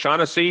Craig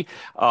O'Shaughnessy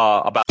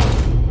about...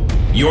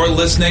 You're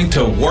listening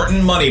to Wharton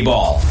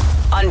Moneyball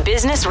on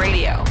Business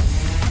Radio.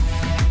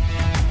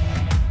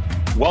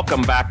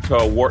 Welcome back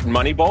to Wharton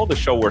Moneyball, the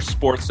show where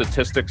sports,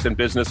 statistics, and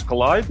business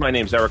collide. My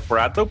name is Eric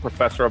Bradlow,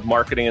 professor of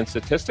marketing and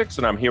statistics,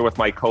 and I'm here with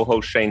my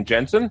co-host Shane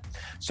Jensen.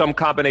 Some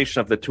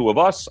combination of the two of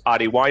us,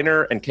 Adi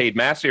Weiner and Cade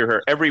Massey, are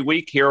here every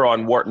week here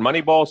on Wharton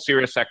Moneyball,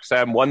 Sirius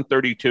XM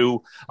 132,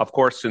 of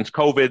course, since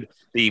COVID,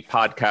 the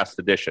podcast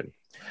edition.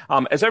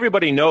 As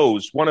everybody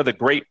knows, one of the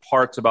great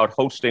parts about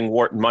hosting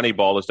Wharton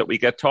Moneyball is that we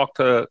get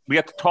to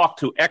talk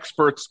to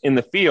experts in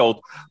the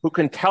field who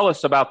can tell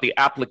us about the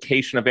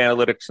application of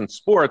analytics in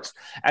sports,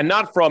 and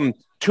not from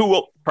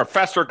two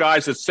professor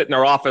guys that sit in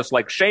their office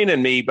like Shane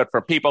and me, but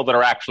for people that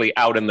are actually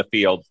out in the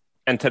field.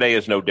 And today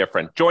is no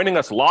different. Joining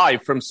us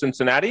live from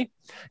Cincinnati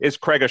is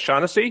Craig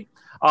O'Shaughnessy.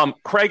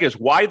 Craig is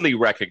widely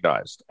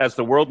recognized as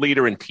the world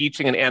leader in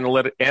teaching and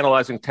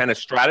analyzing tennis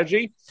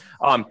strategy.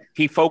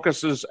 He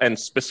focuses in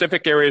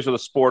specific areas of the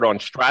sport on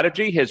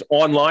strategy. His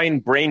online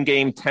Brain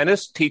Game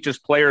Tennis teaches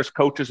players,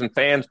 coaches, and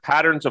fans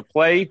patterns of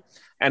play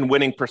and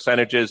winning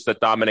percentages that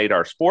dominate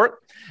our sport.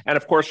 And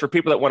of course, for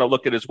people that want to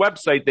look at his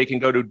website, they can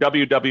go to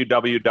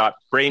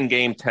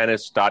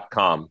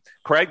www.braingametennis.com.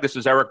 Craig, this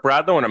is Eric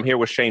Bradlow, and I'm here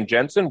with Shane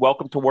Jensen.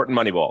 Welcome to Wharton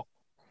Moneyball.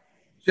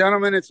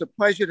 Gentlemen, it's a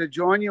pleasure to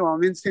join you.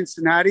 I'm in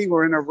Cincinnati.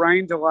 We're in a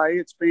rain delay.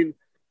 It's been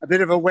a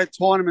bit of a wet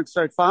tournament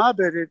so far,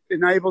 but it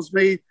enables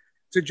me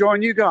to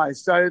join you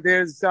guys. So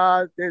there's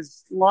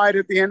light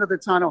at the end of the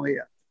tunnel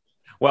here.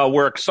 Well,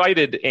 we're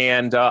excited,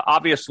 and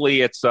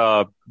obviously it's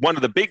one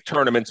of the big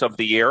tournaments of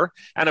the year.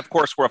 And, of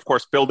course, we're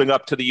building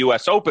up to the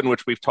U.S. Open,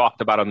 which we've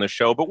talked about on the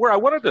show. But where I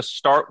wanted to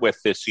start with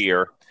this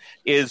year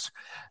is,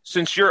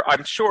 since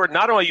I'm sure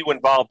not only you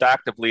involved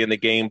actively in the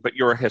game, but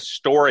you're a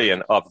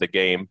historian of the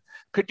game,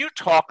 could you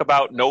talk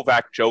about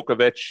Novak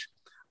Djokovic,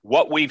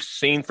 what we've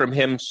seen from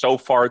him so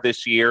far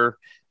this year?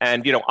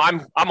 And, you know,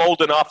 I'm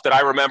old enough that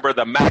I remember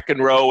the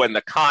McEnroe and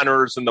the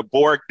Connors and the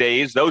Borg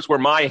days. Those were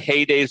my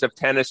heydays of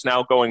tennis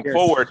now going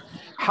forward.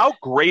 How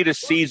great a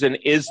season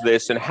is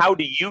this, and how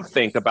do you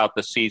think about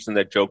the season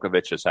that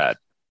Djokovic has had?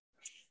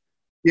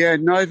 Yeah,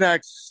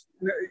 Novak's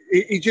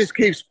he just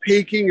keeps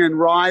peaking and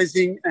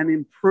rising and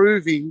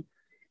improving.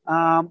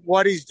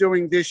 What he's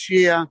doing this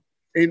year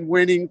in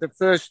winning the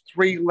first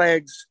three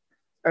legs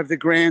of the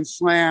Grand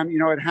Slam, you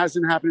know, it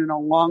hasn't happened in a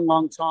long,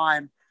 long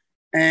time.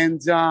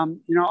 And,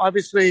 you know,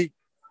 obviously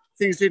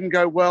things didn't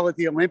go well at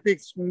the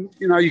Olympics. You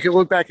know, you can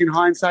look back in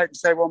hindsight and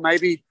say, well,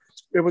 maybe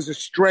it was a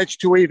stretch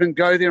to even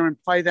go there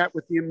and play that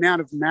with the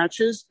amount of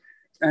matches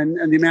and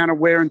the amount of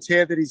wear and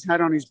tear that he's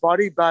had on his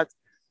body. But,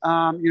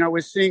 you know,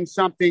 we're seeing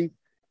something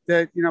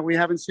that, you know, we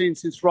haven't seen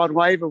since Rod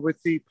Laver,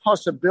 with the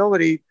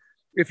possibility,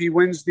 if he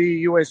wins the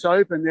US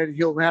Open, that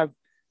he'll have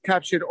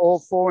captured all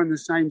four in the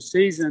same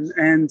season.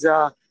 And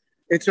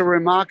it's a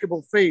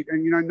remarkable feat.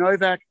 And, you know,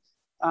 Novak,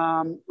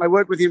 I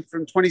worked with him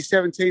from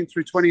 2017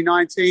 through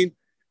 2019.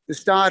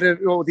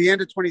 The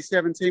end of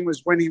 2017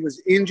 was when he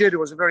was injured. It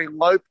was a very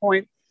low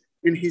point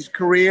in his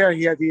career.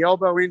 He had the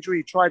elbow injury.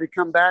 He tried to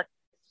come back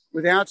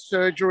without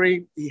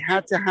surgery. He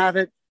had to have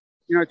it.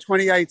 You know,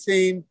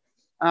 2018,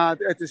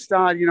 at the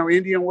start, you know,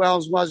 Indian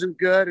Wells wasn't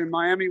good and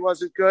Miami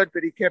wasn't good,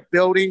 but he kept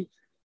building.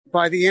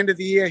 By the end of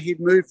the year, he'd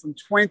moved from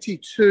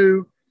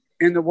 22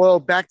 in the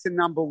world back to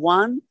number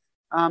one.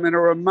 And a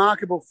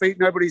remarkable feat.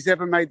 Nobody's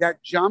ever made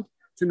that jump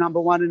to number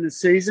one in a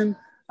season.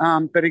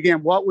 But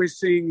again, what we're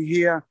seeing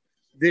here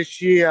this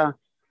year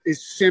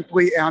is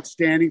simply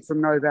outstanding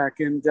from Novak.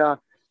 And,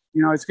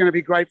 you know, it's going to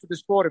be great for the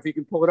sport if he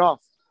can pull it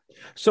off.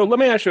 So let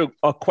me ask you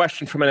a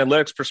question from an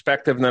analytics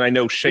perspective, and then I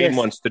know Shane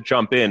wants to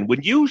jump in.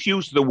 When you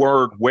use the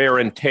word wear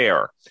and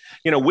tear,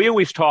 you know, we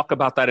always talk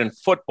about that in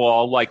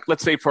football, like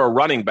let's say for a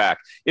running back,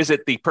 is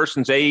it the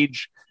person's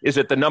age? Is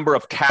it the number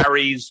of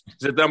carries?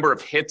 Is it the number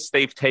of hits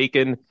they've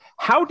taken?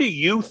 How do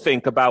you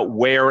think about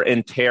wear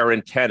and tear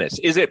in tennis?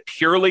 Is it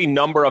purely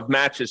number of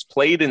matches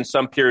played in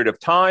some period of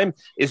time?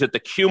 Is it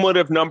the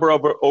cumulative number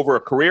over a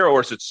career,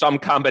 or is it some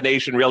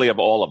combination really of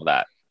all of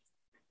that?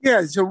 Yeah,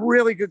 it's a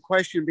really good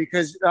question,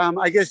 because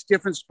I guess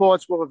different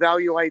sports will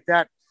evaluate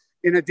that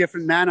in a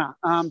different manner.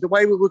 The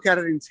way we look at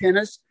it in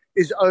tennis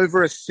is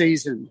over a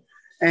season.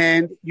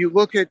 And you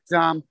look at,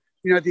 you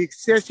know, the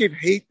excessive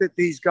heat that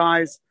these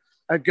guys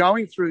are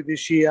going through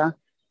this year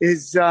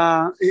is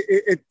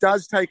it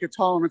does take a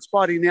toll on its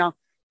body. Now,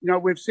 you know,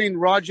 we've seen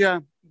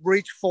Roger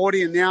reach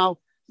 40, and now,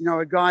 you know,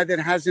 a guy that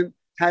hasn't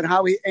had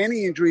hardly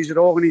any injuries at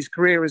all in his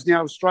career is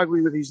now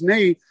struggling with his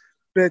knee.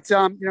 But,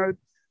 you know,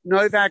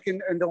 Novak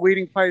and the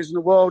leading players in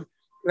the world,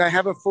 they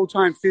have a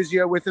full-time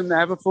physio with them. They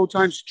have a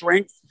full-time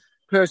strength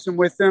person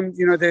with them.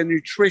 You know, their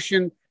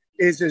nutrition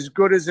is as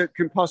good as it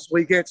can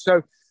possibly get.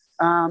 So,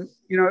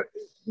 you know,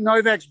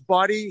 Novak's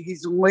body,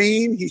 he's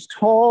lean, he's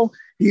tall,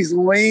 he's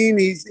lean,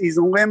 he's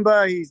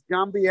limber, he's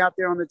Gumby out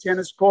there on the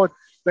tennis court.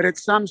 But at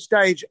some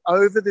stage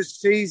over the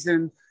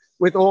season,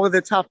 with all of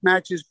the tough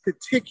matches,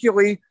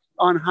 particularly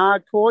on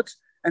hard courts,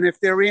 and if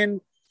they're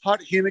in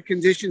hot, humid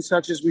conditions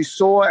such as we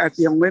saw at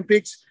the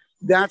Olympics,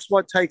 that's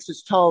what takes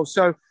its toll.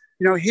 So,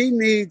 you know, he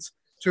needs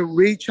to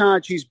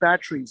recharge his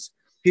batteries.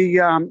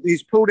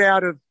 He's pulled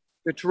out of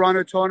the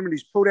Toronto tournament.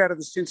 He's pulled out of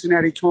the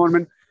Cincinnati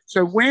tournament.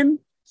 So when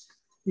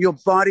your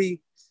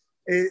body,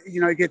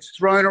 gets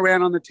thrown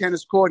around on the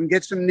tennis court and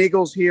gets some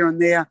niggles here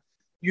and there,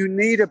 you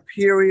need a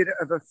period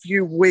of a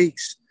few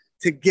weeks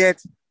to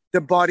get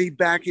the body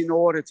back in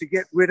order, to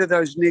get rid of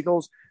those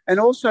niggles, and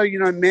also,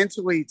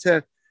 mentally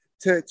to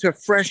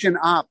freshen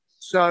up.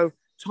 So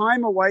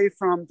time away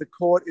from the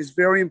court is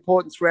very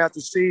important throughout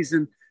the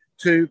season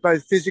to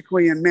both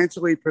physically and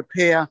mentally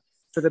prepare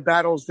for the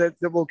battles that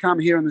will come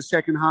here in the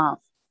second half.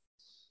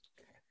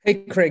 Hey,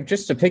 Craig,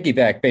 just to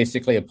piggyback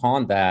basically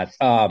upon that,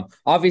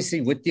 obviously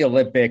with the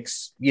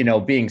Olympics,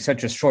 being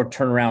such a short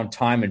turnaround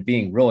time and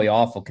being really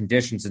awful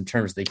conditions in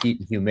terms of the heat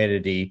and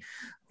humidity,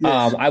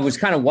 yes. I was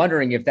kind of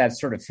wondering if that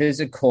sort of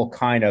physical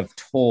kind of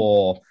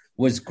toll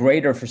was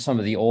greater for some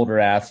of the older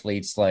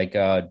athletes like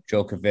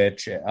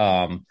Djokovic.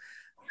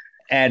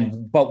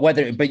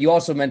 But you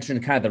also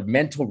mentioned kind of the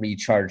mental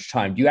recharge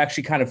time. Do you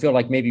actually kind of feel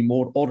like maybe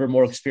more older,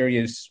 more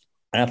experienced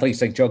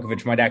athletes like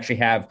Djokovic might actually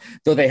have,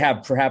 though they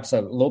have perhaps a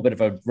little bit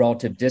of a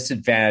relative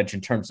disadvantage in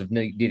terms of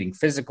needing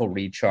physical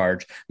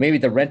recharge, maybe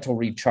the mental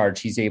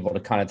recharge he's able to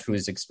kind of through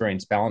his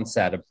experience balance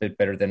that a bit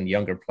better than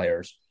younger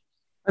players?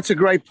 That's a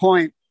great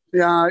point.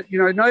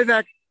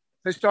 Novak,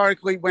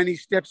 historically, when he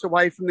steps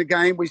away from the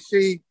game, we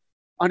see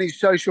on his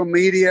social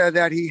media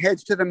that he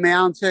heads to the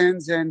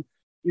mountains and,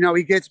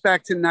 he gets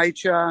back to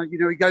nature.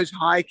 He goes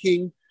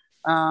hiking.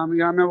 I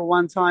remember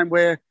one time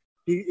where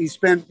he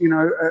spent,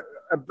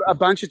 a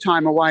bunch of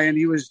time away and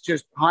he was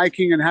just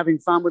hiking and having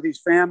fun with his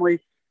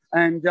family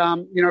and,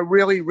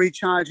 really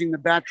recharging the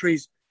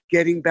batteries,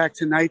 getting back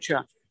to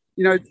nature.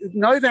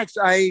 Novak's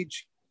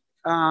age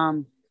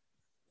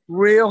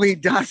really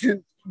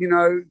doesn't,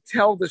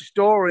 tell the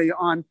story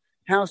on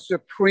how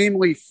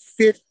supremely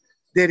fit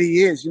that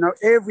he is.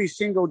 Every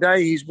single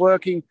day he's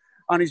working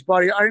on his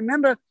body. I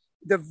remember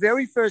the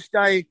very first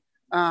day,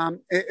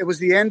 it was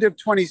the end of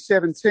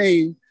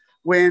 2017,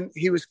 when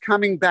he was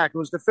coming back. It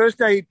was the first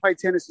day he played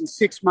tennis in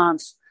 6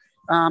 months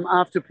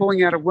after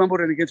pulling out of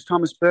Wimbledon against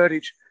Thomas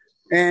Berdych.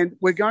 And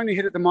we're going to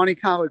hit at the Monte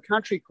Carlo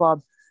Country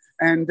Club.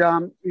 And,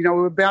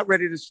 we're about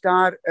ready to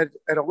start at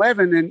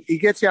 11. And he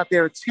gets out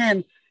there at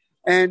 10.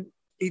 And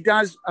he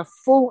does a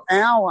full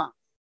hour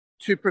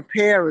to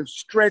prepare of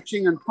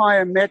stretching and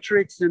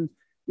plyometrics and,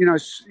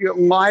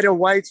 lighter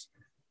weights.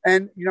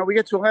 And, we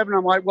get to 11.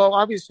 I'm like, well,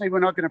 obviously we're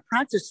not going to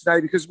practice today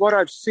because what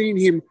I've seen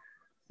him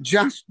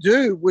just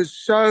do was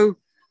so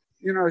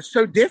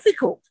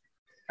difficult.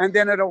 And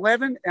then at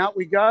 11, out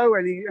we go,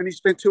 and he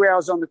spent 2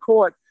 hours on the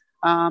court.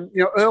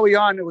 Early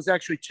on, it was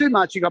actually too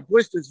much. He got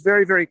blisters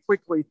very, very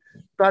quickly.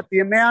 But the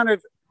amount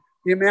of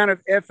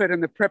effort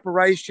and the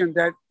preparation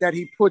that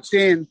he puts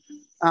in,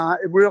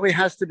 it really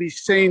has to be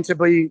seen to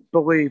be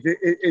believed.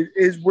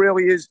 It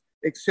really is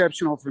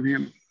exceptional from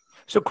him.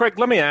 So, Craig,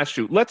 let me ask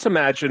you, let's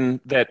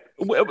imagine that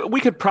we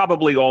could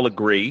probably all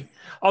agree,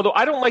 although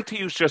I don't like to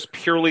use just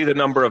purely the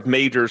number of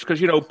majors because,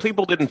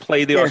 people didn't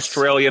play the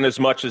Australian as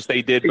much as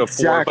they did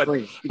before.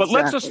 But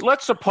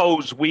let's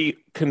suppose we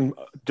can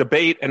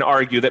debate and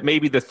argue that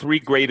maybe the three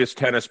greatest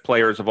tennis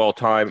players of all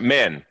time,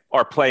 men,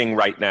 are playing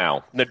right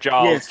now,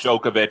 Nadal,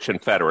 Djokovic,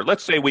 and Federer.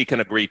 Let's say we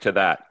can agree to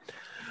that.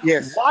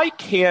 Yes. Why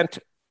can't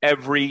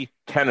every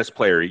tennis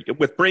player,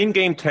 with Brain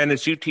Game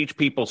Tennis, you teach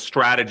people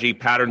strategy,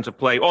 patterns of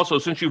play. Also,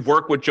 since you've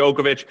worked with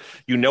Djokovic,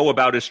 you know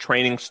about his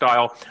training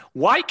style.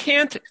 Why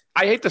can't,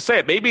 I hate to say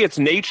it, maybe it's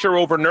nature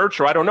over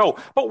nurture, I don't know,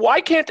 but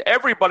why can't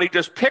everybody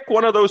just pick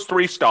one of those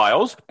three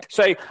styles,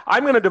 say,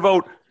 I'm going to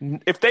devote,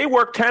 if they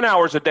work 10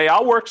 hours a day,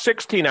 I'll work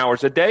 16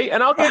 hours a day,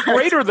 and I'll get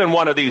greater than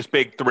one of these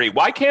big three.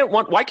 Why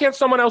can't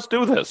someone else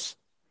do this?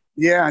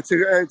 Yeah, it's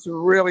a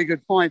really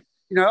good point.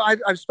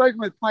 I've spoken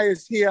with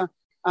players here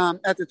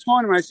at the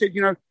tournament. I said,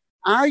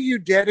 are you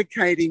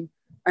dedicating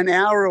an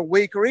hour a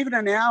week or even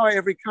an hour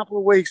every couple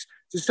of weeks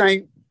to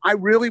saying, I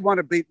really want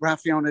to beat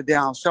Rafael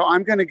Nadal, so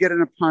I'm going to get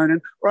an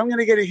opponent or I'm going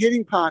to get a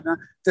hitting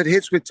partner that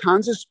hits with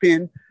tons of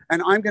spin,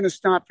 and I'm going to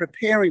start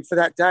preparing for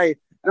that day.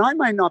 And I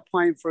may not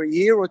play him for a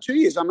year or 2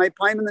 years. I may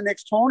play him in the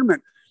next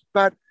tournament.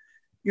 But,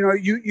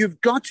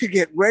 you've got to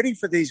get ready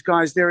for these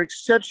guys. They're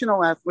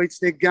exceptional athletes.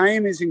 Their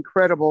game is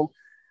incredible.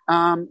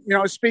 I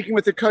was speaking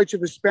with the coach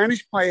of a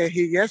Spanish player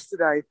here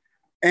yesterday,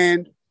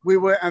 and we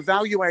were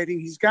evaluating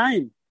his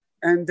game.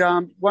 And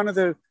one of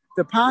the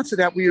parts of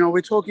that,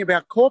 we're talking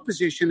about court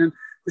position, and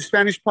the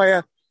Spanish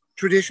player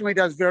traditionally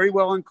does very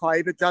well on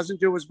clay, but doesn't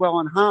do as well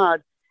on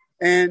hard.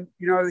 And,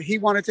 he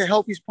wanted to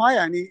help his player.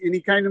 And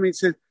he came to me and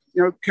said,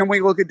 can we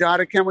look at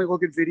data? Can we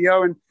look at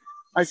video? And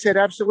I said,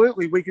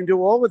 absolutely, we can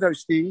do all of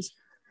those things.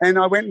 And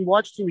I went and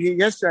watched him here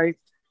yesterday.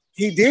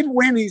 He did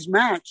win his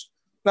match,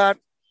 but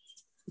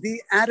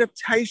the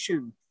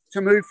adaptation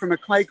to move from a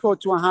clay court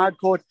to a hard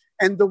court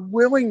and the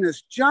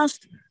willingness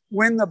just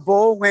when the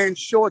ball lands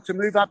short to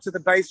move up to the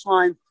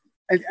baseline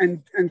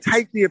and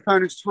take the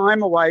opponent's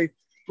time away,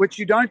 which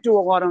you don't do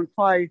a lot on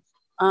clay.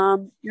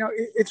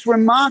 It's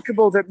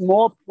remarkable that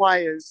more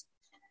players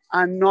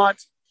are not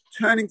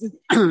turning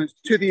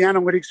to the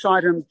analytic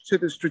side and to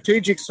the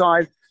strategic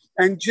side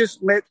and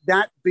just let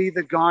that be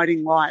the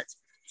guiding light.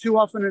 Too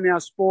often in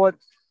our sport,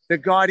 the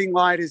guiding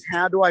light is,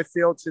 how do I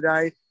feel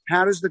today?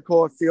 How does the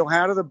court feel?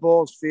 How do the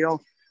balls feel?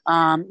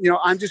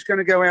 I'm just going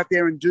to go out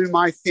there and do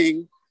my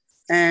thing.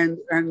 And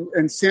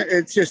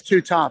it's just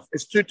too tough.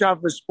 It's too tough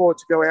of a sport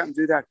to go out and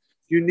do that.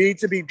 You need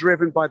to be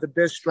driven by the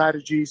best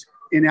strategies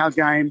in our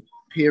game,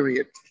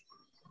 period.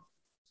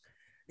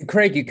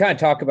 Craig, you kind of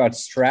talk about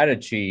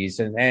strategies,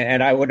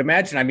 and I would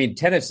imagine, I mean,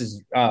 tennis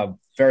is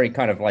very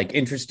kind of like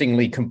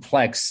interestingly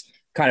complex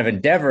kind of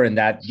endeavor in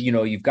that,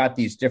 you've got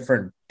these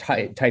different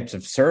types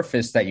of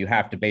surface that you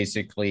have to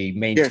basically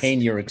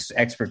maintain your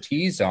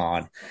expertise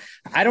on.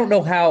 I don't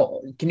know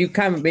can you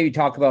kind of maybe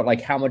talk about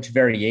like how much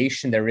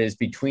variation there is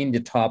between the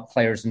top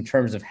players in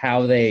terms of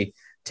how they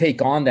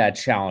take on that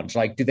challenge?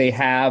 Like, do they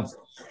have,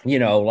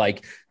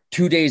 like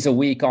 2 days a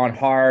week on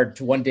hard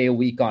to 1 day a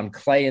week on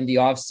clay in the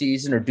off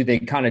season, or do they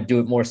kind of do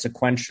it more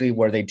sequentially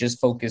where they just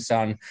focus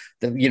on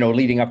the,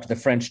 leading up to the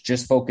French,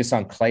 just focus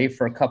on clay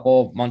for a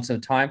couple months at a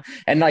time?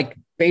 And like,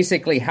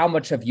 basically, how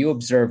much have you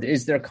observed?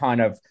 Is there kind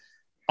of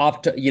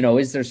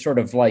is there sort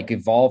of like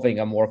evolving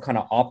a more kind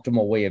of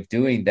optimal way of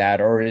doing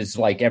that? Or is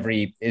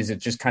it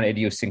just kind of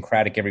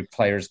idiosyncratic? Every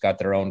player's got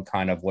their own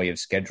kind of way of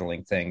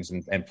scheduling things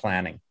and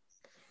planning.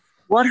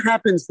 What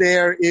happens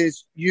there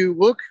is you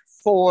look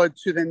forward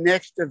to the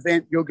next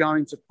event you're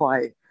going to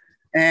play,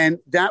 and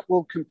that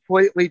will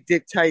completely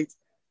dictate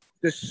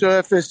the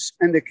surface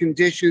and the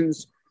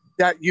conditions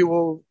that you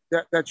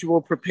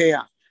will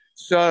prepare.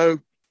 So,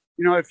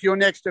 if your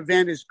next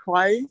event is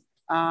clay,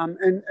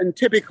 and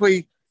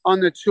typically on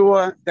the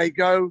tour they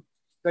go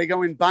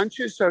in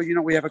bunches. So,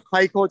 we have a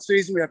clay court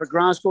season, we have a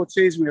grass court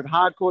season, we have a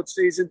hard court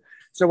season.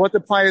 So what the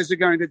players are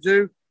going to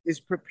do is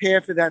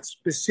prepare for that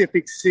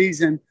specific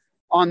season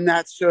on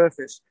that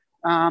surface.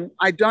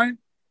 I don't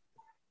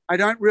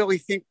really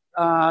think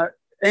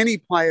any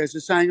players are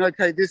saying,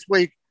 okay, this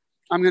week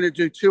I'm going to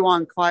do 2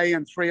 on clay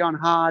and 3 on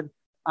hard.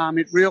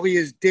 It really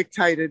is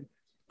dictated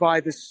by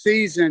the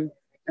season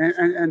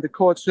and the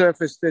court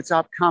surface that's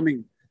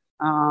upcoming.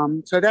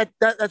 So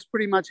that's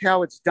pretty much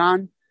how it's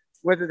done.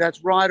 Whether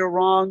that's right or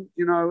wrong,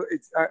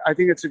 I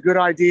think it's a good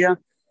idea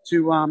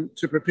to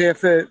prepare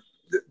for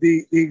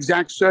the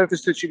exact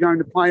surface that you're going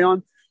to play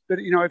on. But,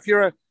 if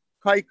you're a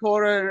clay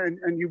courter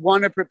and you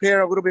want to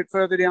prepare a little bit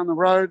further down the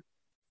road,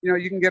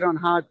 you can get on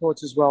hard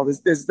courts as well.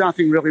 There's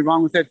nothing really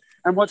wrong with it.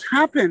 And what's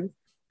happened,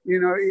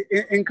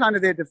 in kind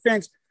of their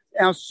defense,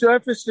 our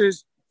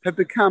surfaces have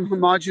become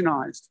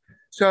homogenized.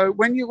 So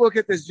when you look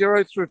at the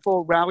 0 through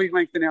 4 rally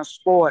length in our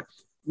sport,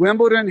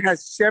 Wimbledon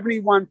has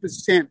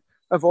 71%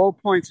 of all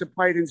points are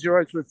played in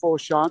 0 through 4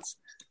 shots.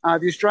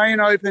 The Australian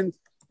Open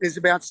is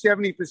about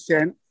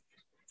 70%,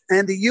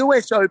 and the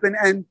US Open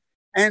and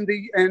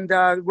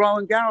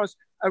Roland Garros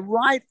are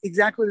right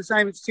exactly the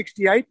same at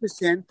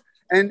 68%.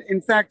 And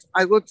in fact,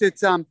 I looked at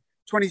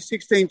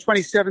 2016,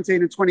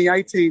 2017, and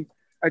 2018,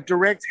 a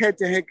direct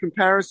head-to-head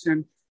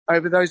comparison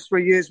over those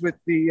 3 years with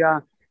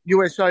the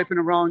US Open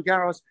and Roland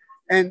Garros,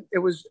 and it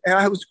was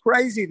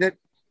crazy that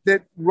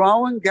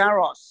Roland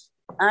Garros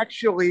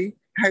actually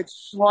had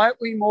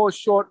slightly more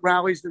short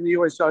rallies than the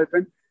US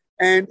Open,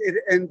 and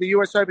the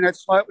US Open had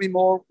slightly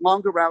more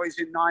longer rallies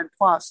in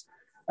 9+.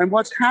 And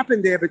what's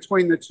happened there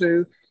between the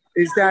two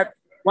is that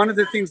one of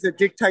the things that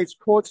dictates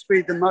court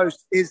speed the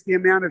most is the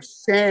amount of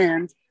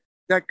sand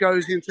that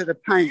goes into the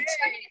paint,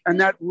 and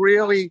that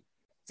really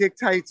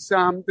dictates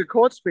the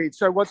court speed.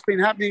 So what's been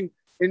happening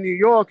in New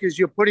York is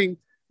you're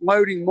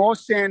loading more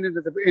sand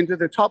into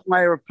the top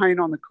layer of paint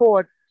on the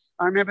court.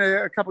 I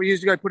remember a couple of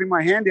years ago putting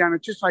my hand down.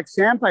 It's just like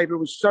sandpaper. It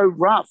was so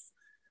rough.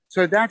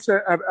 So that's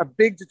a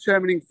big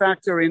determining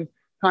factor in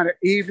kind of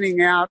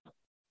evening out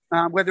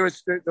whether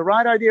it's the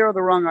right idea or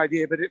the wrong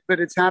idea. But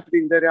it's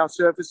happening that our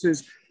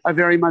surfaces are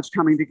very much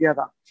coming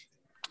together.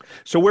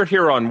 So we're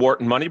here on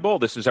Wharton Moneyball.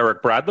 This is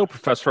Eric Bradlow,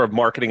 professor of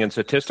marketing and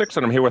statistics,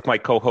 and I'm here with my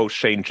co-host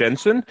Shane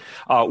Jensen.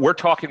 We're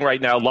talking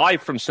right now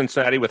live from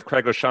Cincinnati with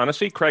Craig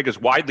O'Shaughnessy. Craig is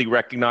widely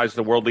recognized as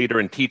the world leader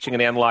in teaching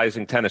and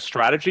analyzing tennis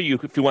strategy.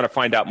 If you want to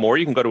find out more,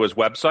 you can go to his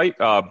website,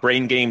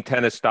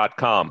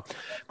 braingametennis.com.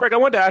 Craig, I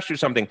wanted to ask you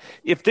something.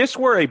 If this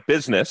were a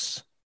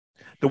business,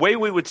 the way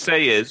we would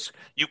say is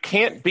you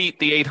can't beat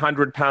the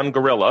 800-pound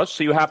gorilla,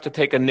 so you have to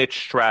take a niche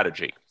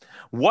strategy.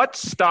 What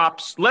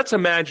stops – let's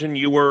imagine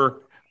you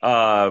were –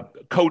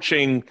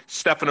 coaching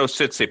Stefanos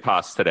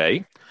Tsitsipas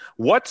today.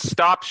 What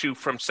stops you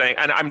from saying,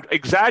 and I'm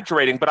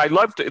exaggerating, but I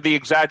love the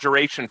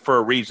exaggeration for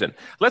a reason.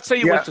 Let's say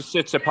you went to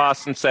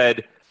Tsitsipas and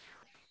said,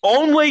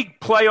 only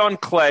play on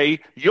clay.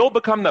 You'll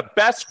become the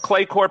best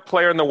clay court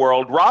player in the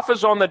world.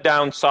 Rafa's on the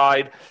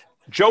downside.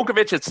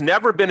 Djokovic, it's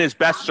never been his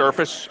best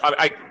surface.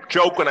 I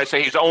joke when I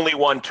say he's only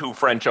won 2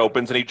 French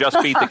Opens and he just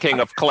beat the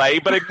king of clay,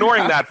 but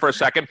ignoring that for a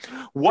second,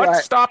 what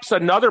stops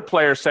another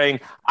player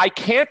saying, I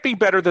can't be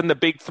better than the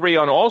big 3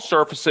 on all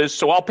surfaces,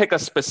 so I'll pick a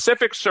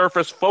specific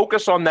surface,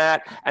 focus on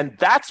that, and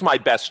that's my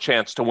best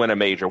chance to win a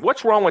major?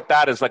 What's wrong with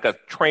that as like a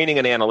training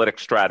and analytic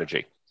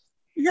strategy?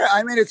 Yeah,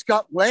 I mean, it's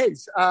got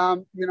legs. I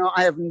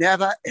have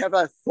never,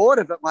 ever thought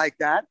of it like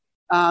that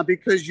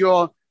because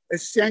you're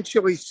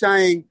essentially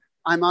saying,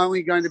 I'm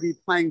only going to be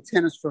playing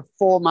tennis for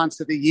 4 months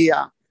of the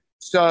year.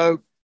 So,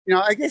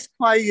 I guess,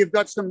 Clay, you've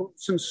got some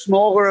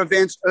smaller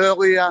events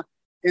earlier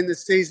in the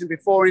season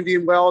before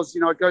Indian Wells.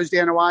 It goes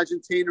down to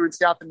Argentina and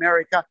South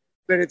America,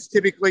 but it's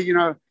typically,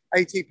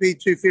 ATP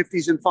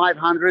 250s and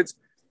 500s.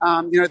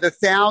 The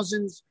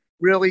thousands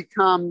really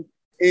come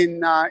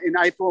in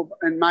April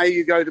and May.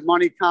 You go to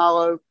Monte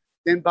Carlo,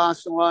 then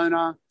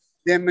Barcelona,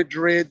 then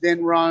Madrid,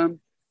 then Rome.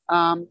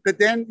 But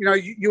then,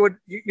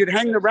 you'd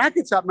hang the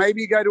rackets up.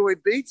 Maybe you go to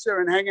Ibiza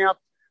and hang out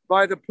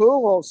by the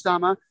pool all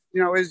summer,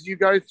 as you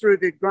go through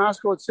the grass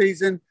court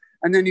season,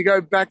 and then you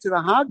go back to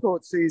the hard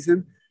court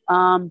season.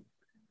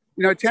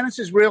 Tennis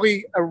is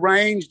really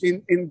arranged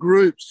in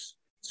groups.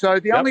 So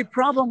the only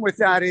problem with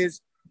that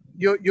is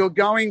you're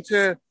going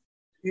to,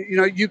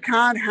 you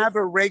can't have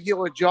a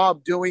regular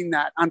job doing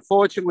that,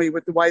 unfortunately,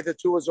 with the way the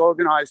tour is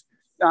organized.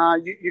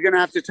 You're going to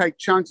have to take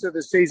chunks of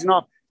the season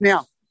off.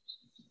 Now,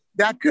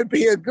 that could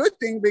be a good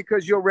thing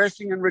because you're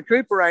resting and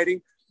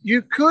recuperating.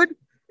 You could,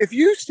 if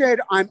you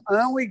said, I'm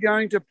only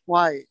going to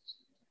play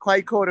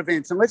clay court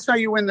events, and let's say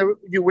you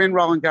win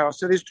Roland Garros,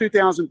 so there's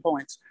 2,000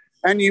 points,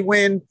 and you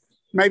win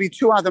maybe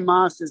 2 other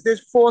Masters,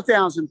 there's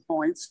 4,000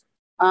 points.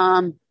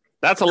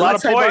 That's a lot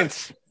of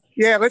points.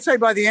 Let's say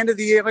by the end of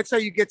the year, let's say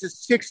you get to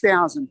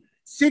 6,000.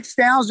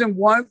 6,000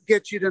 won't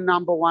get you to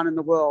number one in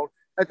the world.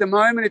 At the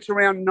moment, it's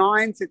around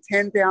 9,000 to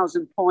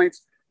 10,000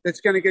 points that's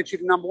going to get you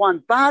to number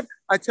one. But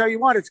I tell you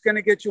what, it's going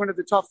to get you into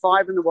the top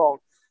 5 in the world.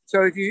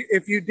 So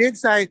if you did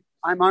say,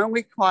 I'm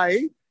only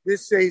clay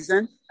this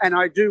season and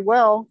I do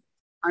well,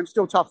 I'm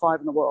still top 5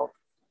 in the world.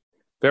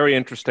 Very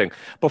interesting.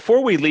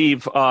 Before we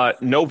leave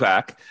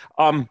Novak,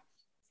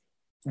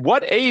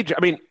 what age?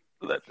 I mean,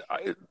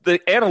 the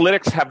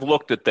analytics have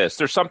looked at this.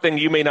 There's something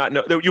you may not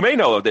know. You may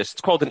know of this.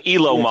 It's called an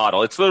ELO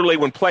model. It's literally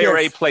when player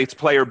A plays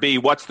player B,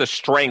 what's the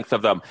strength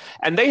of them?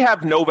 And they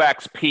have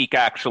Novak's peak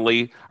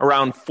actually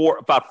around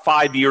about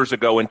 5 years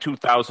ago in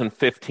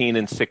 2015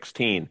 and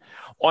 16.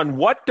 On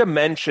what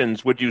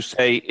dimensions would you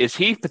say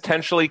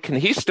can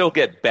he still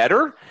get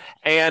better?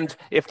 And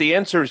if the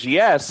answer is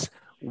yes,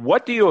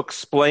 what do you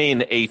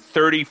explain a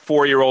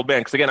 34-year-old man?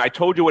 Because, again, I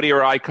told you what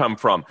era I come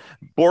from.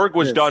 Borg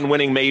was done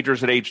winning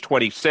majors at age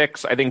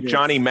 26. I think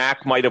Johnny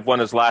Mack might have won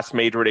his last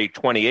major at age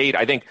 28.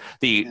 I think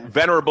the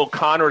venerable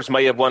Connors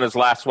may have won his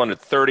last one at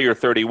 30 or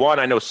 31.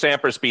 I know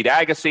Sampras beat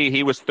Agassi.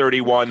 He was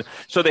 31.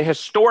 So the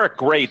historic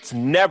greats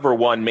never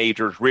won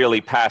majors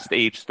really past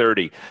age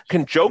 30.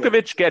 Can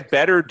Djokovic get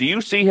better? Do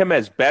you see him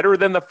as better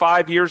than the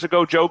 5 years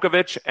ago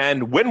Djokovic?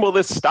 And when will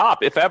this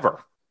stop, if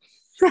ever?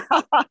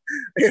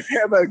 If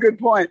ever, good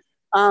point.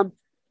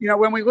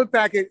 When we look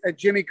back at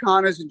Jimmy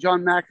Connors and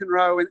John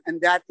McEnroe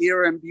and that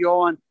era and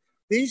beyond,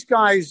 these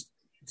guys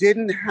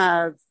didn't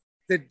have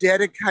the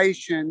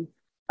dedication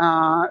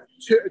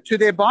to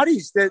their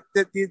bodies that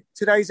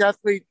today's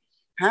athlete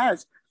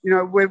has.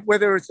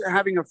 Whether it's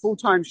having a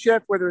full-time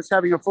chef, whether it's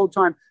having a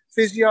full-time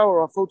physio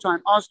or a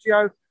full-time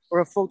osteo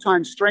or a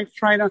full-time strength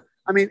trainer.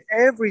 I mean,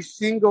 every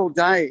single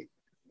day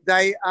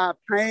they are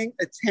paying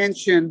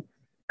attention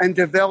and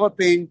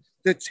developing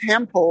the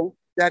temple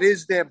that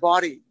is their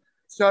body.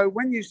 So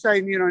when you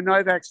say,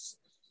 Novak's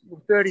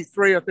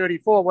 33 or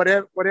 34,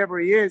 whatever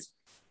he is,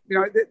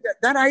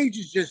 that age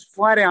is just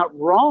flat out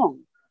wrong.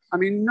 I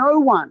mean,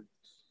 no one,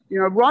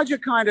 Roger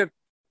kind of,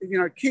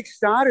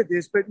 kick-started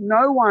this, but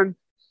no one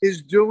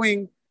is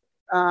doing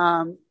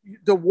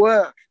the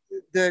work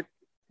that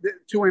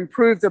to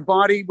improve the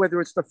body,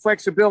 whether it's the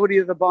flexibility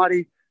of the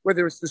body,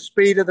 whether it's the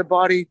speed of the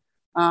body,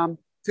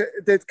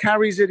 that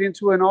carries it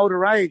into an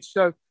older age.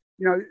 So,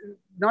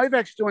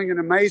 Novak's doing an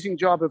amazing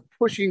job of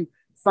pushing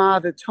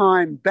Father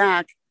Time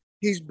back.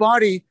 His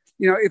body,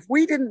 if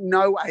we didn't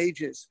know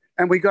ages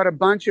and we got a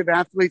bunch of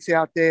athletes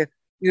out there,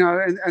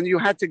 and you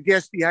had to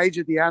guess the age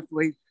of the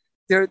athlete,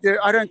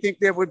 I don't think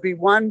there would be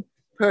one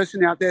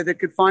person out there that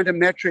could find a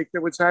metric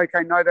that would say,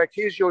 okay, Novak,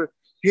 here's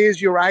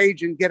your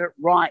age and get it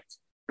right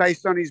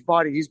based on his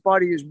body. His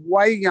body is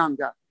way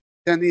younger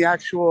than the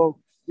actual,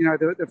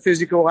 the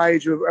physical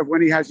age of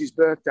when he has his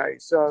birthday.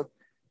 So,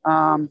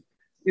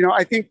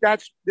 I think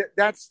that's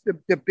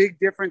the big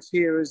difference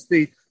here is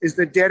the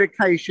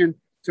dedication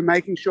to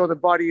making sure the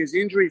body is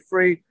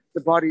injury-free,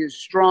 the body is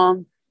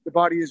strong, the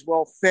body is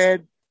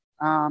well-fed,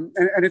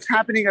 and it's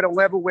happening at a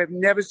level we've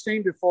never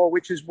seen before,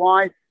 which is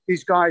why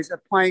these guys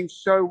are playing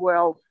so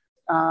well,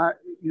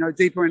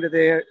 deeper into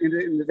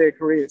their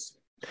careers.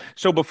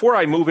 So before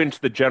I move into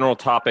the general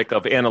topic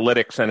of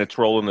analytics and its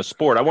role in the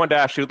sport, I wanted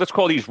to ask you, let's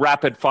call these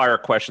rapid fire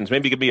questions.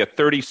 Maybe give me a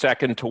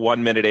 30-second to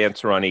 1 minute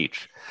answer on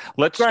each.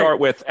 Let's start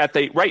with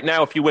right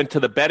now, if you went to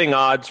the betting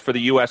odds for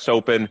the U.S.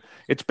 Open,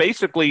 it's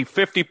basically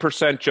 50%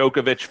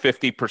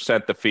 Djokovic,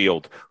 50% the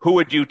field. Who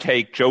would you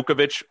take,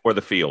 Djokovic or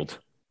the field?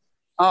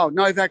 Oh,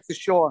 Novak for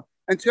sure.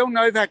 Until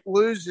Novak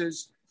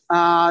loses,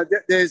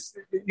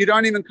 you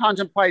don't even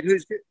contemplate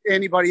who's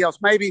anybody else.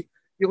 Maybe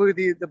you look at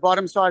the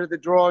bottom side of the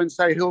draw and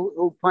say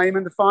who'll play him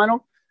in the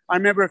final. I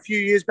remember a few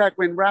years back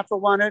when Rafa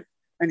won it,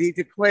 and he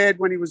declared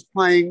when he was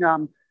playing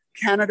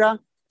Canada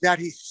that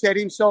he set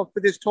himself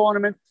for this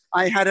tournament.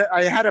 I had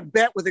a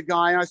bet with a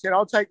guy, and I said,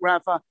 I'll take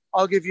Rafa.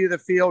 I'll give you the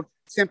field,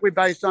 simply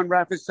based on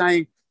Rafa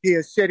saying he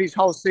has set his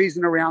whole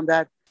season around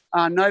that.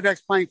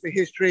 Novak's playing for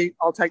history.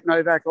 I'll take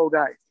Novak all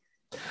day.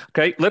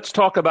 Okay, let's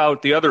talk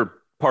about the other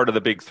part of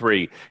the big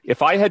three.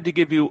 If I had to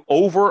give you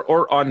over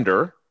or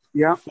under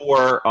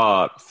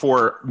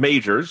for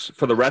majors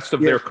for the rest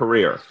of their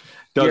career,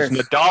 does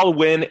Nadal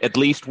win at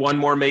least one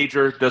more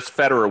major? Does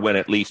Federer win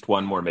at least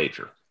one more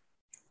major?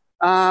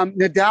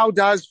 Nadal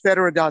does,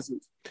 Federer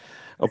doesn't.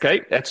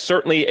 Okay, that's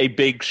certainly a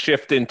big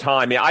shift in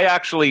time. I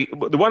actually,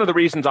 one of the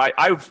reasons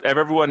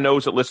everyone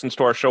knows that listens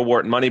to our show,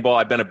 Wharton Moneyball,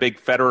 I've been a big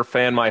Federer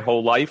fan my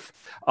whole life.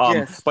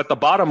 But the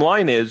bottom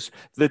line is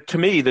that, to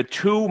me, the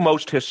two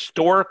most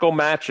historical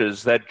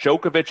matches that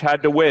Djokovic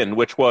had to win,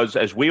 which was,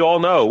 as we all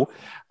know,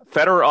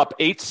 Federer up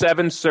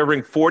 8-7,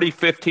 serving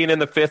 40-15 in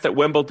the fifth at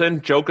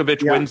Wimbledon.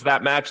 Djokovic wins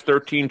that match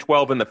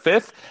 13-12 in the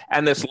fifth.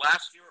 And this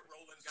last year at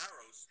Roland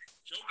Garros,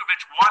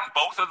 Djokovic won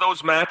both of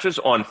those matches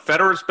on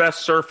Federer's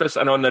best surface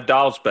and on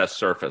Nadal's best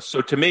surface.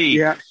 So to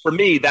me, for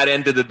me, that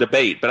ended the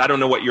debate. But I don't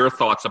know what your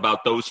thoughts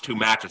about those two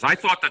matches. I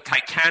thought the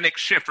titanic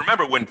shift.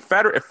 Remember, if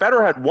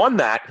Federer had won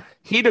that,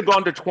 he'd have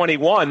gone to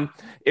 21.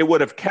 It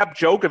would have kept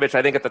Djokovic,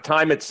 I think, at the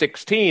time at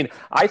 16.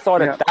 I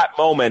thought at that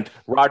moment,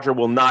 Roger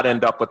will not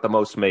end up with the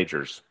most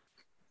majors.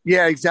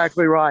 Yeah,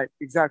 exactly right.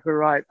 Exactly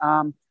right.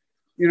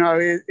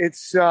 It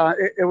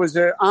was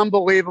an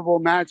unbelievable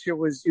match. It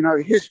was,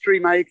 history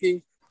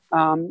making.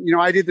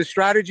 I did the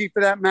strategy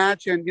for that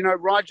match, and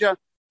Roger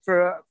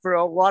for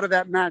a lot of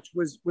that match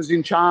was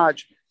in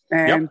charge.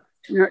 And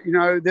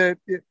to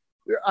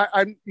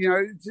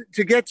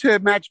get to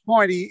match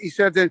point, he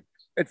served at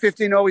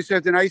 15-0. He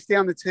served an ace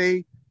down the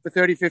tee for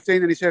 30-15,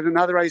 then he served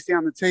another ace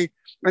down the tee,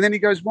 and then he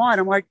goes wide.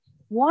 I'm like,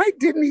 why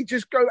didn't he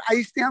just go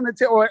ace down the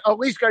tee, or at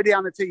least go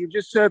down the tee? You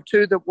just served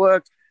two that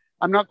worked.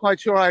 I'm not quite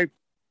sure.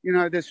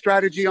 The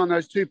strategy on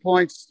those 2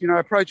 points,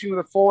 approaching with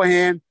a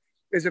forehand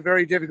is a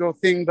very difficult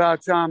thing.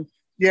 But 1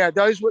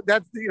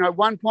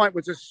 point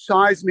was a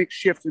seismic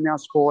shift in our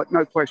sport,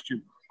 no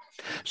question.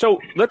 So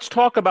let's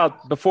talk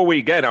about, before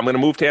we get, I'm going to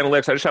move to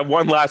analytics. I just have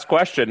one last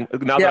question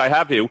now that I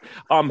have you.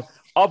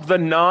 Of the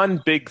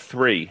non-big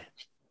three,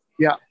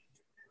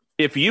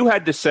 if you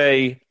had to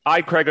say,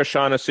 Craig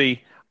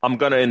O'Shaughnessy, I'm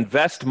going to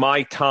invest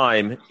my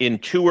time in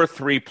 2 or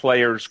 3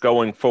 players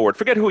going forward.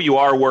 Forget who you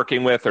are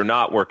working with or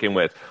not working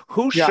with.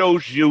 Who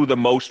shows you the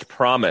most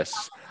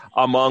promise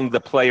among the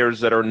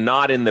players that are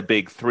not in the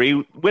big three?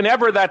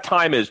 Whenever that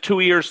time is, 2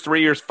 years,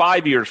 3 years,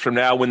 5 years from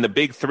now, when the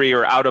big three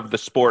are out of the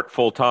sport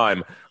full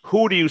time,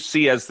 who do you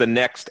see as the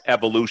next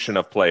evolution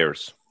of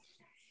players?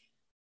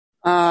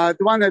 The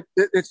one that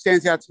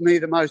stands out to me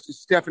the most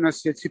is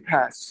Stefanos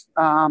Tsitsipas.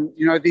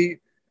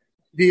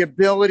 The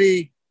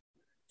ability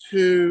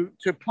to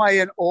play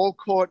an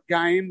all-court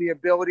game, the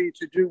ability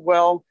to do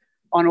well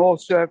on all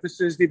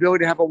surfaces, the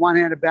ability to have a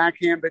one-handed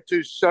backhand but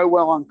do so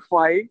well on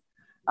clay.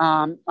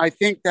 I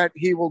think that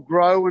he will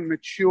grow and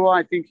mature.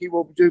 I think he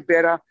will do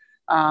better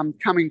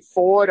coming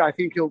forward. I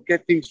think he'll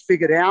get things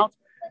figured out.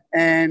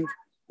 And,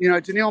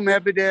 Daniil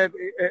Medvedev,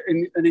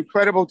 an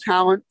incredible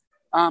talent,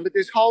 but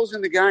there's holes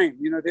in the game.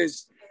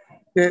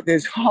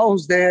 There's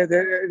holes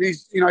there.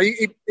 He's,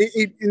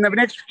 in the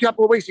next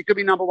couple of weeks, he could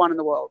be number one in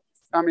the world.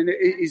 I mean,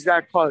 he's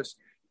that close.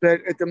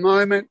 But at the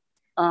moment,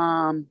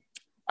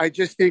 I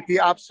just think the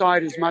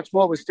upside is much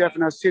more with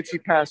Stefanos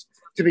Tsitsipas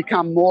to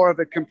become more of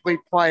a complete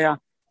player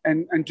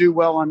and do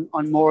well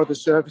on more of the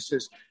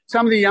surfaces.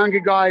 Some of the younger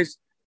guys,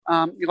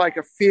 like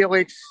a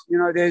Felix,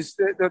 there's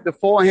the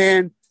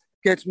forehand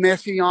gets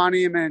messy on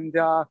him, and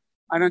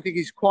I don't think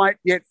he's quite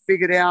yet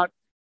figured out,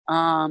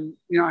 how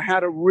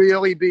to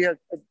really be a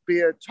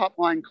top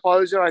line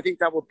closer. I think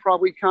that will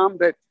probably come,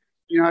 but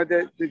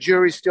the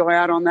jury's still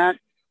out on that.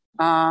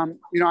 I'm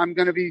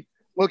going to be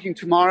looking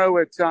tomorrow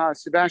at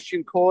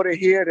Sebastian Korda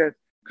here to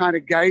kind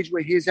of gauge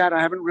where he's at.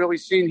 I haven't really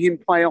seen him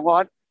play a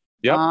lot.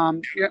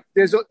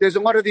 There's a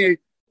lot of the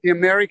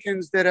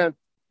Americans that are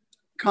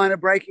kind of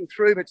breaking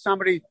through, but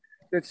somebody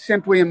that's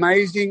simply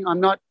amazing. I'm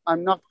not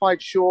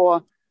quite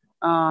sure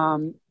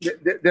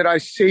that I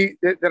see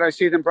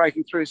them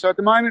breaking through. So at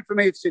the moment, for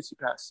me, it's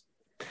Tsitsipas.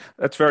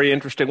 That's very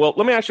interesting. Well,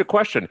 let me ask you a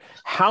question.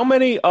 How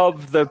many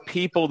of the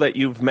people that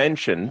you've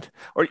mentioned,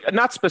 or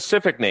not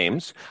specific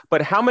names,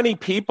 but how many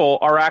people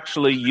are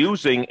actually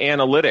using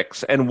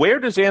analytics? And where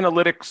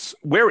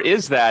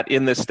is that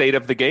in the state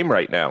of the game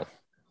right now?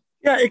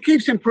 Yeah, it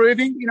keeps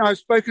improving. I've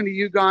spoken to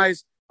you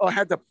guys, or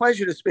had the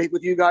pleasure to speak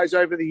with you guys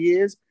over the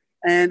years.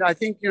 And I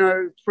think, 3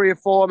 or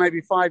 4,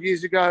 maybe 5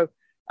 years ago,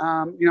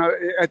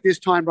 at this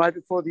time, right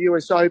before the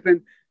US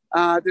Open,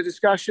 the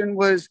discussion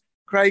was,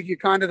 Craig, you're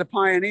kind of the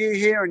pioneer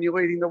here and you're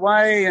leading the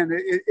way. And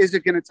is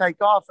it going to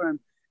take off? And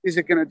is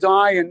it going to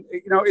die? And,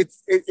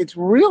 it's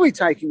really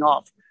taking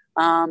off.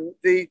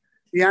 The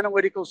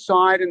analytical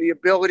side and the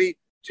ability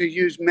to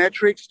use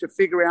metrics to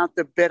figure out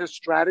the better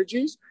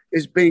strategies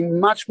is being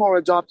much more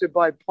adopted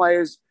by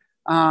players,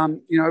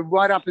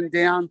 right up and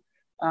down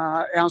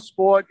our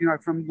sport,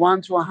 from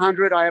 1 to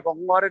 100. I have a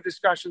lot of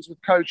discussions with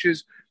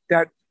coaches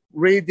that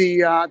read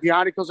the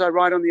articles I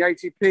write on the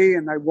ATP,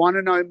 and they want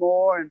to know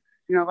more. And,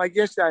 like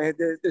yesterday, I had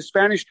the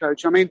Spanish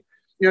coach. I mean,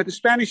 the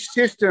Spanish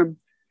system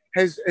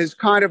has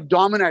kind of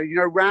dominated.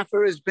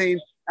 Rafa has been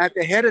at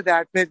the head of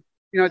that, but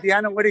the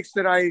analytics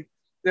that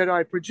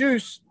I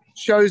produce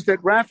shows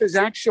that Rafa is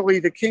actually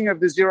the king of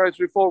the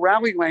 0-4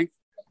 rally length,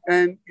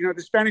 and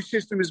the Spanish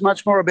system is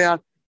much more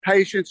about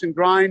patience and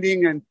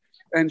grinding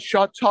and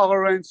shot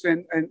tolerance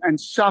and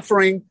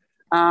suffering.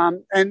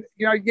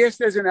 Yes,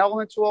 there's an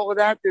element to all of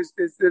that. There's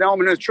an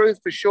element of truth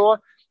for sure,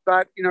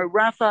 but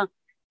Rafa,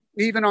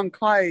 even on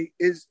clay,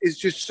 is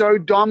just so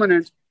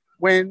dominant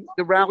when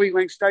the rally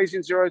length stays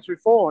in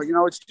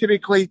 0-4. It's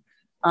typically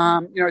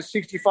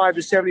 65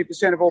 to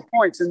 70% of all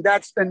points, and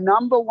that's the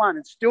number one.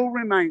 It still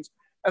remains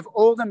of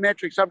all the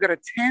metrics. I've got a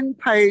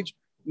 10-page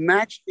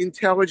match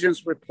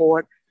intelligence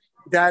report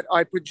that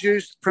I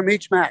produced from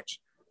each match.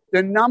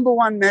 The number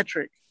one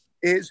metric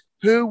is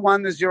who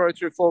won the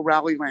 0-4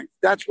 rally length.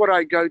 That's what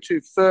I go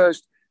to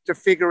first to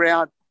figure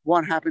out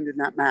what happened in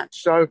that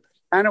match. So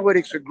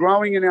analytics are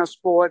growing in our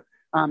sport.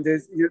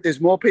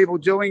 There's more people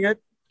doing it.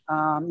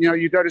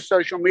 You go to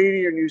social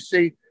media and you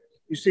see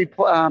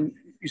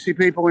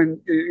people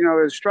in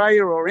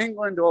Australia or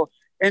England or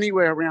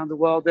anywhere around the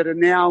world that are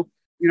now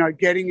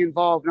getting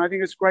involved, and I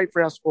think it's great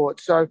for our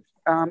sport. So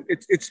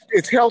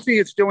it's healthy,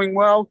 it's doing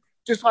well,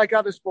 just like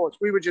other sports.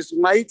 We were just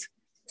late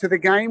to the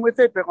game with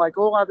it, but like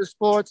all other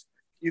sports,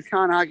 you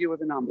can't argue with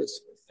the numbers.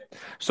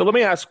 So let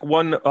me ask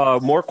one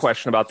more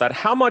question about that.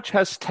 How much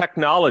has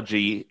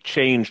technology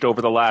changed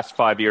over the last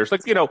 5 years?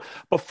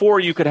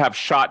 Before you could have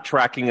shot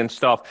tracking and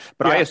stuff,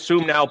 but yeah. I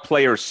assume now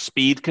players'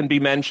 speed can be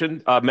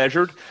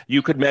measured.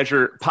 You could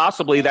measure,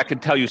 possibly that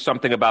could tell you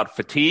something about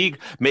fatigue.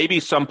 Maybe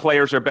some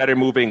players are better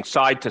moving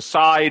side to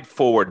side,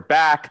 forward,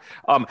 back.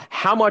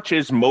 How much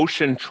is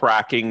motion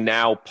tracking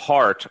now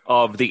part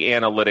of the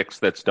analytics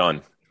that's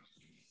done?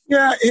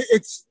 Yeah,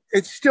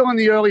 it's still in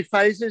the early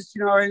phases.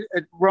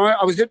 At Rome,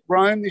 I was at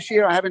Rome this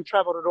year. I haven't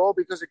traveled at all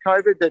because of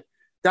COVID.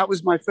 That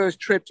was my first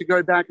trip to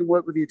go back and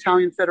work with the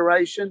Italian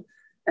Federation.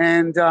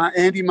 And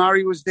Andy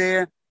Murray was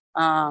there.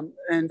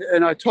 And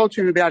I talked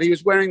to him about, he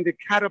was wearing the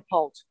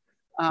catapult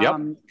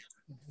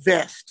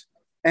vest.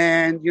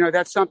 And,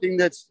 that's something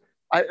that's,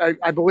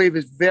 I believe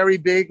is very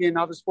big in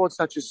other sports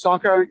such as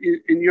soccer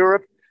in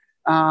Europe.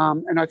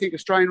 And I think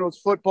Australian rules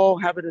football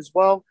have it as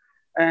well.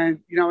 And,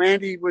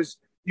 Andy was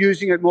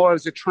using it more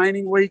as a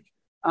training week,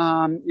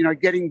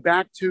 getting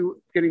back to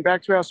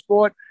our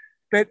sport.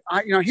 But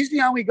he's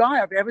the only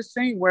guy I've ever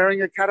seen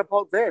wearing a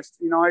catapult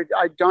vest.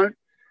 I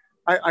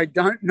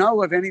don't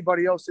know of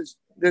anybody else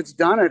that's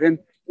done it. And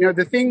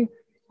the thing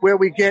where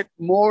we get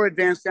more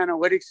advanced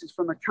analytics is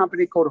from a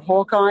company called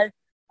Hawkeye.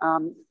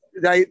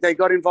 They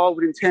got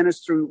involved in tennis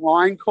through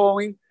line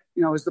calling.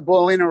 Is the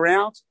ball in or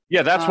out?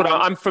 Yeah, that's what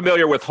I'm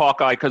familiar with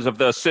Hawkeye because of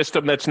the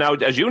system that's now,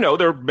 as you know,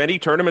 there are many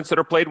tournaments that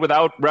are played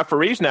without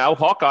referees now.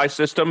 Hawkeye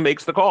system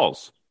makes the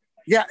calls.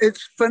 Yeah,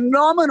 it's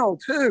phenomenal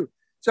too.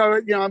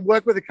 So, I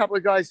work with a couple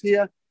of guys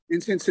here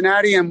in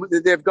Cincinnati, and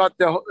they've got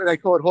they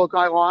call it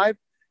Hawkeye Live,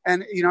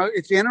 and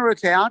it's in or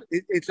it's out.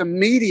 It's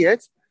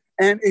immediate,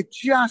 and it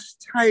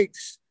just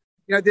takes.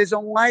 There's a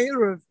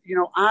layer of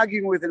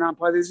arguing with an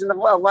umpire. There's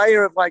a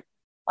layer of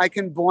I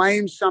can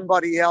blame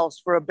somebody else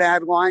for a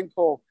bad line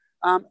call.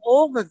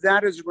 All of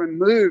that is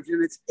removed,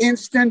 and it's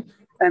instant,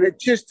 and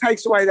it just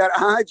takes away that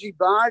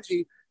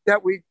argy-bargy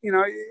that we,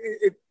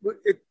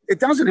 it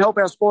doesn't help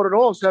our sport at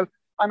all. So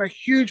I'm a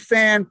huge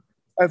fan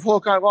of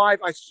Hawkeye Live.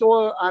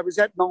 I was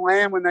at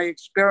Milan when they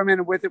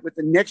experimented with it with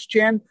the Next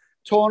Gen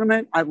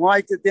tournament. I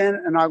liked it then,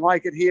 and I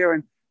like it here,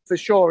 and for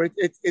sure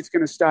it's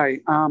going to stay.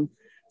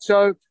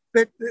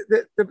 But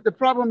the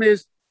problem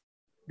is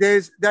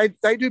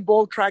they do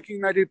ball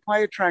tracking, they do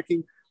player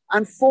tracking.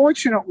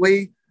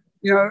 Unfortunately,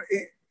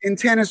 in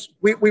tennis,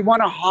 we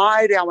want to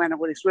hide our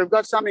analytics. We've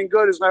got something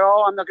good. It's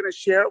I'm not going to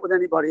share it with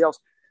anybody else.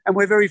 And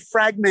we're very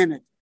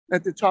fragmented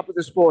at the top of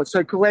the sport.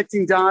 So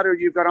collecting data,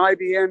 you've got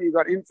IBM, you've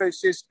got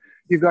Infosys,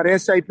 you've got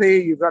SAP,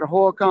 you've got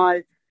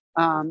Hawkeye,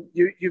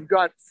 you've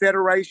got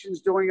federations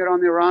doing it on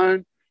their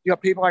own. You've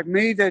got people like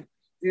me that,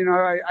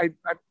 I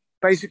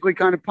basically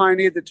kind of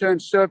pioneered the term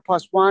serve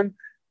plus one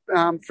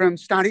from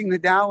studying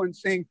Nadal and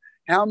seeing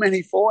how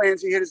many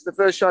forehands he hit as the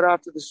first shot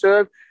after the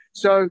serve.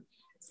 So,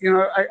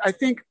 I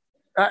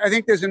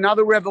think there's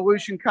another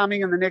revolution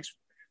coming in the next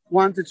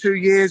 1 to 2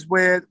 years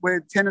where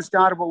tennis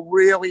data will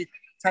really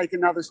take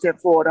another step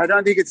forward. I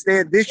don't think it's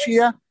there this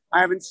year. I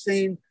haven't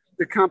seen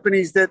the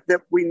companies that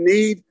we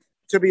need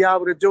to be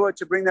able to do it,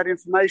 to bring that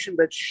information,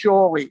 but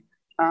surely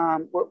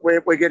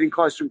we're getting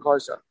closer and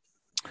closer.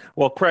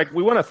 Well, Craig,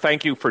 we want to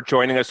thank you for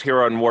joining us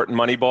here on Wharton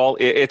Moneyball.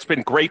 It's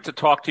been great to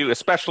talk to you,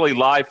 especially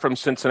live from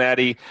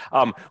Cincinnati.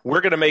 We're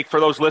going to make, for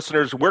those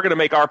listeners, we're going to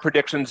make our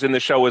predictions in the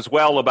show as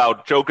well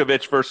about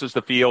Djokovic versus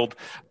the field.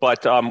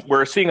 But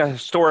we're seeing a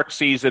historic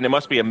season. It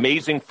must be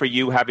amazing for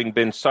you, having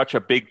been such a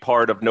big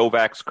part of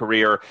Novak's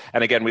career.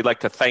 And again, we'd like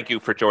to thank you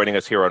for joining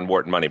us here on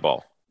Wharton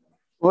Moneyball.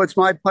 Well, it's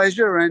my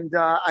pleasure, and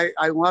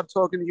I love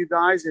talking to you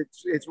guys.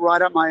 It's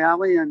right up my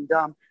alley, and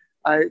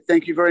I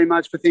thank you very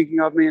much for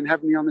thinking of me and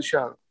having me on the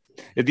show.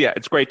 Yeah,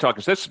 it's great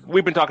talking.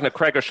 We've been talking to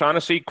Craig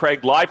O'Shaughnessy.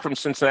 Craig, live from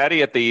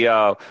Cincinnati at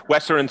the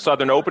Western and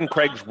Southern Open.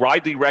 Craig's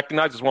widely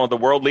recognized as one of the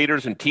world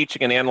leaders in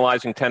teaching and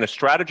analyzing tennis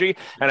strategy.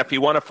 And if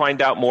you want to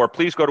find out more,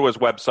 please go to his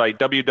website,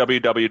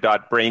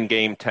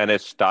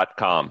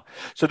 www.braingametennis.com.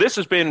 So this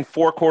has been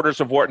 4 quarters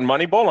of Wharton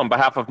Moneyball. On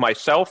behalf of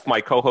myself,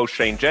 my co-host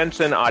Shane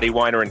Jensen, Adi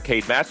Weiner, and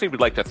Cade Massey,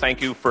 we'd like to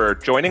thank you for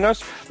joining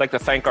us. I'd like to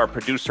thank our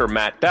producer,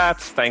 Matt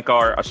Datz, thank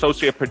our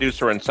associate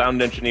producer and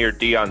sound engineer,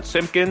 Dion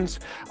Simpkins.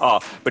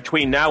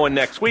 Between now and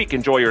next week,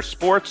 enjoy your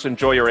sports,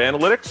 enjoy your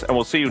analytics, and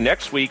we'll see you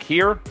next week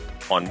here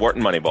on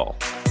Wharton Moneyball.